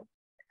 Here we go.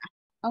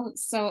 Oh,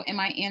 so am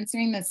I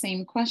answering the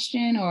same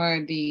question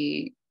or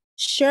the?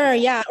 Sure,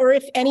 yeah. Or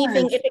if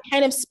anything, if it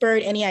kind of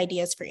spurred any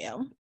ideas for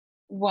you.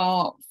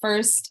 Well,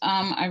 first,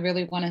 I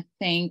really want to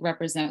thank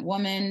Represent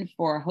Women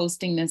for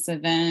hosting this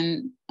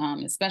event,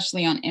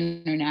 especially on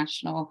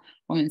International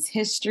Women's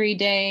History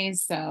Day.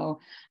 So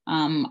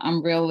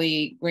I'm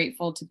really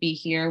grateful to be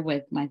here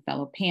with my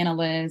fellow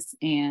panelists,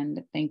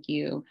 and thank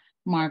you,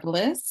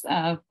 Marvelous,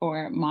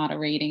 for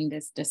moderating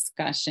this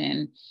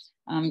discussion.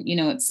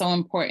 It's so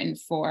important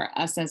for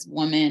us as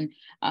women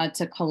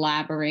to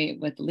collaborate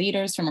with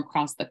leaders from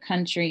across the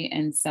country.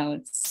 And so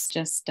it's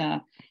just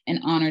an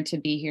honor to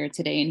be here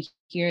today and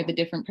hear the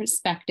different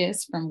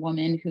perspectives from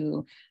women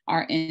who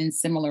are in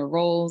similar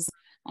roles.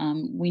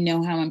 We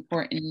know how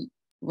important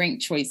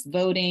ranked choice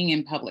voting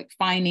and public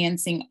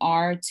financing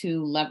are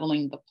to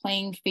leveling the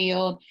playing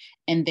field,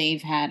 and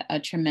they've had a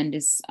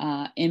tremendous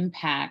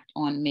impact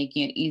on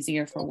making it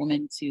easier for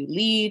women to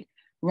lead,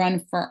 run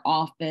for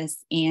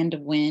office, and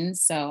win.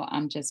 So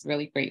I'm just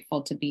really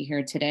grateful to be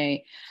here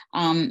today.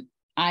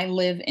 I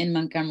live in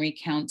Montgomery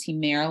County,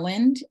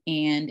 Maryland,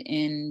 and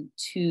in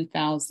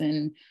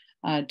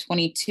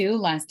 2022,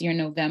 last year,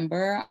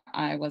 November,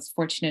 I was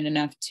fortunate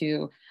enough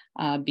to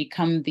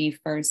become the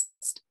first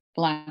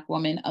Black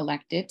woman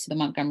elected to the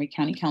Montgomery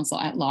County Council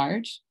at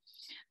large.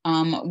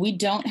 We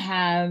don't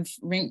have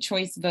ranked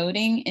choice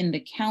voting in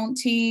the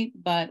county,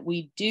 but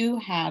we do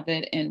have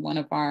it in one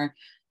of our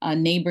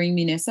neighboring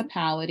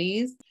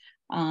municipalities,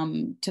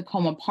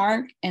 Tacoma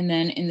Park, and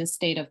then in the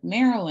state of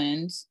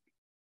Maryland,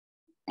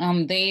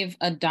 they've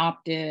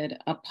adopted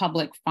a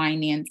public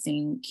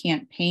financing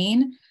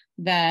campaign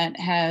that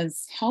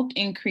has helped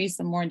increase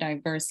a more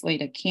diverse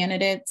slate of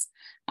candidates.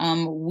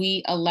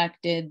 We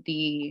elected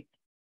the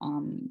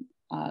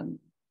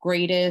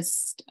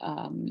greatest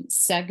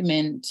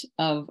segment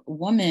of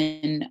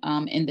women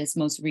in this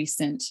most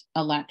recent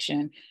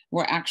election.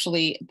 We're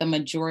actually the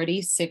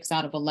majority, 6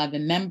 out of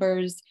 11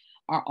 members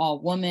are all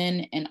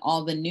women, and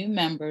all the new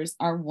members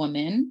are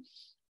women.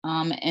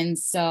 And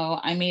so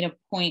I made a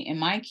point in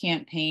my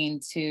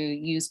campaign to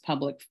use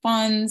public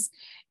funds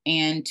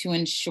and to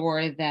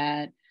ensure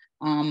that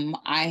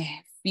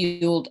I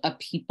fueled a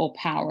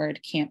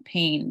people-powered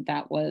campaign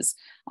that was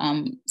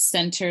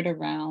centered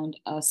around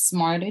a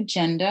SMART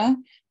agenda,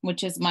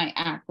 which is my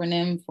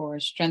acronym for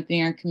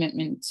strengthening our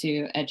commitment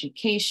to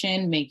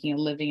education, making a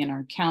living in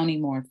our county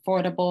more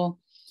affordable,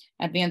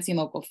 advancing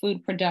local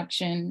food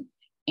production,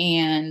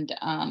 and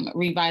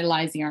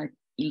revitalizing our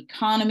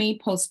economy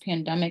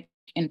post-pandemic,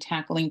 and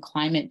tackling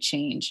climate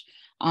change.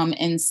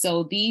 And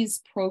so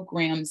these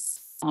programs,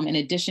 in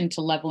addition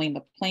to leveling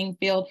the playing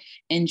field,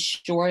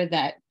 ensure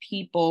that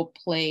people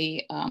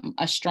play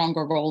a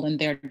stronger role in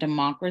their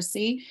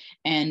democracy,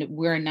 and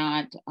we're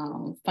not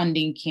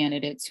funding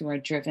candidates who are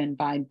driven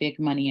by big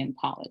money in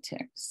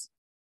politics.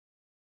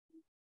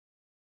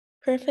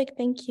 Perfect,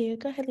 thank you.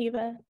 Go ahead,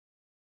 Liuba.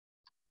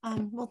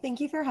 Well, thank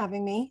you for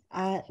having me.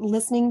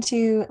 Listening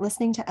to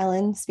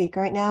Ellen speak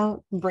right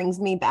now brings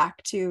me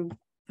back to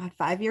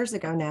 5 years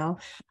ago now,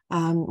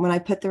 when I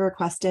put the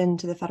request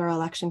into the Federal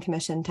Election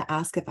Commission to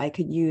ask if I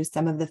could use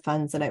some of the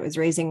funds that I was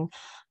raising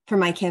for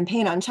my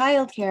campaign on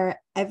childcare.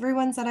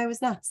 Everyone said I was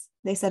nuts.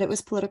 They said it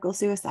was political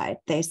suicide.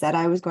 They said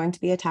I was going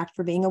to be attacked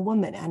for being a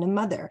woman and a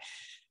mother.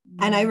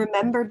 And I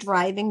remember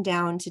driving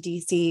down to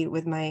DC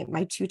with my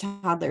 2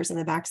 toddlers in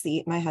the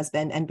backseat, my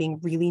husband, and being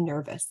really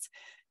nervous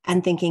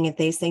and thinking, if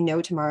they say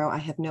no tomorrow, I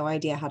have no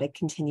idea how to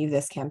continue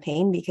this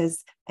campaign,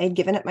 because I had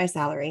given up my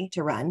salary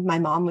to run. My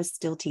mom was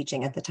still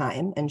teaching at the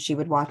time, and she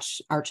would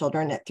watch our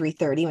children at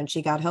 3:30 when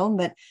she got home.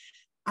 But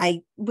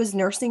I was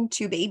nursing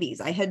 2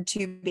 babies. I had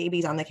 2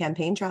 babies on the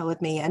campaign trail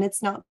with me, and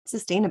it's not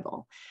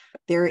sustainable.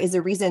 There is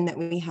a reason that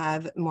we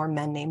have more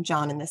men named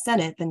John in the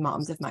Senate than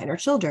moms of minor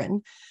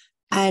children.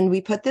 And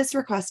we put this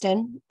request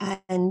in,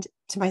 and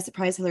to my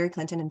surprise, Hillary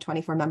Clinton and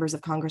 24 members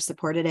of Congress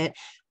supported it.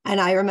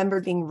 And I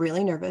remember being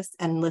really nervous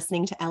and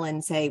listening to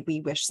Ellen say, we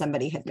wish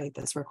somebody had made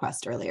this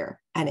request earlier.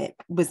 And it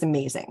was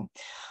amazing.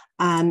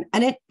 And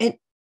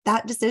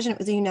that decision, it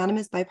was a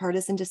unanimous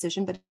bipartisan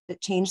decision, but it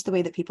changed the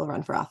way that people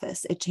run for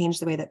office. It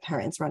changed the way that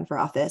parents run for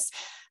office.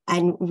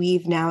 And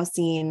we've now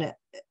seen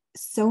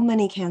so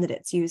many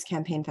candidates use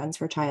campaign funds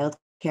for childcare.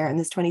 In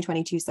this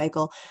 2022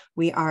 cycle,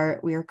 we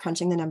are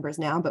crunching the numbers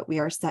now, but we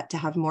are set to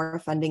have more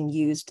funding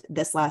used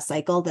this last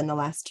cycle than the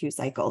last 2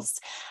 cycles.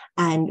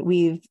 And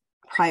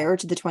prior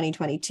to the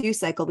 2022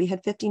 cycle, we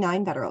had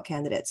 59 federal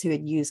candidates who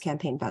had used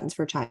campaign funds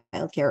for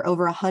childcare,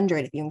 over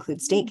 100 if you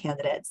include state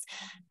candidates.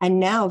 And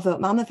now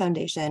Vote Mama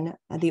Foundation,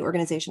 the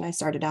organization I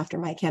started after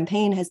my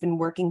campaign, has been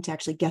working to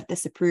actually get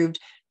this approved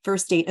for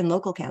state and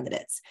local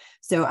candidates.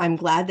 So I'm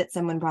glad that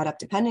someone brought up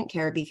dependent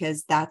care,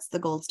 because that's the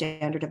gold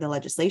standard of the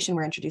legislation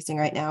we're introducing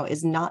right now,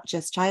 is not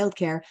just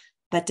childcare,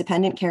 but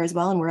dependent care as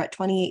well. And we're at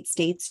 28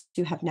 states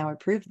who have now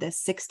approved this,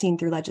 16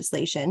 through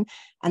legislation,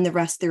 and the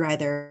rest through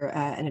either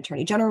an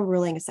attorney general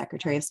ruling, a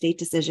secretary of state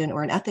decision,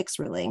 or an ethics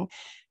ruling.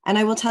 And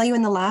I will tell you,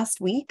 in the last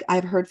week,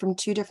 I've heard from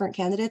 2 different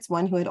candidates,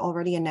 one who had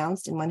already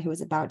announced and one who was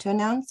about to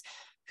announce,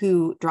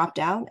 who dropped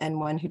out, and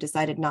one who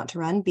decided not to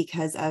run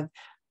because of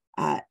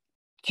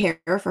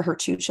care for her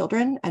 2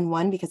 children, and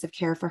one because of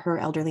care for her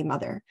elderly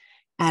mother.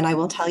 And I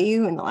will tell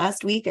you, in the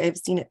last week, I've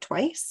seen it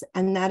twice.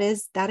 And that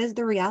is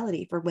the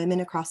reality for women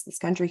across this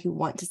country who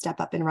want to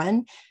step up and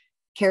run.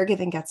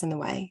 Caregiving gets in the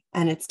way,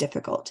 and it's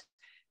difficult.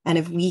 And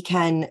if we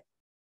can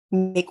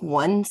make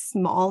one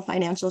small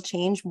financial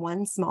change,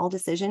 one small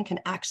decision can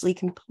actually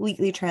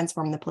completely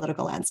transform the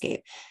political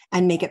landscape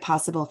and make it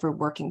possible for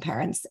working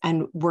parents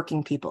and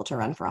working people to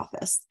run for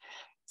office.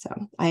 So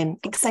I am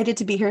excited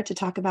to be here to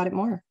talk about it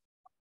more.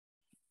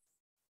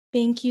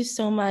 Thank you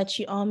so much.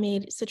 You all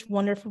made such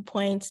wonderful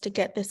points to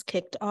get this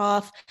kicked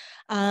off.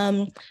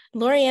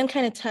 Laurie-Anne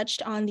kind of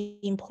touched on the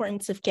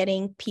importance of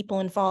getting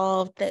people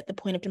involved, that the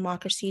point of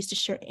democracy is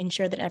to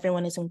ensure that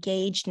everyone is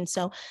engaged. And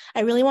so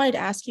I really wanted to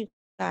ask you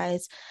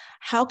guys,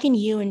 how can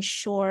you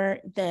ensure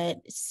that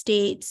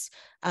states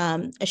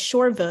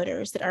assure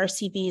voters that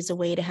RCV is a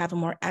way to have a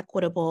more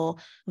equitable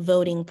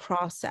voting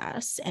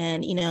process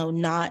and,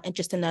 not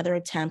just another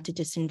attempt to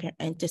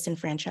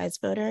disenfranchise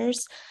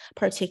voters,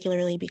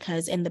 particularly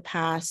because in the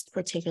past,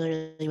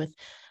 particularly with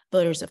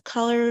voters of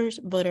color,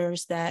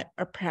 voters that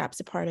are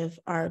perhaps a part of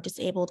our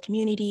disabled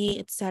community,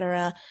 et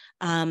cetera,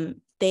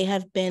 they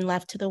have been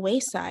left to the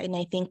wayside. And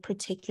I think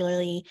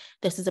particularly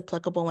this is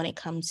applicable when it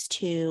comes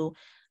to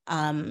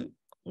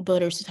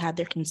voters who've had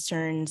their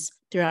concerns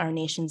throughout our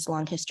nation's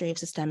long history of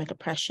systemic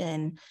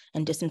oppression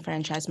and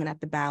disenfranchisement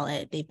at the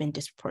ballot. They've been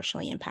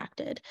disproportionately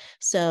impacted.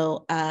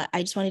 So I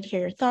just wanted to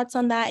hear your thoughts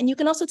on that. And you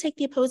can also take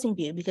the opposing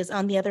view, because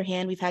on the other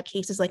hand, we've had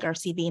cases like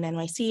RCV and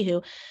NYC,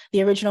 who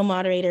the original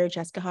moderator,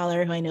 Jessica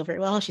Holler, who I know very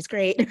well, she's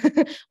great,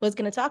 was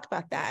going to talk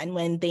about that. And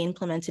when they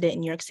implemented it in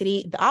New York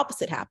City, the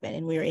opposite happened,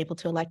 and we were able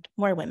to elect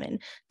more women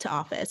to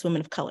office, women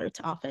of color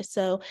to office.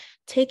 So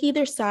take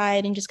either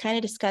side and just kind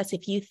of discuss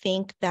if you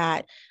think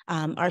that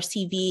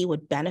RCV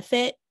would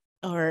benefit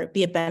or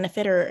be a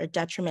benefit or a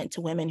detriment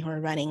to women who are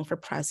running for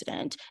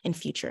president in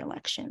future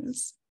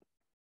elections.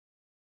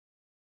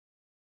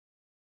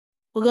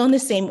 We'll go in the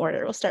same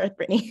order. We'll start with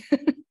Brittany.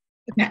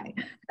 Okay.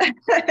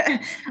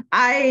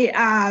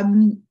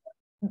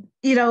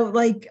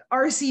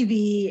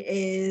 RCV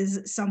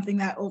is something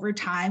that over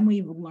time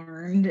we've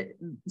learned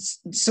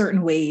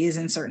certain ways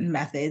and certain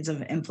methods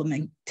of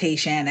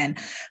implementation. And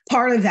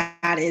part of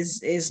that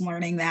is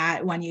learning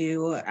that when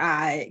you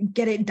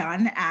get it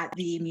done at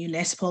the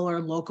municipal or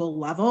local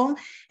level,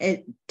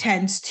 it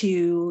tends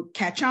to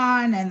catch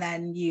on, and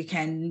then you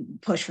can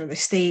push for the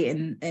state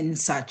and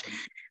such.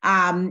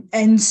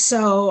 And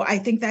so I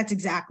think that's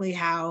exactly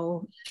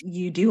how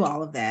you do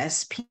all of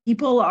this.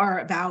 People are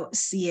about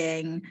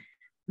seeing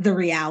the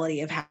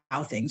reality of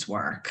how things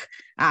work.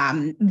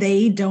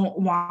 They don't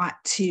want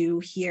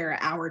to hear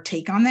our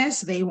take on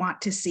this. They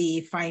want to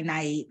see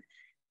finite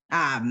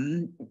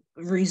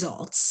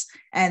results.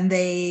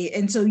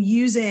 And so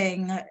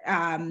using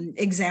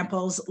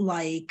examples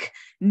like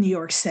New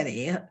York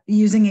City,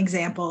 using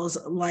examples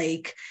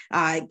like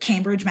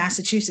Cambridge,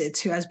 Massachusetts,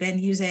 who has been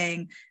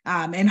using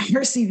an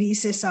RCV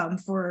system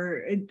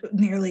for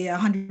nearly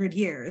 100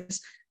 years,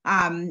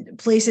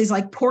 places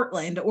like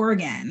Portland,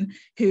 Oregon,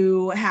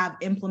 who have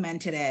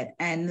implemented it,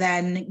 and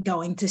then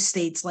going to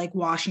states like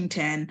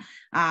Washington,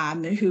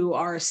 who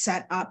are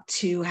set up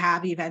to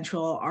have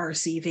eventual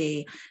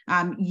RCV,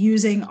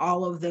 using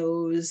all of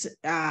those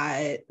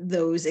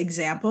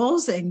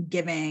examples and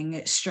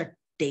giving strict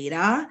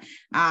data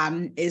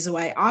is a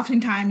way.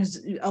 Oftentimes,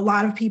 a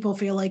lot of people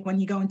feel like when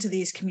you go into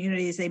these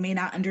communities, they may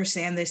not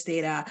understand this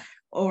data,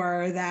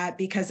 or that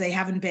because they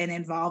haven't been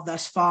involved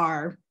thus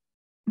far,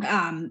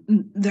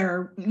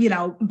 they're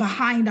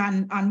behind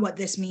on what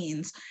this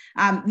means.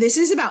 This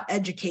is about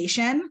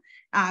education.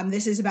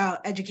 This is about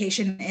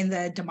education in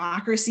the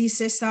democracy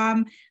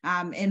system,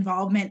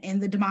 involvement in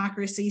the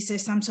democracy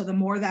system. So the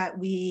more that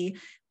we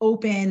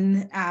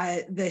open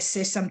the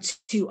system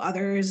to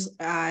others,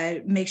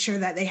 make sure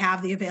that they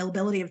have the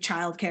availability of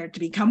childcare to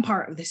become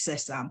part of the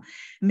system,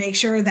 make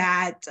sure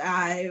that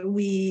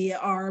we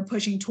are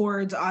pushing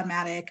towards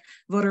automatic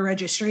voter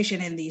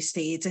registration in these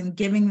states and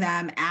giving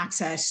them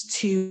access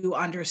to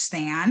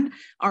understand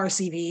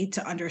RCV,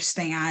 to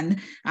understand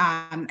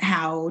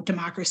how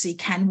democracy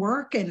can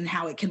work and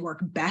how it can work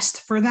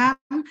best for them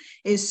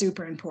is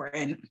super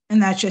important.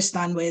 And that's just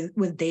done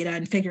with data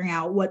and figuring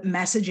out what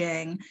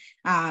messaging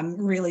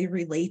really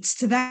relates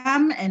to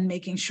them, and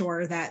making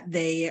sure that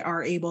they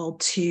are able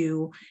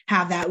to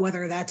have that,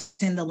 whether that's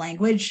in the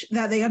language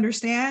that they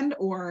understand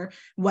or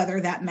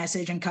whether that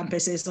message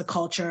encompasses the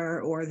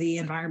culture or the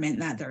environment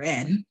that they're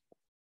in.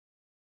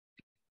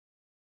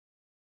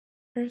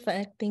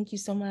 Perfect. Thank you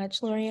so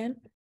much, Laurie-Anne.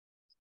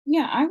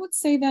 Yeah, I would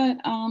say that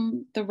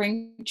the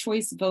ranked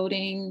choice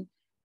voting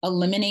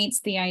eliminates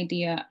the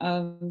idea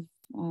of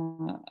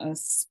a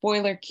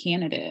spoiler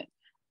candidate.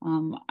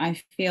 I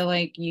feel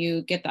like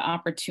you get the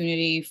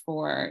opportunity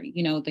for,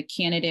 the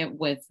candidate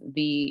with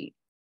the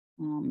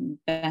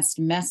best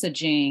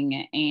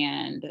messaging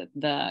and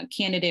the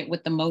candidate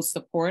with the most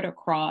support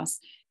across,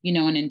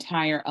 an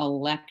entire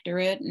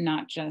electorate,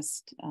 not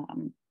just,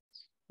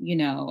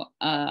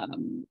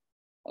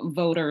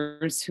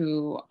 voters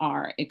who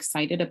are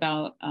excited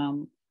about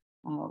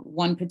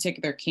one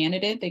particular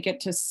candidate. They get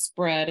to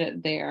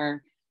spread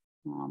their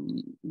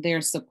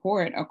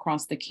support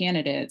across the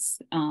candidates.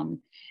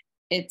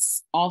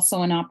 It's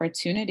also an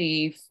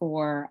opportunity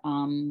for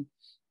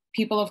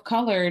people of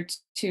color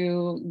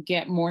to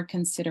get more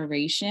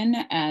consideration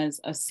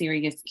as a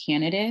serious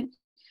candidate.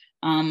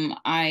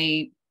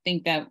 I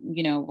think that,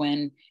 you know,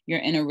 when you're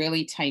in a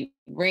really tight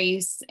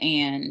race,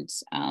 and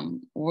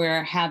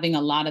we're having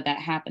a lot of that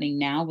happening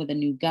now with a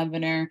new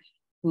governor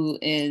who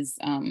is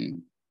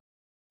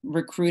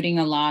recruiting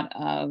a lot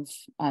of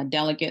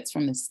delegates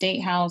from the state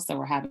house, so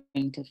we're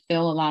having to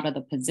fill a lot of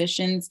the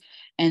positions.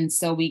 And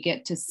so we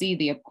get to see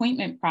the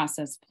appointment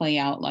process play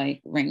out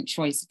like ranked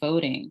choice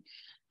voting.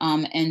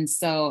 And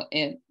so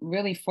it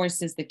really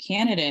forces the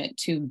candidate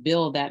to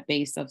build that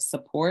base of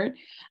support.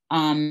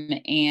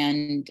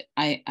 And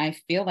I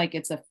feel like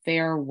it's a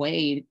fair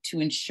way to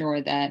ensure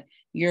that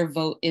your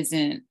vote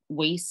isn't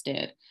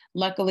wasted.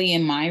 Luckily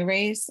in my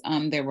race,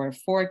 there were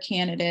 4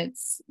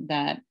 candidates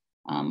that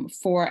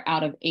 4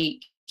 out of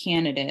 8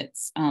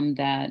 candidates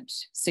that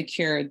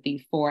secured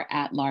the 4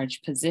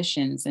 at-large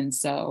positions. And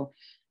so,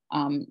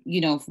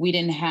 you know, if we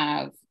didn't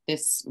have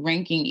this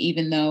ranking,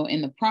 even though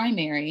in the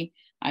primary,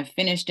 I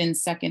finished in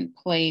 2nd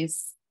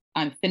place,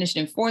 I finished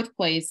in 4th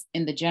place.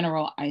 In the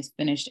general, I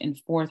finished in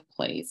 4th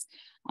place.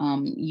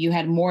 You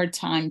had more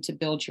time to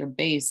build your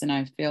base. And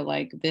I feel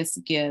like this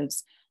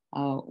gives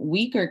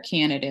weaker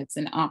candidates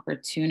an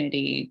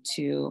opportunity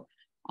to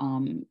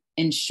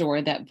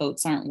ensure that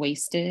votes aren't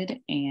wasted,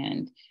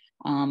 and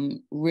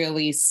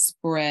really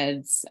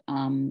spreads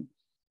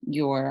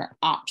your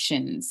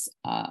options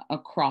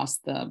across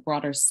the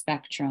broader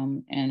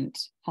spectrum, and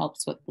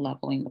helps with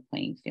leveling the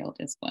playing field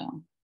as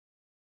well.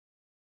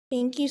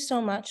 Thank you so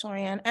much,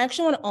 Laurie-Anne. I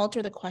actually want to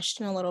alter the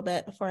question a little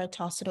bit before I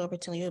toss it over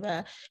to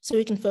Liuba, so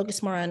we can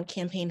focus more on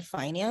campaign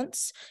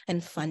finance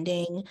and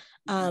funding.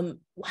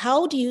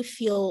 How do you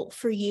feel,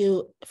 for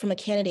you, from a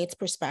candidate's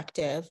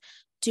perspective,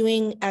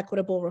 doing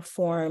equitable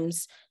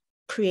reforms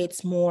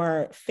creates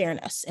more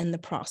fairness in the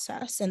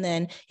process? And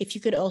then if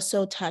you could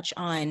also touch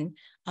on,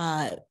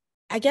 I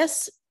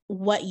guess,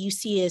 what you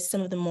see as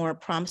some of the more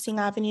promising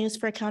avenues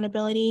for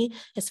accountability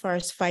as far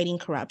as fighting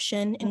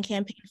corruption in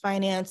campaign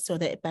finance, so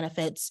that it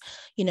benefits,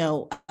 you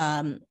know,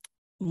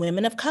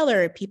 women of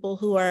color, people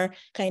who are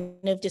kind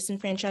of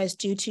disenfranchised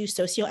due to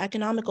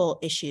socioeconomical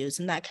issues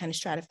and that kind of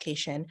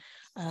stratification.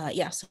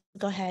 Yeah, so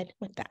go ahead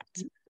with that.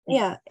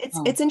 Yeah,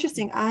 it's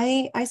interesting.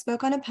 I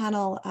spoke on a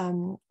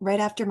panel right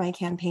after my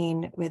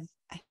campaign with,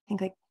 I think,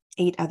 like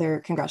 8 other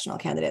congressional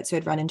candidates who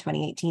had run in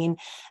 2018.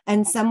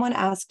 And someone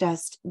asked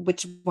us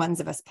which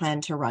ones of us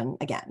plan to run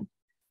again.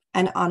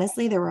 And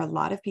honestly, there were a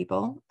lot of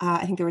people.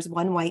 I think there was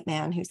one white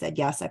man who said,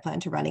 yes, I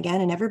plan to run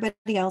again. And everybody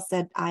else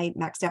said, I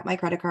maxed out my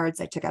credit cards.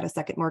 I took out a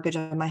second mortgage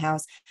on my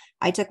house.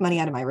 I took money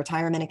out of my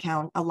retirement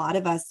account. A lot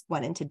of us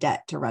went into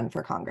debt to run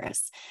for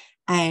Congress.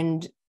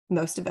 And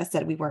most of us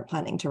said we weren't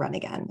planning to run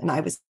again. And I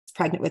was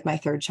pregnant with my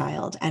 3rd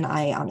child. And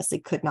I honestly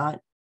could not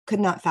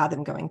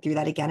fathom going through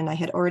that again. And I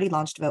had already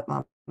launched Vote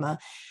Mama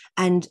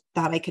and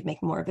thought I could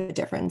make more of a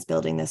difference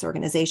building this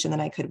organization than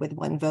I could with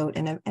one vote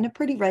in a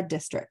pretty red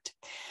district.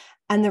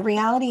 And the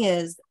reality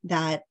is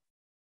that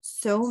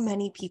so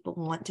many people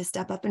want to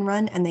step up and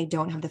run, and they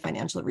don't have the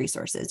financial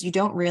resources. You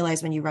don't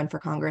realize when you run for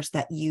Congress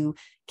that you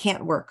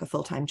can't work a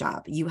full-time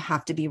job. You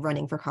have to be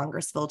running for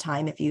Congress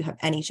full-time if you have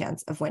any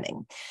chance of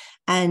winning.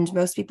 And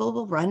most people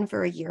will run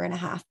for 1.5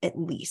 years at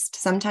least,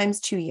 sometimes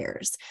 2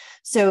 years.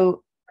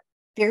 So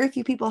very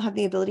few people have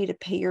the ability to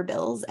pay your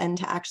bills and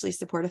to actually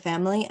support a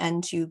family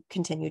and to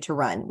continue to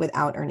run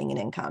without earning an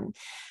income.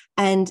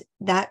 And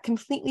that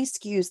completely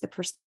skews the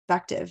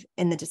perspective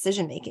in the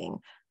decision-making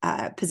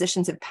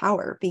positions of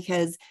power,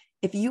 because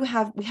if we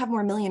have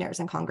more millionaires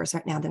in Congress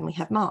right now than we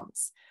have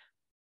moms.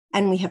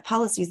 And we have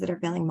policies that are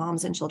failing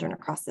moms and children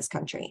across this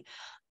country.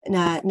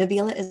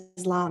 Nabila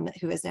Islam,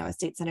 who is now a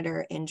state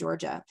senator in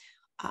Georgia,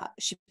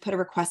 she put a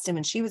request in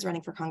when she was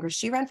running for Congress.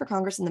 She ran for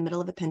Congress in the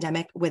middle of a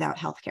pandemic without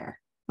healthcare,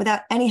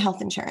 without any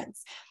health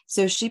insurance.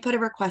 So she put a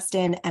request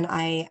in, and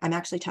I'm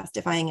actually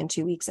testifying in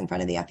 2 weeks in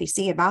front of the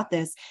FEC about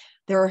this.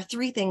 There are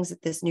 3 things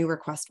that this new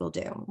request will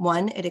do.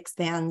 1, it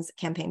expands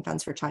campaign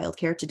funds for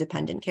childcare to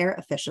dependent care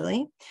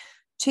officially.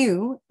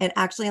 2, it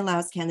actually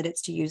allows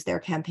candidates to use their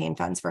campaign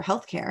funds for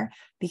healthcare,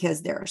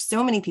 because there are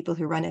so many people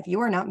who run. If you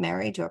are not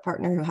married to a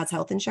partner who has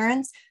health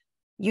insurance,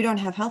 you don't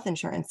have health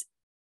insurance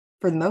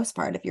for the most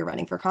part. If you're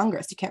running for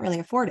Congress, you can't really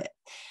afford it.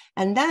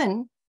 And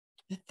then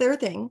the 3rd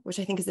thing, which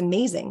I think is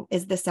amazing,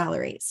 is the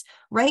salaries.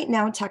 Right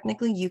now,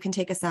 technically, you can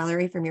take a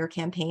salary from your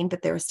campaign,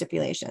 but there are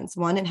stipulations.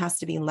 1, it has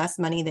to be less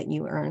money that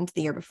you earned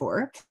the year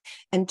before.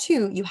 And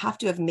 2, you have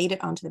to have made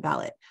it onto the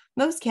ballot.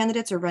 Most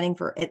candidates are running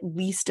for at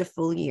least a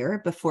full year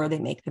before they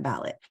make the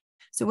ballot.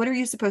 So what are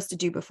you supposed to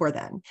do before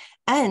then?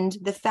 And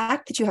the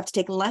fact that you have to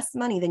take less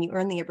money than you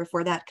earned the year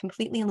before that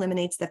completely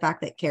eliminates the fact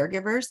that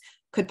caregivers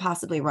could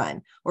possibly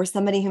run, or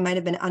somebody who might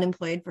have been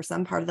unemployed for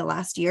some part of the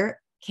last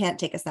year can't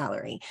take a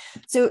salary.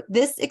 So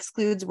this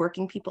excludes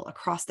working people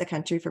across the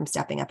country from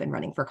stepping up and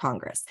running for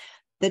Congress.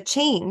 The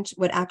change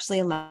would actually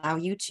allow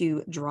you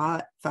to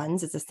draw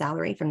funds as a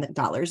salary from the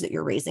dollars that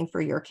you're raising for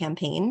your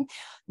campaign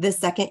the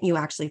second you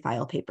actually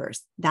file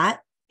papers. That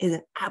is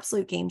an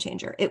absolute game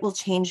changer. It will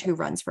change who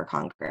runs for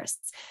Congress.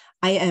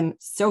 I am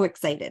so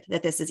excited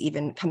that this is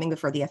even coming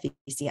before the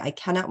FEC. I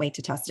cannot wait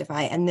to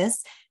testify. And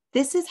this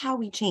is how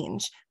we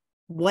change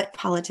what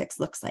politics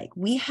looks like.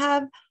 We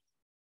have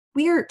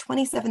We are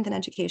 27th in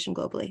education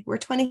globally. We're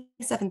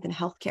 27th in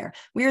healthcare.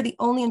 We are the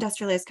only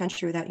industrialized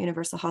country without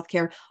universal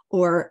healthcare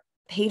or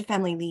paid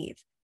family leave.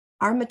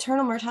 Our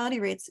maternal mortality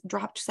rates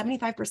dropped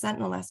 75% in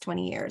the last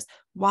 20 years.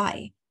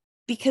 Why?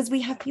 Because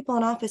we have people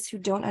in office who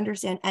don't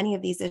understand any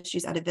of these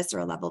issues at a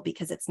visceral level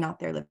because it's not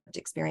their lived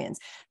experience.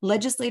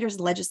 Legislators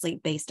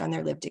legislate based on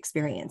their lived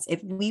experience.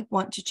 If we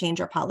want to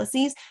change our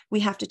policies, we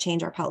have to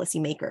change our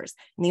policymakers.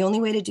 And the only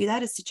way to do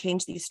that is to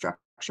change these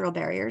structural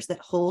barriers that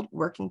hold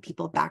working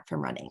people back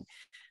from running.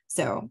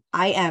 So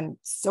I am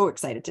so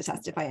excited to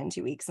testify in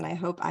 2 weeks. And I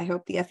hope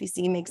the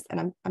FEC makes,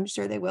 and I'm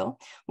sure they will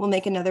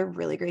make another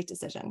really great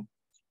decision.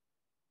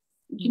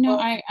 You know,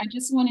 I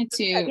just wanted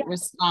to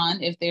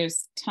respond if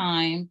there's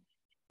time.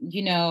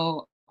 You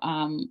know,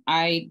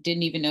 I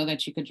didn't even know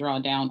that you could draw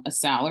down a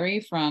salary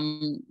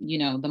from, you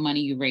know, the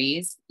money you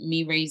raise.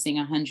 Me raising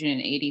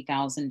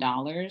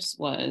 $180,000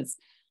 was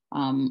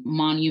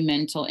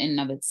monumental in and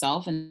of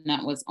itself. And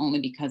that was only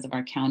because of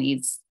our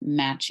county's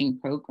matching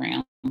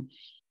program.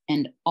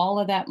 And all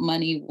of that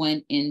money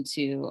went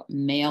into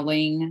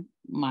mailing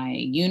my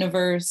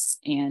universe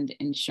and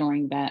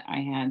ensuring that I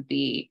had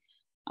the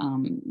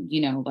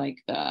you know,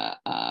 like the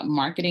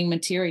marketing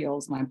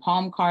materials, my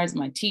palm cards,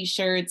 my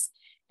t-shirts,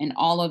 and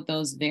all of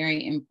those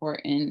very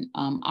important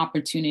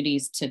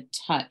opportunities to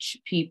touch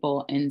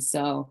people. And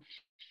so,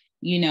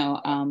 you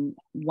know,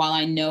 while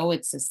I know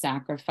it's a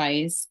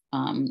sacrifice,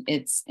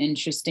 it's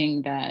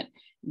interesting that,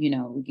 you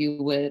know,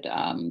 you would,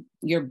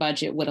 your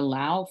budget would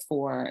allow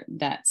for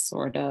that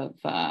sort of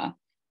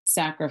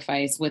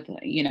sacrifice with,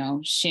 you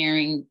know,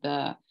 sharing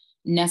the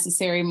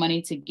necessary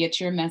money to get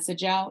your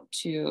message out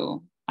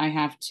to, I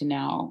have to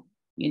now,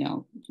 you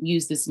know,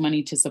 use this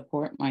money to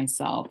support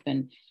myself.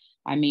 And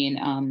I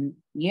mean,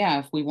 yeah,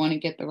 if we want to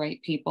get the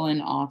right people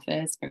in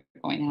office, we're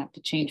going to have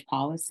to change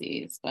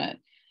policies. But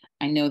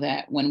I know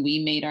that when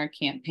we made our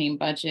campaign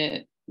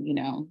budget, you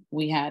know,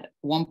 we had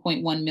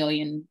 1.1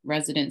 million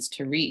residents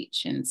to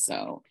reach. And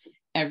so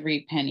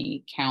every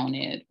penny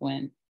counted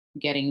when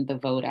getting the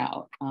vote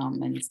out.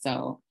 And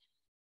so,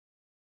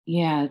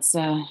 yeah, it's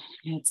a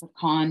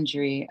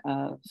quandary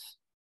of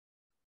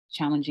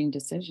challenging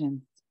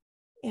decisions.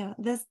 Yeah,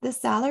 the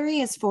salary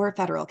is for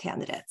federal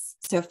candidates.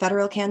 So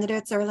federal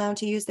candidates are allowed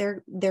to use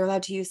they're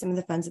allowed to use some of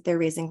the funds that they're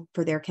raising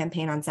for their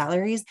campaign on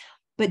salaries,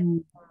 but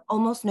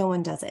almost no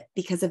one does it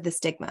because of the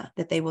stigma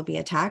that they will be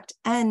attacked.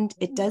 And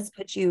it does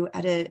put you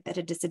at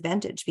a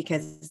disadvantage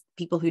because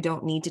people who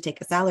don't need to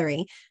take a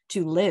salary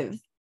to live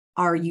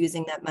are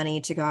using that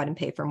money to go out and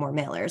pay for more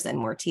mailers and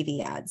more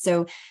TV ads.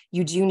 So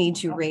you do need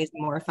to raise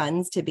more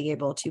funds to be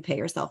able to pay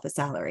yourself a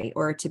salary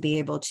or to be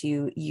able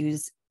to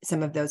use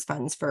some of those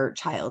funds for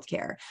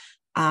childcare.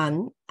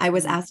 I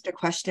was asked a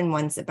question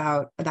once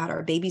about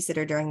our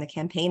babysitter during the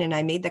campaign, and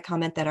I made the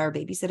comment that our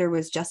babysitter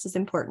was just as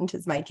important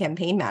as my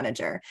campaign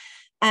manager.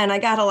 And I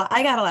got a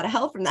lot of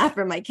help from that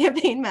from my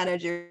campaign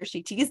manager.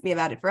 She teased me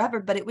about it forever,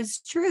 but it was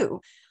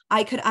true.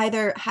 I could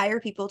either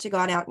hire people to go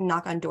out and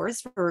knock on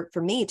doors for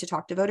me to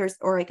talk to voters,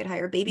 or I could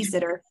hire a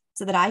babysitter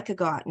so that I could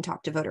go out and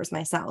talk to voters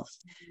myself.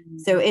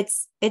 So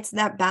it's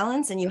that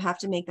balance, and you have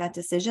to make that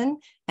decision,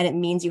 and it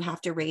means you have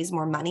to raise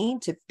more money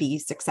to be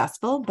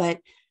successful, but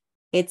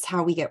it's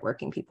how we get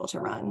working people to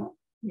run.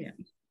 Yeah.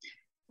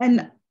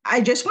 And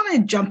I just want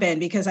to jump in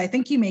because I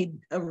think you made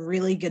a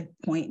really good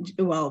point,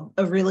 well,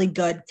 a really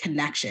good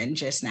connection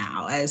just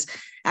now. As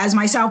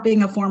myself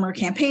being a former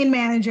campaign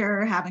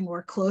manager, having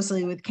worked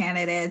closely with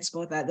candidates,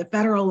 both at the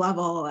federal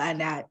level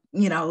and at,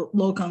 you know,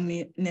 local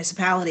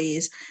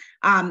municipalities,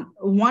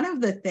 one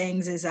of the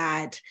things is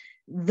that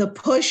the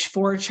push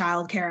for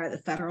childcare at the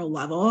federal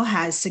level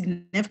has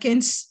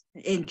significance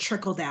in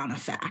trickle-down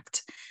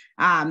effect.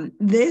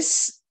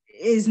 This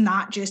is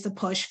not just a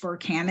push for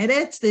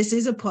candidates. This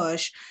is a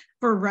push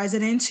for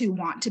residents who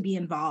want to be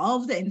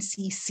involved and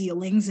see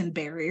ceilings and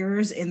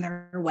barriers in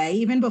their way,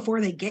 even before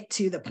they get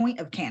to the point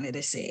of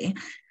candidacy.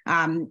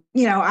 You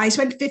know, I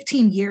spent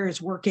 15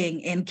 years working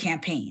in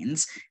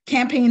campaigns.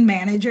 Campaign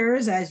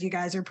managers, as you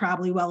guys are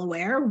probably well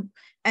aware,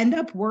 end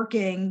up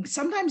working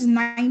sometimes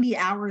 90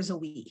 hours a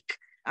week.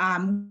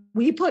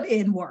 We put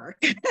in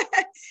work.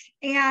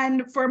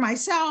 And for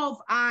myself,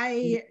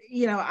 I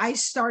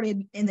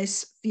started in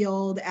this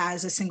field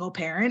as a single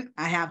parent.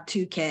 I have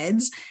 2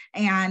 kids,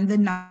 and the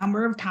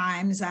number of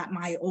times that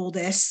my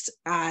oldest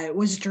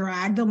was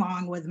dragged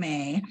along with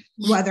me,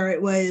 whether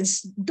it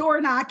was door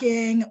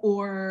knocking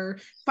or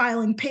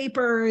filing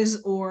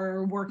papers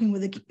or working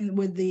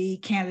with the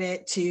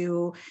candidate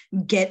to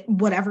get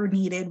whatever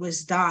needed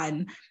was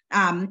done.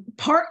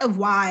 Part of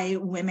why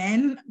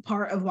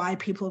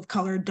people of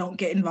color don't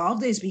get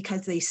involved is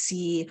because they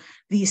see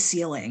these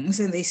ceilings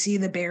and they see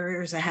the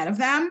barriers ahead of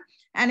them,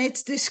 and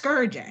it's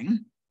discouraging.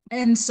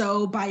 And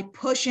so by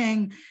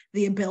pushing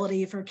the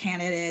ability for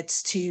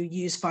candidates to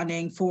use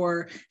funding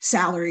for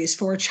salaries,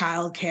 for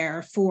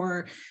childcare,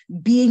 for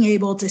being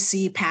able to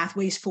see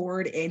pathways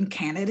forward in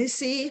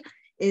candidacy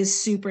is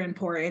super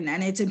important.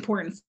 And it's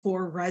important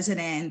for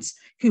residents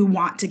who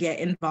want to get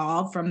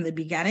involved from the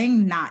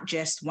beginning, not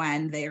just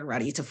when they are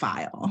ready to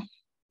file.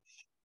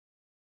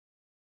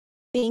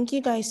 Thank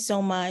you guys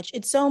so much.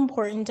 It's so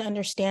important to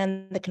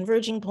understand the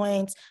converging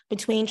points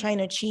between trying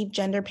to achieve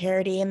gender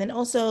parity and then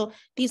also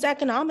these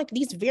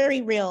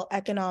very real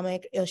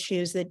economic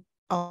issues that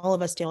all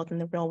of us deal with in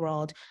the real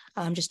world,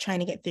 just trying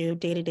to get through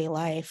day-to-day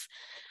life.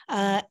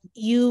 I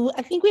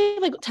think we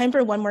have time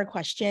for one more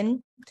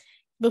question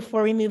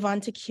before we move on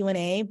to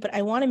Q&A, but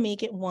I want to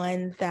make it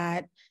one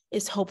that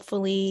is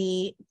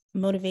hopefully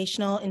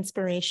motivational,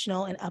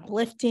 inspirational, and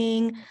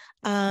uplifting.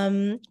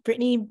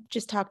 Brittany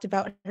just talked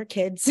about her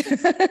kids.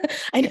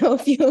 I know a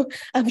few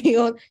of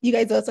you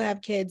guys also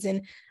have kids,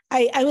 and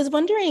I was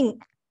wondering,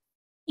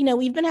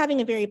 we've been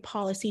having a very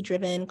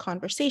policy-driven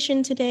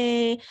conversation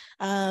today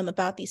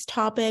about these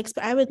topics,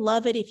 but I would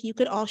love it if you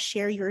could all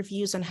share your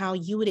views on how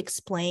you would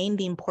explain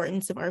the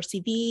importance of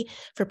RCV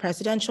for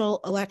presidential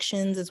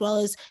elections, as well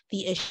as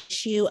the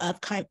issue of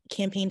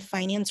campaign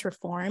finance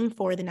reform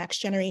for the next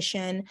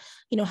generation.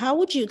 How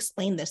would you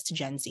explain this to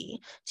Gen Z,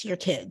 to your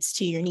kids,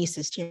 to your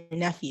nieces, to your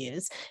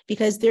nephews?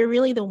 Because they're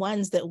really the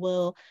ones that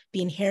will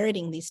be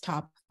inheriting these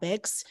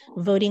topics,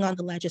 voting on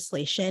the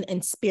legislation,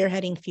 and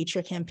spearheading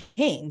future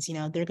campaigns.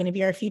 They're going to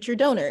be our future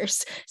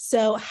donors.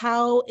 So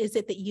how is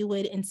it that you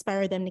would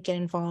inspire them to get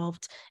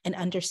involved and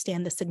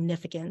understand the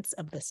significance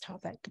of this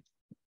topic?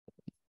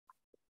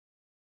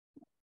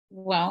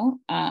 Well,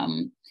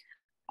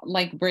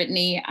 like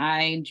Brittany,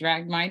 I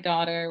dragged my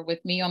daughter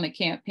with me on the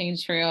campaign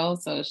trail.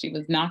 So she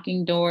was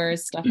knocking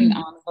doors, stuffing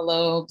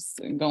envelopes,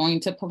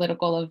 going to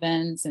political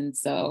events. And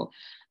so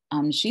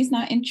she's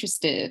not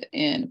interested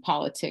in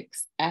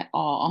politics at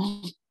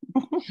all.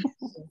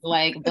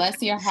 Like,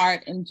 bless your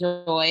heart,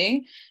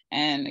 enjoy.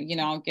 And,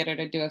 I'll get her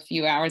to do a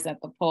few hours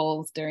at the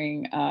polls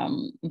during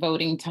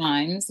voting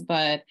times.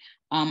 But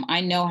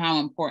I know how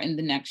important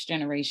the next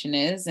generation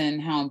is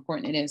and how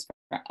important it is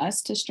for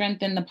us to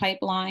strengthen the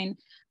pipeline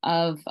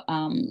of,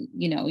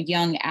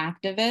 young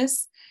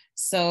activists.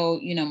 So,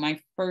 my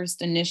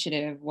first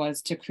initiative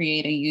was to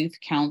create a youth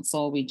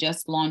council. We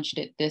just launched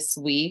it this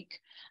week.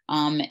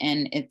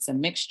 And it's a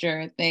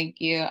mixture, thank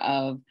you,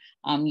 of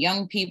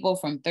young people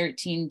from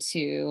 13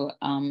 to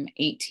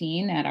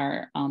 18 at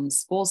our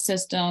school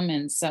system.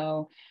 And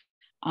so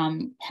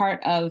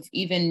part of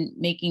even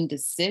making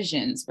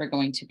decisions, we're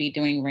going to be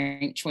doing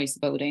ranked choice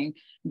voting,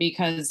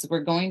 because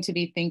we're going to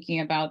be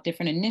thinking about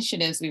different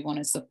initiatives we want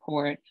to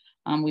support.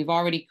 We've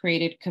already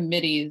created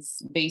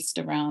committees based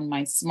around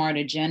my SMART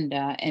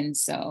agenda. And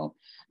so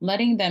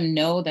letting them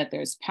know that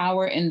there's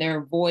power in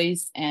their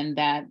voice and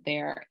that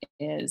there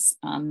is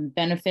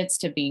benefits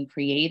to being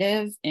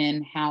creative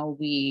in how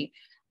we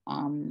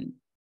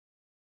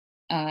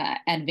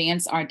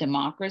advance our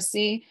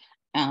democracy,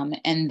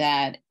 and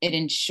that it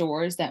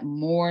ensures that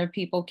more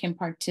people can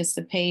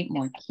participate,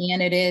 more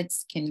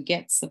candidates can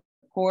get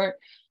support.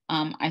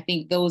 I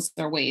think those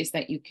are ways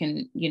that you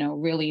can,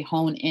 really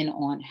hone in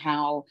on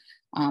how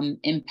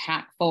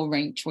impactful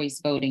ranked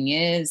choice voting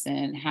is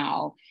and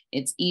how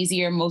it's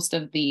easier. Most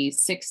of the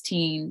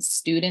 16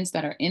 students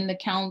that are in the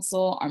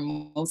council are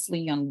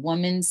mostly young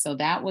women. So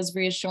that was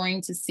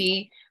reassuring to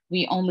see.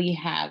 We only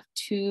have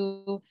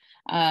 2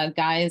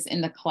 guys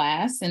in the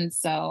class. And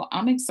so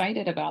I'm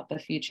excited about the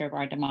future of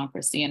our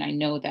democracy. And I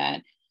know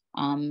that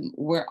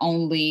we're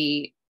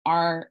only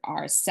our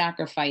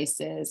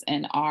sacrifices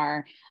and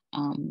our,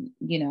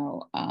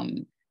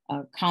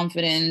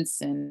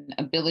 confidence and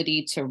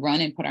ability to run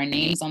and put our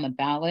names on the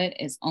ballot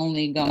is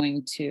only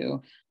going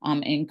to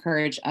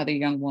encourage other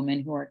young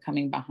women who are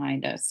coming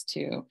behind us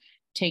to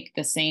take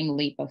the same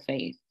leap of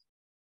faith.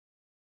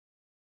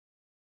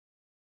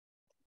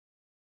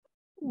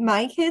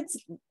 My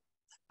kids,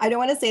 I don't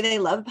want to say they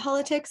love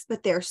politics,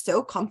 but they're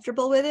so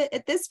comfortable with it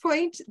at this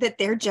point that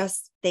they're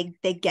just, they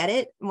get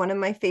it. One of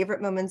my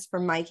favorite moments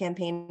from my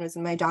campaign was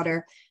when my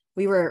daughter,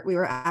 we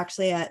were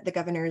actually at the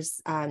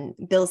governor's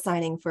bill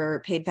signing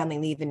for paid family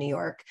leave in New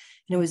York.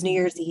 And it was New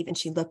Year's Eve. And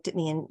she looked at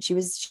me, and she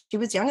was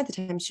young at the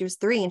time. She was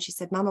 3. And she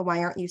said, "Mama, why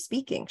aren't you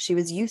speaking?" She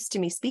was used to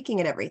me speaking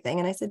at everything.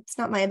 And I said, "It's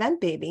not my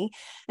event, baby."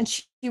 And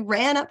she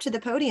ran up to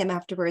the podium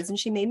afterwards, and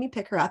she made me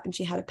pick her up, and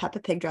she had a Peppa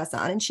Pig dress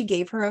on, and she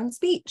gave her own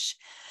speech.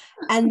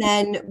 And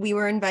then we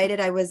were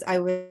invited. I was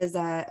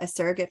a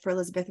surrogate for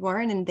Elizabeth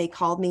Warren, and they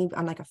called me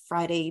on like a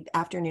Friday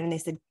afternoon, and they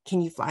said,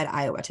 "Can you fly to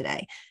Iowa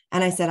today?"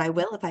 And I said, "I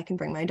will if I can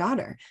bring my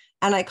daughter."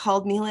 And I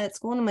called Mila at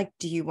school, and I'm like,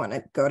 "Do you want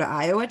to go to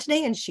Iowa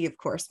today?" And she, of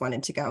course,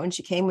 wanted to go. And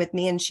she came with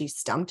me, and she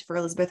stumped for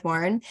Elizabeth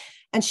Warren.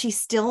 And she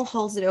still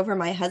holds it over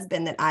my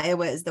husband that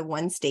Iowa is the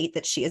one state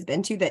that she has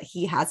been to that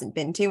he hasn't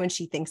been to. And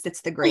she thinks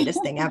it's the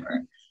greatest thing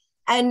ever.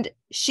 And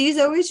she's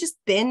always just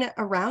been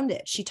around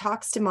it. She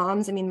talks to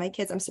moms. I mean, my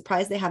kids, I'm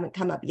surprised they haven't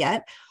come up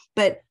yet,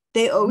 but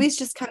they always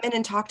just come in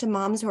and talk to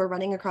moms who are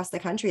running across the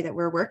country that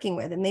we're working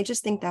with. And they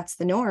just think that's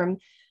the norm.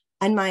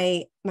 And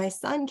my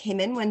son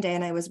came in one day,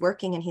 and I was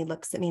working, and he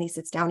looks at me and he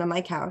sits down on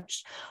my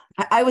couch.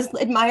 I was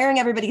admiring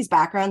everybody's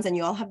backgrounds, and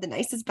you all have the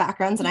nicest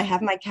backgrounds. And I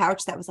have my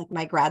couch that was like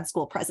my grad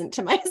school present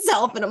to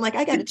myself. And I'm like,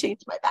 I got to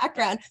change my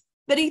background.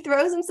 But he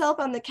throws himself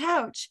on the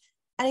couch,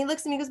 and he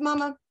looks at me and goes,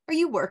 "Mama, are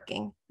you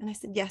working?" And I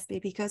said, "Yes,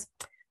 baby." He goes,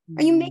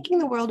 Are you making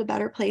the world a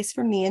better place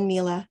for me and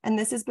Mila? And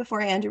this is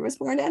before Andrew was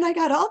born. And I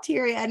got all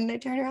teary-eyed and I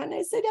turned around and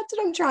I said, that's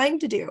what I'm trying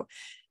to do.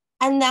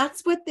 And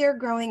that's what they're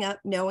growing up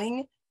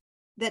knowing,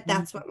 that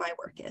that's what my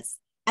work is.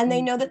 And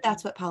they know that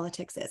that's what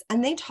politics is.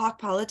 And they talk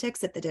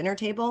politics at the dinner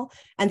table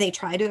and they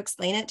try to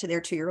explain it to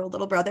their 2-year-old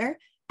little brother.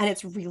 And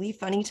it's really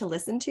funny to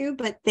listen to,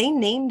 but they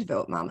named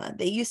Vote Mama.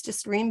 They used to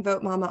scream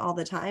Vote Mama all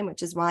the time,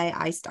 which is why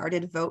I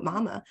started Vote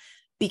Mama,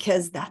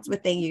 because that's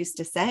what they used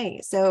to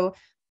say. So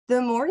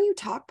the more you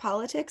talk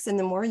politics and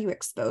the more you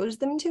expose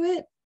them to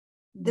it,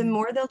 the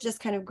more they'll just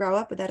kind of grow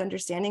up with that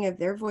understanding of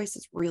their voice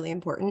is really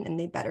important and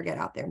they better get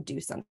out there and do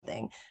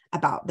something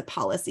about the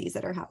policies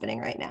that are happening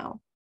right now.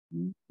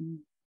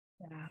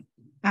 Yeah,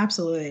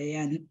 absolutely.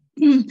 And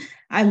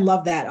I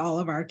love that all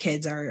of our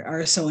kids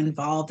are so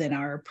involved in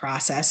our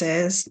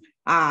processes.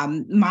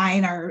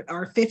 Mine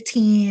are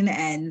 15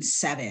 and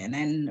 7,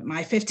 and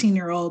my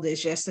 15-year-old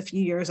is just a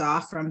few years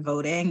off from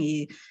voting.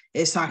 He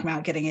is talking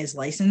about getting his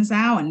license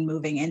now and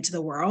moving into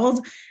the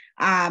world.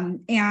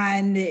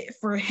 And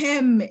for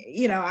him,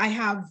 you know,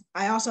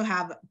 I also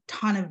have a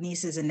ton of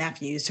nieces and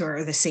nephews who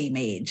are the same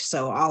age.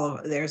 So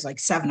there's like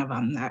 7 of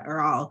them that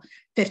are all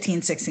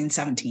 15, 16,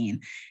 17.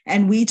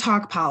 And we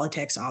talk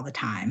politics all the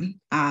time.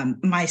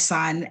 My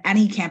son,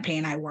 any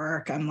campaign I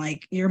work, I'm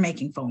like, you're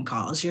making phone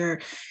calls.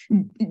 You're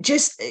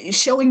just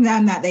showing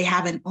them that they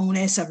have an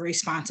onus of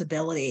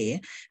responsibility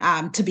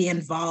to be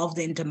involved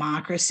in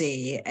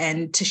democracy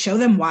and to show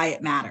them why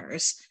it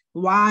matters.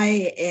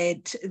 Why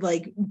it,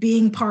 like,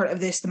 being part of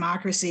this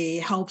democracy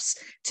helps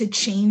to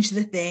change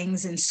the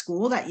things in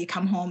school that you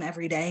come home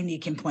every day and you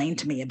complain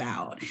to me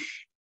about.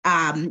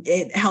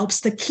 It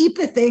helps to keep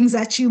the things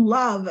that you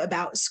love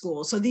about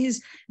school. So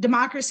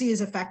democracy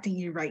is affecting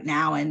you right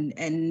now,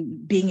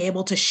 and being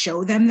able to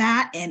show them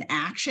that in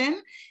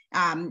action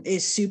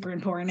is super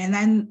important. And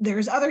then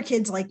there's other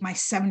kids like my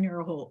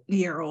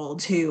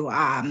 7-year-old who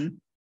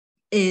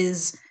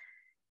is,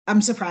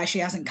 I'm surprised she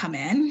hasn't come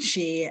in.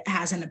 She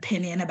has an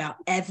opinion about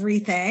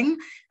everything.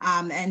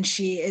 And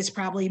she is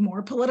probably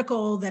more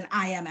political than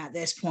I am at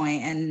this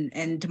point,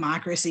 and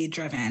democracy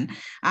driven.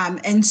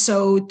 And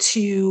so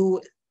to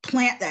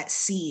plant that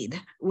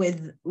seed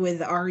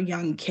with our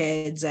young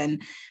kids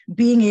and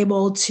being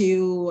able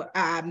to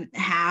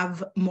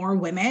have more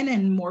women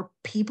and more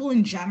people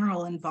in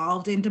general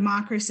involved in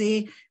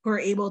democracy who are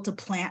able to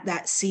plant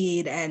that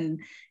seed and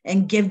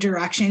give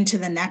direction to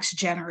the next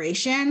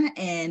generation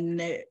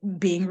and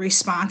being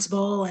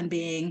responsible and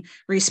being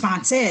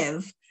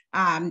responsive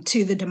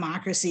to the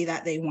democracy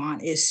that they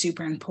want is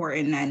super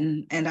important.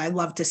 And I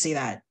love to see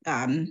that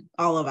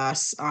all of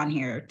us on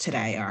here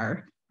today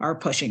are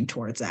pushing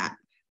towards that.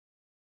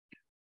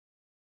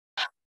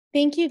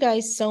 Thank you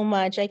guys so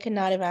much. I could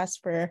not have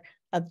asked for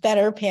a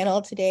better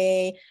panel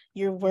today.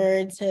 Your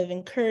words have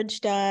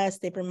encouraged us.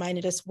 They've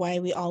reminded us why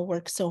we all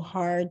work so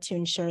hard to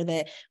ensure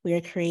that we are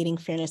creating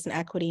fairness and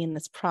equity in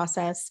this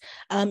process.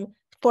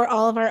 For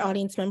all of our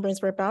audience members,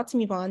 we're about to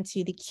move on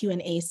to the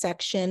Q&A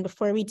section.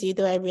 Before we do,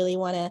 though, I really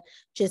want to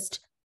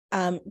just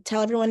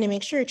tell everyone to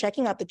make sure you're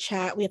checking out the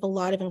chat. We have a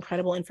lot of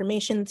incredible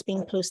information that's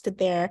being posted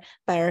there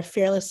by our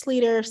fearless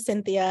leader,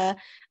 Cynthia.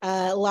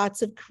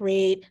 Lots of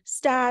great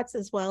stats,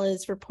 as well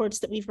as reports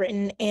that we've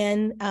written,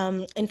 and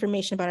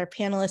information about our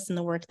panelists and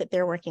the work that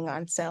they're working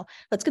on. So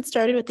let's get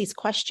started with these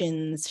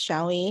questions,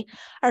 shall we?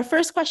 Our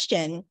first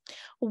question: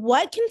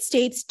 what can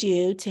states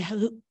do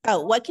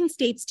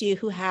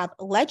who have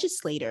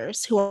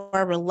legislators who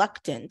are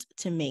reluctant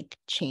to make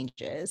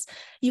changes?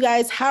 You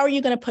guys, how are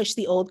you going to push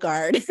the old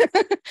guard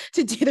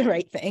to do the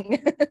right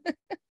thing?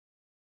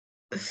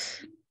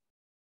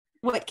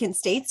 What can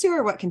states do,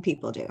 or what can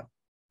people do?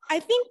 I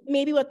think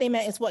maybe what they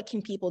meant is what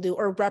can people do,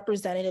 or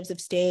representatives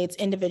of states,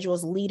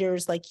 individuals,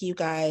 leaders like you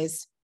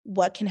guys,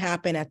 what can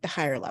happen at the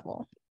higher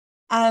level?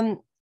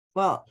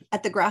 Well,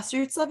 at the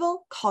grassroots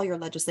level, call your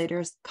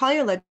legislators. Call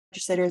your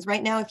legislators.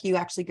 Right now, if you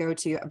actually go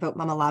to Vote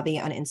Mama Lobby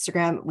on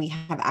Instagram, we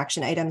have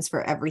action items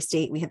for every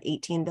state. We have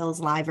 18 bills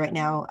live right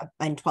now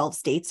in 12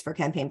 states for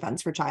campaign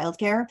funds for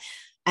childcare.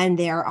 And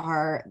there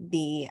are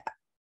the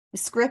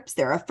scripts,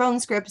 there are phone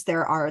scripts,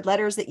 there are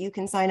letters that you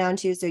can sign on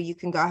to. So you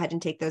can go ahead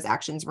and take those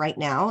actions right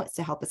now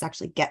to help us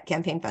actually get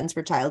campaign funds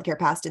for childcare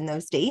passed in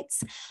those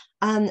states.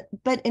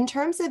 But in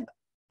terms of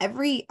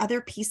every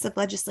other piece of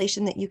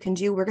legislation that you can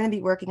do, we're going to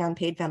be working on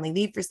paid family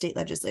leave for state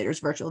legislators,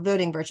 virtual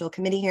voting, virtual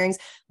committee hearings,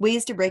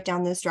 ways to break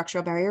down those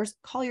structural barriers.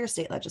 Call your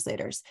state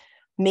legislators.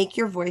 Make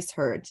your voice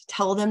heard.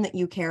 Tell them that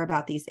you care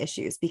about these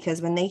issues,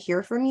 because when they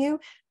hear from you,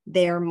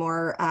 they're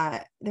more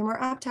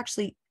apt to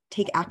actually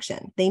take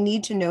action. They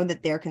need to know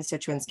that their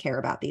constituents care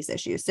about these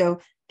issues.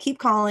 So keep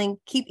calling,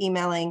 keep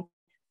emailing,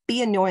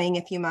 be annoying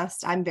if you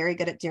must. I'm very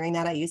good at doing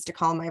that. I used to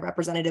call my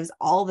representatives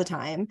all the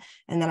time,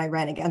 and then I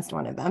ran against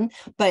one of them,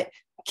 but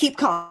keep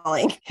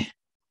calling.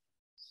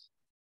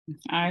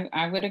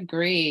 I would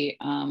agree.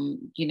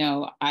 You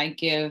know, I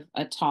give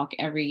a talk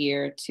every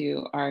year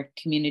to our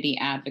Community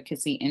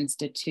Advocacy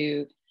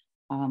Institute,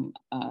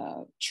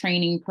 a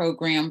training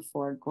program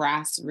for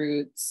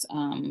grassroots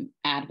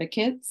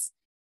advocates.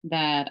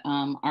 that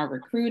are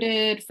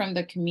recruited from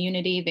the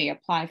community. They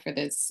apply for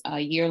this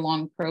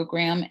year-long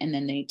program, and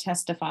then they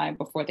testify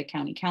before the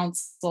county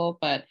council.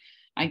 But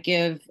I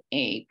give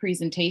a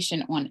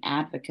presentation on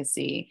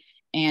advocacy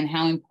and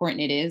how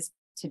important it is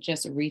to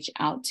just reach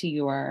out to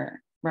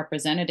your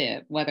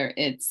representative, whether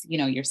it's, you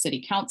know, your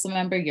city council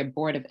member, your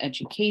board of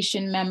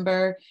education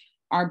member.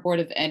 Our board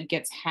of ed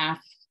gets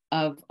half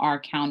of our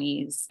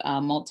county's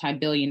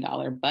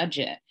multi-billion-dollar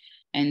budget.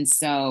 And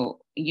so,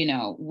 you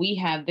know, we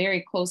have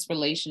very close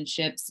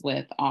relationships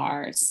with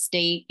our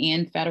state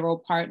and federal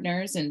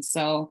partners. And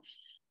so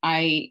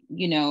I,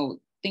 you know,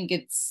 think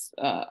it's,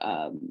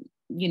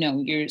 you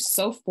know, you're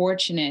so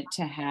fortunate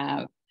to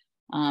have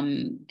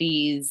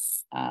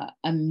these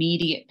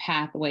immediate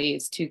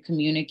pathways to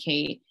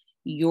communicate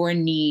your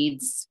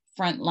needs,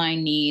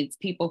 frontline needs,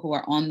 people who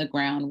are on the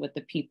ground with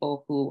the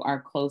people who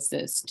are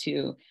closest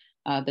to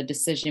the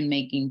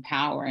decision-making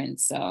power. And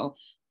so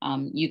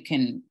you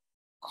can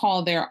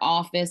call their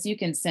office, you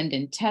can send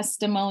in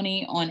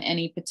testimony on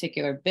any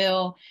particular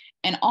bill,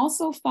 and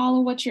also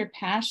follow what you're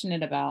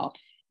passionate about.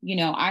 You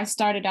know, I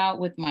started out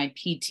with my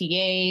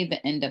PTA,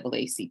 the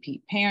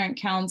NAACP Parent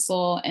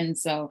Council, and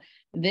so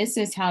this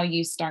is how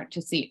you start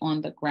to see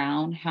on the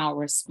ground how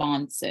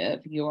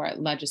responsive your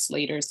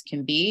legislators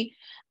can be.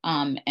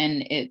 And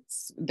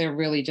they're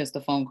really just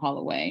a phone call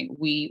away.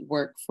 We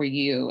work for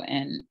you.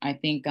 And I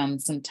think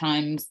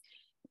sometimes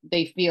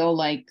they feel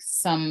like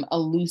some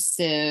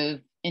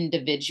elusive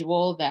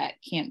individual that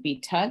can't be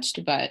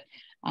touched, but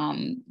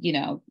you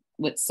know,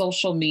 with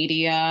social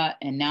media,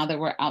 and now that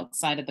we're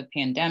outside of the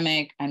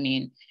pandemic, I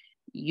mean,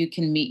 you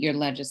can meet your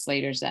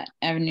legislators at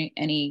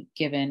any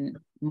given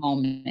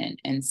moment.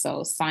 And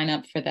so sign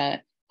up for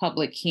that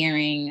public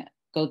hearing,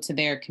 go to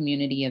their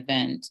community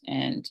event,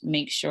 and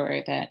make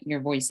sure that your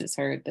voice is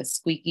heard. The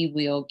squeaky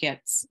wheel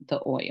gets the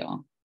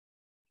oil.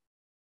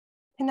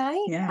 Can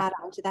I add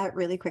on to that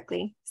really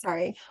quickly?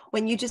 Sorry.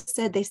 When you just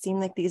said they seem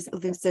like these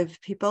elusive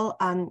people,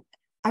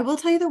 I will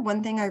tell you the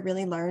one thing I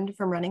really learned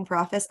from running for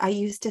office. I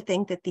used to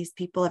think that these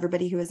people,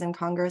 everybody who was in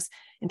Congress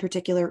in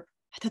particular,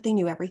 I thought they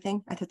knew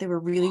everything. I thought they were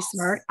really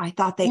smart. I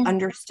thought they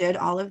understood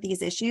all of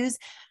these issues.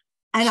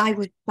 And I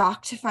was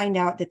shocked to find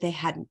out that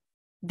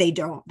they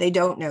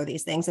don't know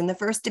these things. In the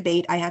first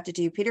debate I had to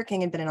do, Peter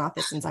King had been in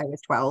office since I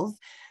was 12,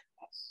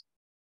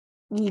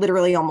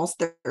 literally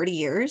almost 30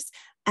 years.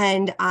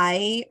 And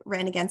I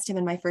ran against him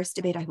in my first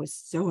debate. I was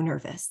so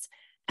nervous.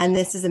 And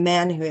this is a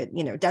man who had,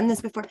 you know, done this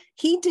before.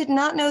 He did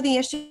not know the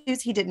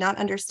issues. He did not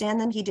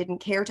understand them. He didn't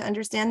care to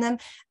understand them.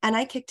 And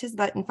I kicked his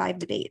butt in 5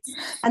 debates.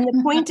 And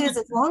the point is,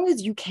 as long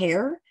as you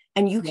care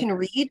and you can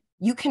read,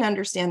 you can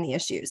understand the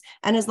issues.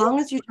 And as long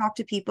as you talk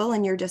to people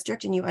in your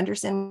district and you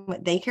understand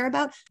what they care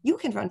about, you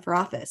can run for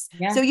office.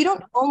 So you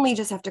don't only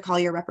just have to call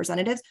your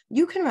representatives,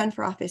 you can run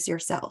for office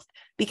yourself,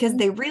 because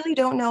they really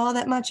don't know all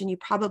that much, and you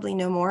probably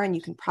know more, and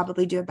you can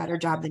probably do a better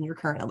job than your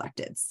current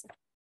electeds.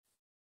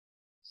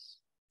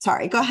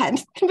 Sorry, go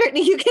ahead.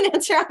 Brittany, you can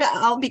answer.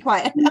 I'll be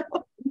quiet now.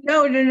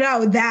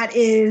 No. That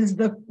is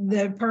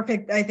the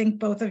perfect, I think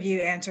both of you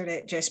answered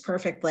it just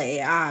perfectly.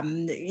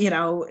 You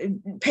know,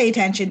 pay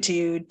attention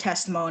to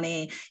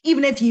testimony,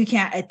 even if you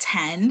can't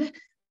attend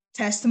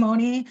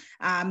testimony,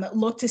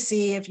 look to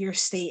see if your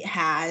state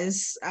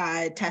has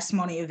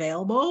testimony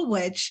available,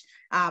 which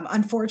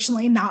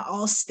unfortunately not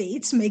all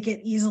states make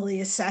it easily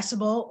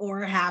accessible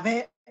or have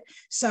it.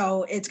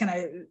 So it's going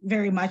to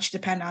very much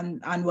depend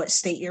on what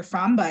state you're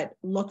from, but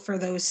look for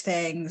those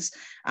things.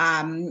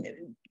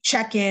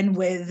 Check in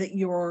with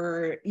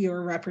your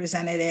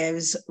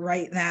representatives,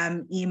 write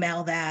them,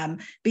 email them,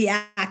 be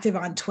active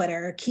on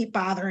Twitter, keep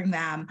bothering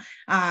them,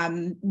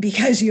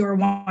 because you're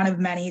one of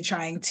many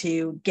trying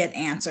to get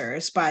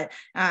answers, but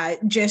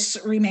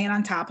just remain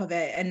on top of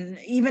it. And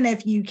even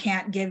if you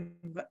can't give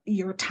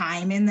your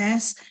time in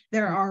this,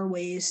 there are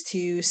ways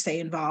to stay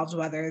involved,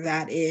 whether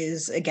that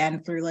is,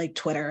 again, through like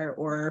Twitter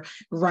or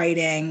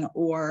writing,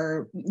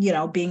 or, you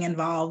know, being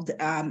involved,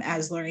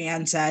 as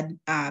Laurie-Anne said,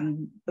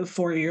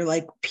 for your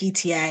like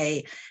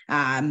PTA,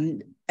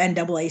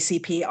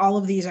 NAACP, all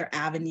of these are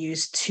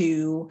avenues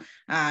to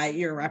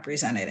your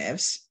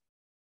representatives.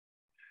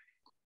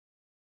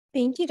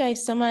 Thank you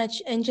guys so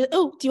much. And just,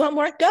 do you want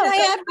more? Go. Can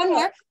I add one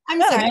more?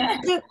 I'm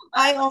sorry.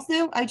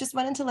 I just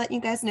wanted to let you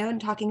guys know, and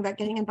talking about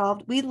getting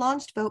involved, we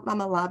launched Vote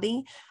Mama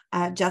Lobby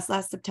just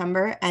last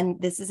September,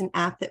 and this is an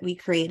app that we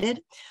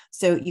created.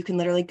 So you can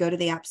literally go to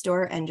the App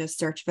Store and just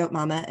search Vote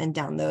Mama and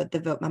download the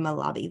Vote Mama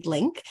Lobby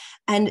link.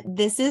 And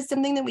this is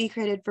something that we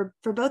created for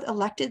both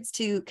electeds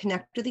to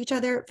connect with each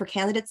other, for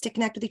candidates to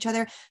connect with each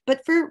other,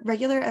 but for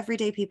regular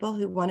everyday people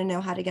who want to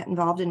know how to get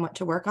involved and what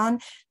to work on.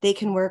 They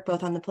can work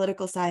both on the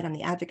political side, on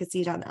the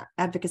advocacy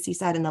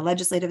side, and the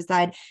legislative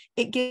side.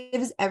 It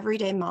gives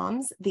everyday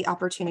moms the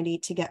opportunity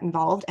to get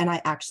involved. And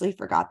I actually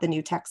forgot the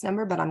new text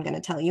number, but I'm going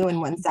to tell you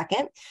in 1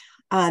 second.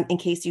 In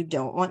case you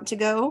don't want to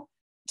go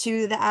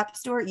to the App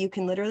Store, you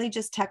can literally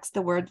just text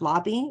the word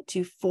lobby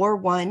to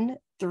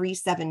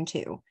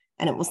 41372,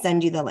 and it will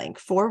send you the link,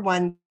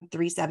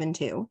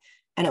 41372,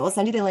 and it will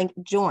send you the link,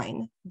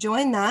 join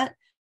that.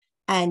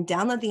 and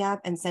download the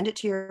app and send it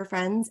to your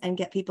friends and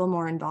get people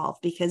more involved,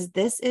 because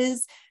this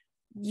is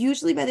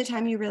usually, by the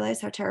time you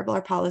realize how terrible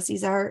our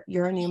policies are,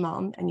 you're a new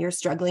mom and you're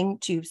struggling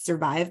to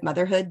survive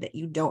motherhood, that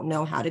you don't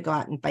know how to go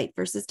out and fight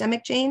for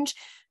systemic change.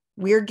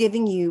 We're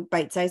giving you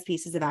bite-sized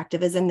pieces of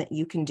activism that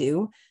you can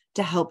do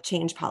to help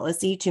change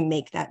policy, to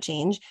make that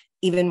change,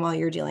 even while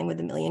you're dealing with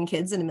a million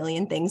kids and a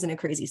million things and a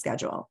crazy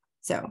schedule.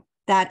 So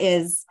that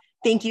is,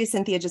 thank you,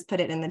 Cynthia just put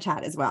it in the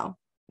chat as well.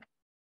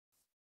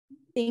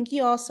 Thank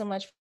you all so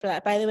much for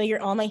that. By the way,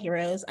 you're all my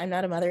heroes. I'm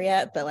not a mother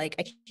yet, but like,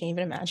 I can't even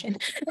imagine.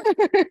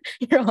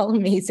 You're all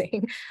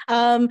amazing.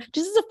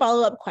 Just as a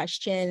follow-up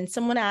question,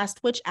 someone asked,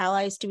 which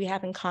allies do we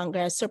have in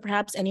Congress? So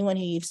perhaps anyone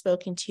who you've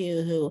spoken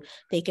to who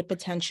they could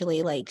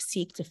potentially like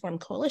seek to form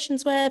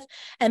coalitions with.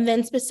 And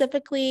then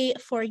specifically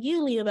for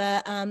you,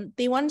 Liuba,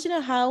 they wanted to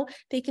know how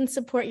they can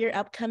support your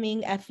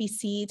upcoming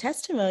FEC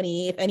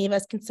testimony, if any of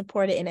us can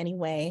support it in any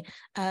way.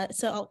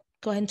 So I'll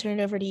go ahead and turn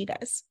it over to you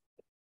guys.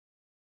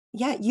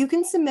 Yeah, you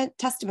can submit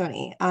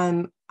testimony.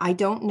 I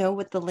don't know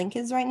what the link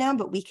is right now,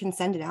 but we can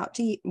send it out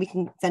to you. We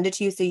can send it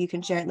to you so you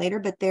can share it later.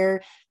 But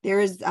there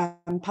is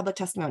public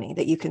testimony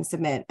that you can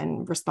submit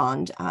and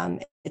respond.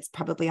 It's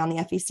probably on the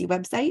FEC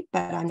website,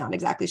 but I'm not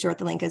exactly sure what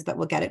the link is, but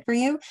we'll get it for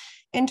you.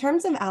 In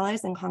terms of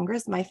allies in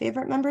Congress, my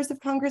favorite members of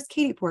Congress,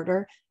 Katie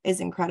Porter is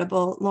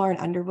incredible. Lauren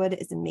Underwood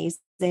is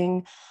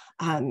amazing.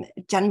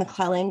 Jen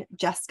McClellan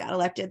just got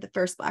elected, the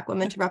first Black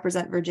woman to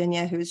represent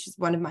Virginia, who's just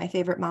one of my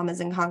favorite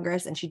mamas in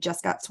Congress, and she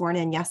just got sworn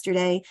in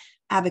yesterday.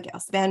 Abigail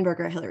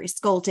Spanberger, Hillary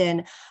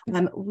Skolton.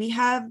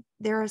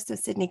 There is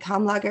Sydney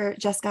Kamlager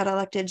just got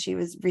elected. She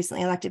was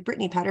recently elected.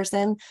 Brittany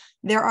Pedersen.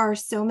 There are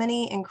so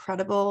many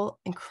incredible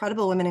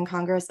women in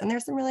Congress, and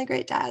there's some really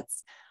great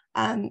dads.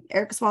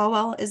 Eric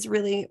Swalwell is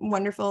really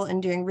wonderful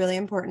and doing really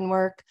important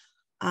work.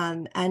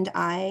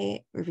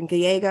 Ruben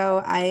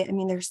Gallego. I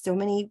mean, there's so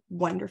many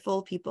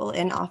wonderful people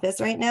in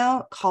office right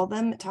now. Call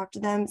them, talk to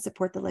them,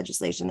 support the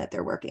legislation that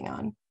they're working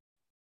on.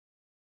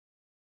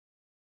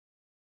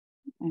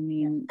 I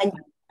mean,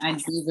 I'd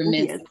be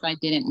remiss if I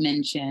didn't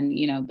mention,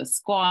 the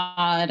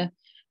squad,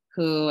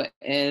 who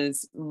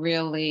is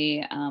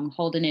really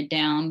holding it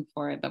down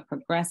for the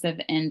progressive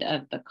end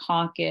of the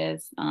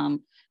caucus.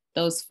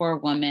 Those 4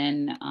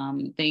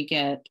 women, they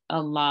get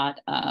a lot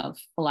of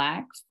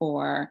flack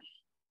for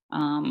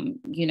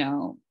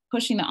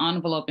pushing the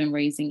envelope and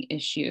raising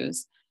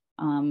issues.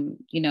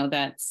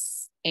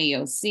 That's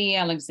AOC,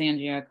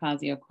 Alexandria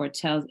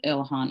Ocasio-Cortez,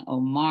 Ilhan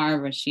Omar,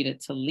 Rashida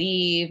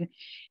Tlaib,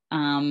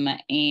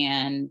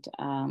 and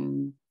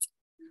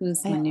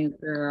who's the new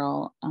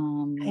girl?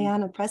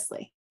 Ayanna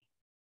Pressley.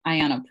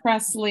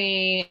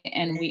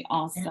 And we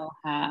also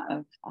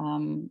have,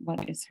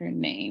 what is her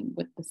name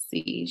with the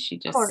C? She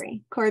just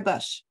Cori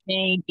Bush.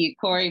 Thank you,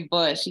 Cori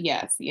Bush.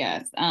 Yes.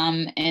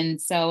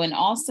 And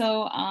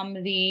also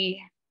the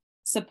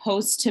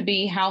supposed to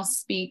be House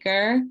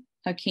Speaker,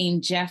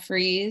 Hakeem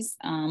Jeffries,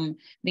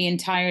 the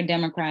entire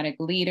Democratic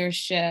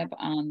leadership.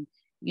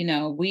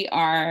 We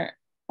are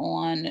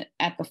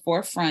at the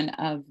forefront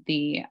of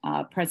the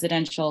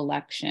presidential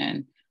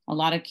election. A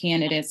lot of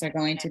candidates are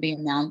going to be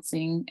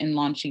announcing and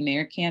launching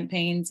their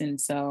campaigns. And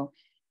so,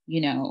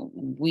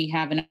 we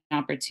have an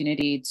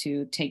opportunity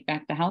to take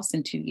back the House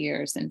in 2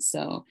 years. And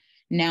so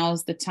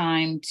now's the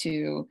time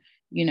to,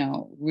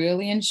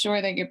 really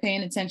ensure that you're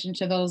paying attention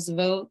to those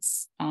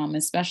votes,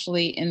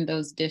 especially in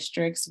those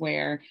districts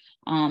where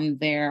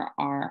there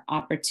are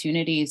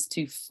opportunities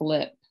to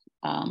flip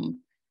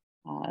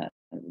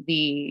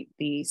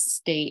the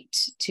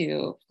state,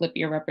 to flip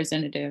your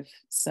representative.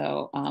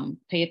 So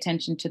pay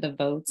attention to the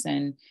votes.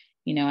 And,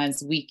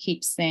 as we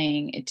keep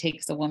saying, it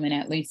takes a woman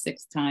at least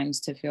 6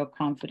 times to feel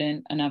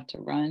confident enough to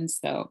run.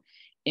 So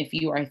if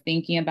you are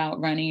thinking about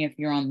running, if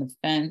you're on the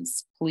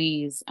fence,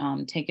 please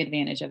take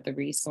advantage of the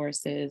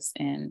resources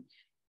and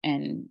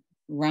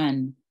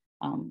run.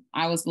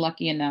 I was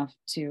lucky enough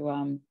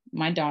to,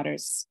 my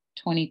daughter's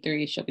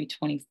 23, she'll be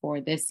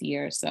 24 this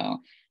year. So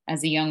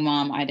as a young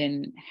mom, I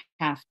didn't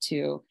have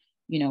to,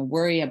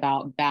 worry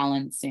about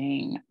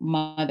balancing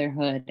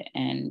motherhood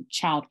and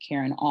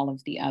childcare and all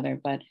of the other,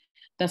 but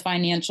the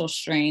financial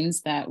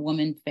strains that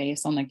women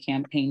face on the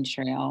campaign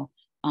trail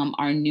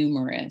are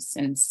numerous.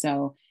 And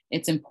so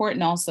it's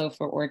important also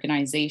for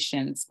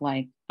organizations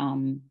like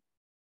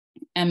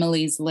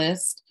Emily's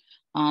List.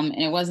 And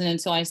it wasn't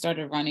until I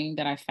started running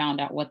that I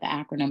found out what the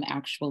acronym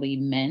actually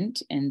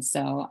meant. And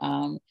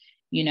so,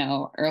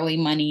 early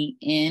money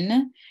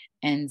in.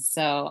 And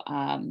so,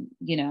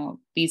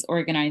 these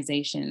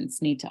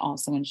organizations need to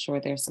also ensure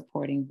they're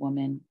supporting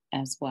women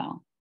as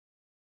well.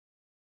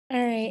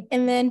 All right.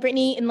 And then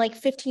Brittany, in like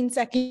 15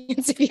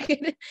 seconds, if you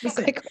could.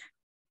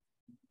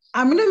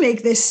 I'm going to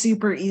make this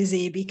super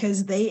easy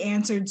because they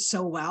answered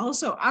so well.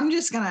 So I'm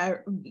just going to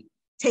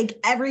take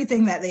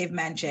everything that they've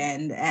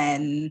mentioned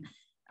and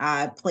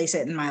place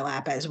it in my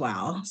lap as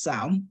well.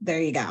 So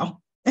there you go.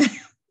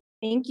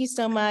 Thank you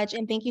so much.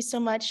 And thank you so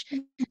much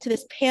to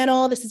this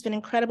panel. This has been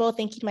incredible.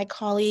 Thank you to my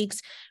colleagues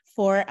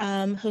for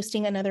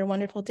hosting another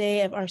wonderful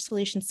day of our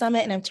Solution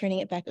Summit. And I'm turning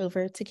it back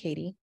over to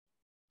Katie.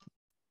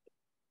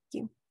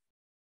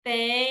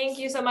 Thank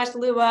you so much,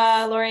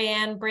 Liuba,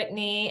 Laurie-Anne,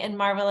 Brittany, and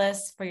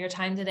Marvelous for your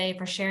time today,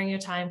 for sharing your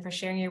time, for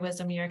sharing your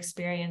wisdom, your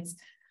experience.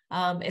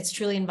 It's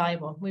truly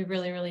invaluable. We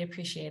really, really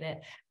appreciate it.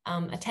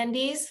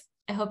 Attendees,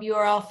 I hope you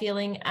are all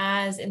feeling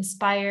as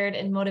inspired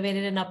and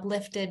motivated and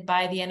uplifted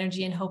by the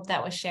energy and hope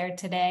that was shared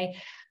today.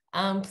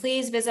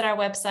 Please visit our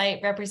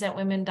website,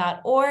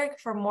 representwomen.org,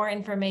 for more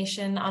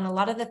information on a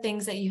lot of the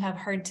things that you have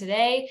heard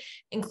today,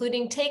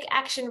 including take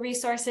action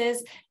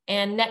resources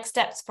and next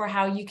steps for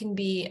how you can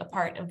be a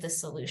part of the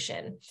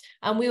solution.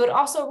 We would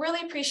also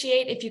really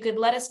appreciate if you could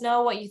let us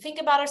know what you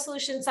think about our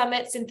Solution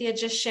Summit. Cynthia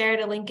just shared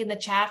a link in the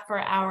chat for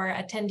our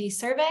attendee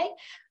survey.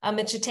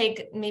 It should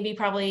take maybe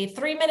probably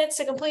 3 minutes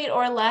to complete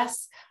or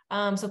less.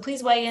 So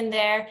please weigh in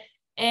there.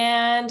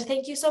 And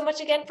thank you so much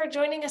again for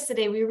joining us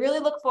today. We really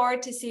look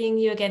forward to seeing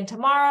you again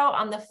tomorrow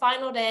on the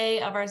final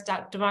day of our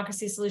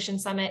Democracy Solution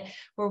Summit,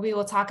 where we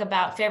will talk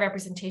about fair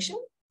representation,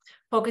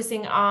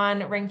 focusing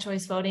on ranked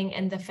choice voting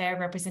and the Fair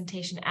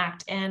Representation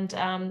Act, and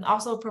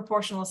also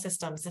proportional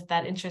systems. If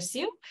that interests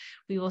you,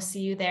 we will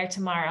see you there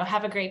tomorrow.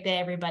 Have a great day,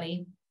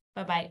 everybody.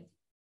 Bye-bye.